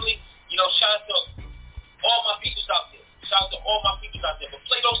Trust family. You know, shout out to all my peoples out there. Shout out to all my peoples out there. But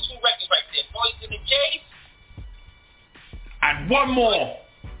play those 2 records right there. Noise in the J's. And 1 more.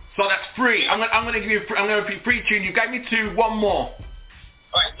 So that's 3. I'm gonna give you 3 tunes. You gave me 2. 1 more.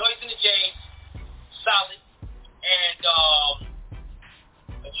 Alright, Noise in the J's, Solid, and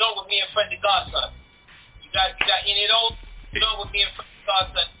a joint with me and Friend the Godson. You got any of those? Joint with me and Friend the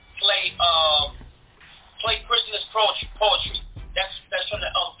Godson. Play Prisoner's Poetry. That's from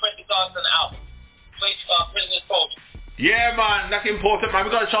the Friend the Godson album. Play Prisoner's Poetry. Yeah, man, that's important, man.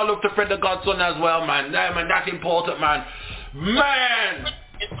 We gotta show love to Friend the Godson as well, man. Yeah, man, that's important, man. Man!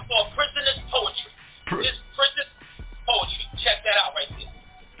 It's called Prisoner's Poetry. It's Prisoner's Poetry. Check that out right there.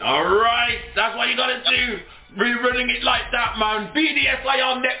 Alright, that's what you gotta do. Rerunning it like that, man.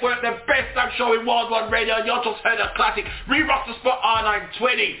 BDSIR Network, the best damn show in World 1 Radio. You just heard a classic. Re-rock the spot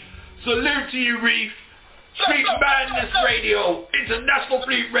R920. Salute to you, Reef. Street Madness Radio, International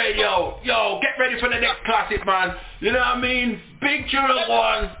Fleet Radio. Yo, get ready for the next classic, man. You know what I mean? Big tune of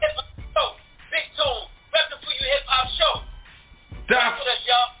 1. Big tune. RePPiN4U hip-hop show.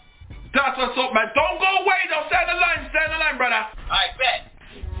 That's what's up, man. Don't go away, though. Stay on the line, brother. I bet.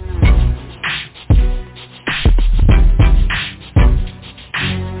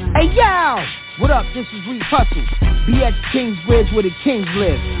 Hey, yo! What up? This is Reef Hustle. BX Kingsbridge where the kings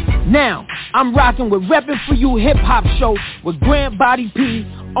live. Now, I'm rocking with RePPiN4U hip-hop show with Grant Body P,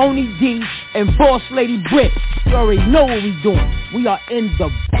 Oni D, and Boss Lady Britt. You already know what we doing. We are in the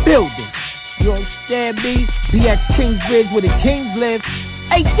building. You understand me? BX Kingsbridge where the kings live.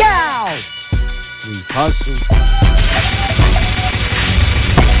 Hey, yo! Reef Hustle.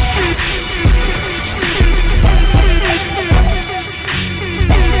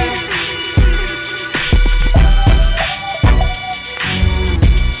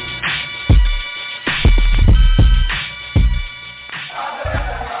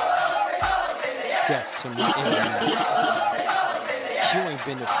 To my enemy. You ain't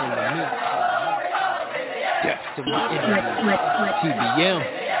been a friend of me. Death to my enemy. TBM.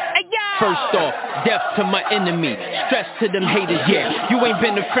 First off, death to my enemy. Stress to them haters, yeah. You ain't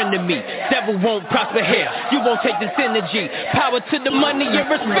been a friend of me. Devil won't prosper here. You won't take this energy. Power to the money and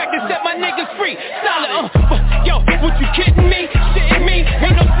respect and set my niggas free. Solid, yo, what you kidding me? Shitting me?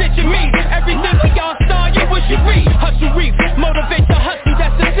 Ain't no snitching me. Everything for y'all star, you wish you read. Hustle Reef, motivate the hustle,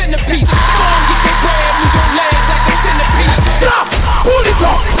 that's the centerpiece. Strong, get your bread, move your legs like a centipede. Stop! Pull it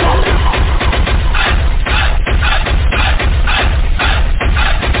off!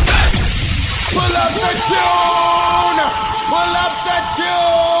 Pull up the tune! Pull up the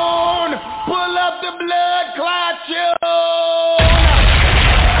tune! Pull up the blood clot tune!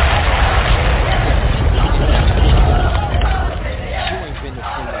 You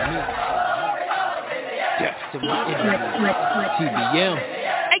to my enemy, TBM.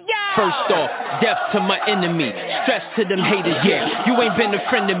 First off, death to my enemy, stress to them haters, yeah. You ain't been a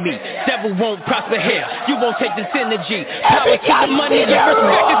friend to me, devil won't prosper here. You won't take this energy, power to the money, yeah.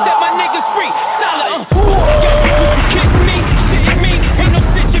 Respect and set my niggas free. Solid, yo, you kidding me? Shitting me? Ain't no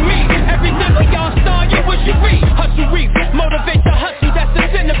stitching me. Everything for y'all star, you wish you read. Hustle reef, motivate your hustle, that's the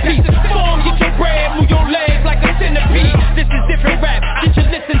centerpiece. Form, get your bread, move your legs like a centipede. This is different rap, get your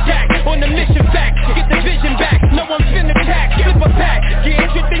listen jack. On the mission back, get the vision back. No one finna pack, flip a pack, get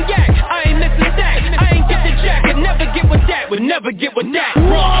tripped and yak. I ain't listen stack, I ain't get the jack. And never get with that, would never get with that.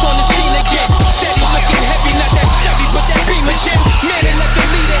 Rocks on the scene again, steady looking heavy, not that Chevy, but that Beamer gym. Man, and let the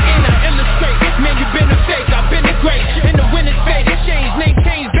leader in, I illustrate. Man, you been a fake, I've been a great. In the winner's fade, exchange, name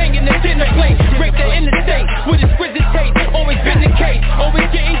change, banging the dinner plate. Break the interstate with exquisite taste. Always been the case, always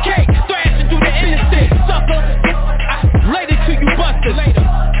getting cake. Thrashing through the interstate, sucker. Later to you busters.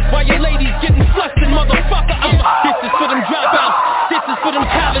 While your ladies getting flustered, motherfucker. This is for them dropouts, this is for them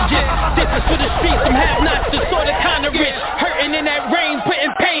colleges, this is for the streets, them have-nots, the sort of kind of rich. Hurting in that rain,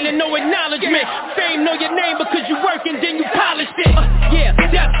 putting pain and no acknowledgement. Fame, know your name because you working, then you polished it. Yeah,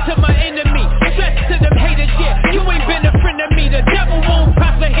 death to my enemy, stress to them haters, yeah. You ain't been a friend of me, the devil won't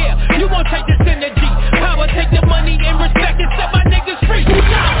prosper here. You won't take this energy, power, take the money and respect and set my niggas free.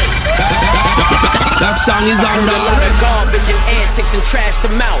 That song is on the garbage and antics and trash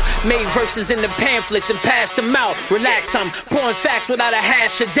them out. Made verses in the pamphlets and passed them out. Relax, I'm pouring facts without a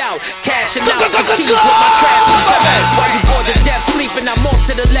hash of doubt. Cashing out the keys with my craft. While you bored to death sleeping, I'm off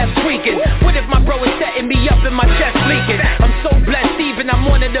to the left tweaking. What if my bro is setting me up and my chest leaking? I'm so blessed even, I'm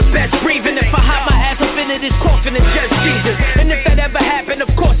one of the best breathing. If I hide my ass up into this coffin, it's just Jesus. And if that ever happened,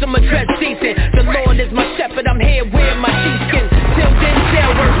 of course I'm a dress decent. The Lord is my shepherd, I'm here wearing my sheepskin. Till then,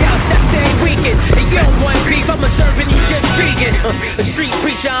 they'll work out, that same weekend. And you don't want beef, I'm observing you just vegan. A street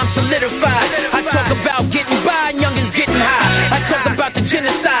preacher, I'm solidified. I talk about getting by and youngins getting high. I talk about the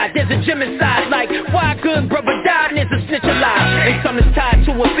genocide, there's a genocide. Like, why good brother died and there's a snitch alive. And something's tied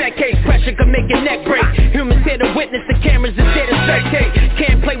to a fat case, pressure can make your neck break. Humans here to witness, the cameras is there to spectate.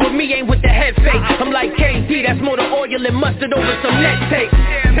 Can't play with me, ain't with the head fake. I'm like KD, that's more the oil and mustard over some neck tape.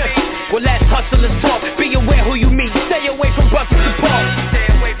 Well, that's hustlers talk, be aware who you meet. Stay away from buckets and parks.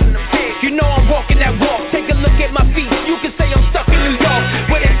 You know I'm walking that walk, take a look at my feet. You can say I'm stuck in New York,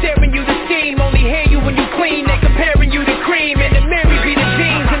 where they're staring you to steam. Only hear you when you clean, they comparing you to cream. And the Mary be the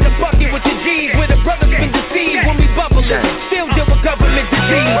jeans, in the bucket with your G's. Where the brothers been deceived when we bubbling, still deal with government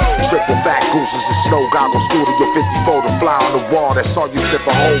disease. Triple fat gooses and snow goggles, studio 54 to fly on the wall. That's all you sip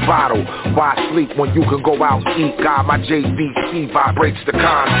a whole bottle. Why sleep when you can go out and eat? God, my JVC vibrates the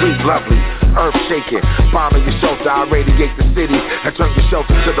concrete, lovely. Earth shaking, bombing your shelter, I radiate the city and turn your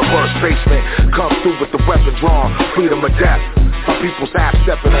shelter to the worst basement. Come through with the weapon drawn, freedom or death. My people's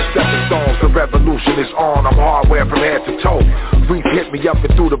half-stepping on stepping stones. The revolution is on, I'm hardware from head to toe. REEF hit me up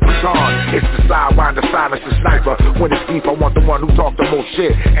and through the baton. It's the sidewinder, silence the sniper. When it's deep, I want the one who talk the most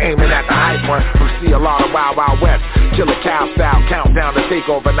shit, aiming at the hype one. We see a lot of Wild Wild West, killer cow style, countdown to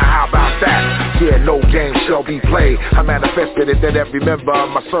takeover. Now how about that? Yeah, no game shall be played. I manifested it that every member of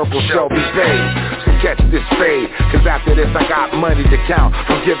my circle shall be paid. So catch this fade, cause after this I got money to count.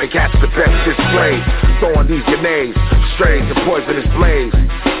 I'm giving cats the best display. Throwing these grenades, strays and poisonous blades.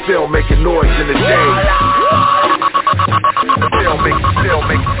 Still making noise in the day. Still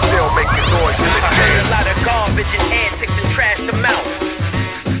making noise in the day. A lot of garbage and antics and trash them out.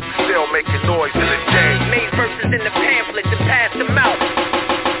 Still making noise in the day. Made verses in the pamphlets and passed them out.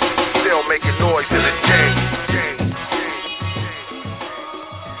 Still making noise in the day.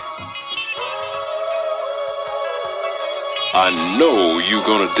 I know you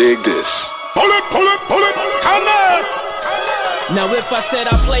gonna dig this. Pull it, come on! Now if I said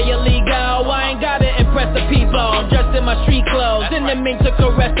I play illegal, I ain't gotta impress the people. I'm dressed in my street clothes, in the mink to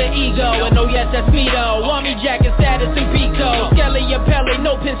caress the ego. And oh yes, that's me though, army jacket, status and pico. Skelly or Pelly,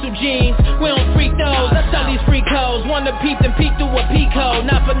 no pencil jeans, we don't freak those. I tell these freak hoes, wanna peep and peek through a peek hole.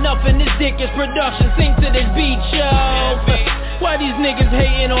 Not for nothing, this dick is production, sing to this beat show. Why these niggas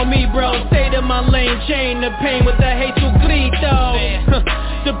hating on me, bro? Stay to my lane, chain the pain with the hateful grito.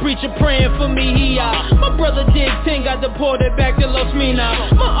 The preacher praying for me, he out. My brother did 10, got deported back to Los Minas.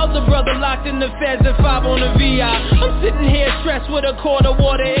 My other brother locked in the feds at 5 on the VI. I'm sitting here stressed with a quart of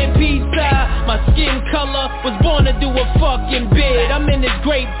water and pizza. My skin color was born to do a fucking bid. I'm in this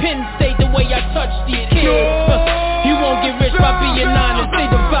great Penn State the way I touch these kids. You won't get rich by being honest. They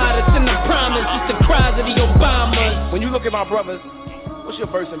divide us in the promise. It's the cries of the Obamas. When you look at my brothers, what's your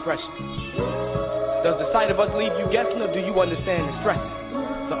first impression? Does the sight of us leave you guessing, or do you understand the stress,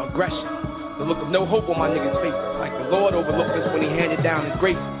 the aggression, the look of no hope on my niggas' faces? Like the Lord overlooked us when he handed down his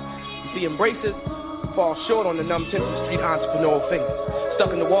grace. You see, embraces fall short on the numb tips of street entrepreneurial fingers.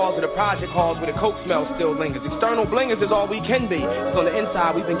 Stuck in the walls of the project halls where the coke smell still lingers. External blingers is all we can be, cause on the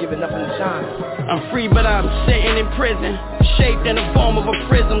inside we've been given nothing to shine. I'm free but I'm sitting in prison, shaped in the form of a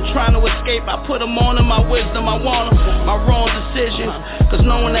prism. Trying to escape, I put them on in my wisdom. I want them, my wrong decisions, cause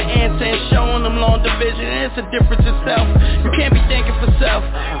knowing the answer and showing them long division. It's a difference itself, you can't be thinking for self.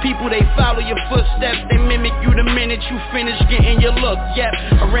 People they follow your footsteps, they mimic you the minute you finish getting your look. Yep,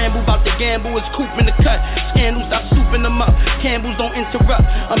 I ramble about the gamble, it's coop in the cut. Scandals, stop souping them up, Campbell's don't interrupt.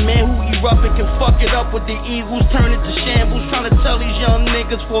 A man who erupt and can fuck it up with the Eagles, turn it to shambles. Trying to tell these young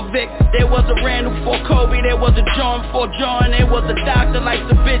niggas for Vic. There was a Randall for Kobe, there was a John for John, there was a doctor like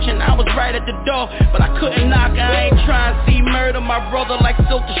the bitch, and I was right at the door, but I couldn't knock. I ain't trying to see murder, my brother like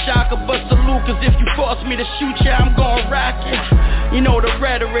Silta Shaka, but salute, cause if you force me to shoot ya, I'm gon' rock ya. You know the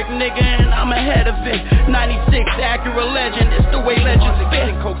rhetoric, nigga, and I'm ahead of it. 96, accurate legend, it's the way legends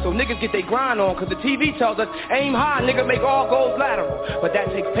fit. Coke, so niggas get they grind on, cause the TV tells us, aim high, nigga, make all goals lateral. But that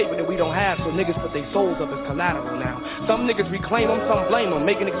takes paper that we don't have, so niggas put their souls up as collateral now. Some niggas reclaim them, some blame them,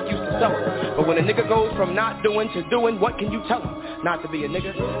 make an excuse to sell them. But when a nigga goes from not doing to doing, what can you tell him? Not to be a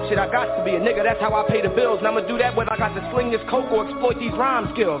nigga. Shit, I got to be a nigga, that's how I pay the bills. And I'ma do that whether I got to sling this coke or exploit these rhyme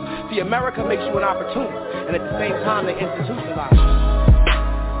skills. See, America makes you an opportunist, and at the same time they institutionalize you.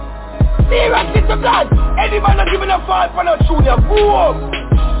 Seriously to God, any man not giving a fight for no junior, boom!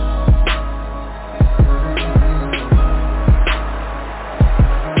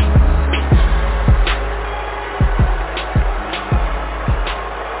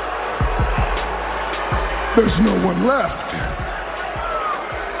 There's no one left.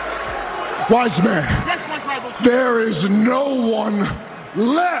 Wise man, there is no one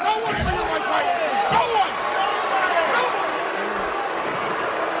left.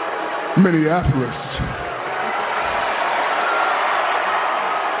 Minneapolis.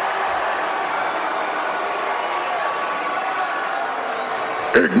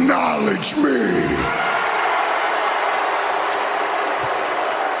 Acknowledge me.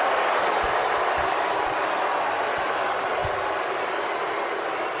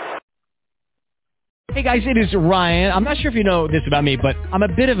 Hey guys, it is Ryan. I'm not sure if you know this about me, but I'm a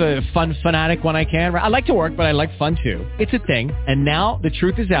bit of a fun fanatic when I can. I like to work, but I like fun too. It's a thing. And now the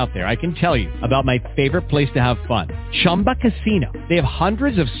truth is out there. I can tell you about my favorite place to have fun. Chumba Casino. They have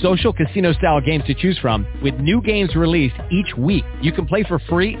hundreds of social casino style games to choose from with new games released each week. You can play for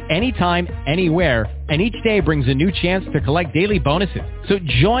free anytime, anywhere. And each day brings a new chance to collect daily bonuses. So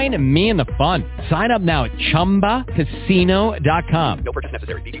join me in the fun. Sign up now at ChumbaCasino.com. No purchase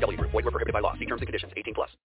necessary. BDW. Void where prohibited by law. See terms and conditions. 18+.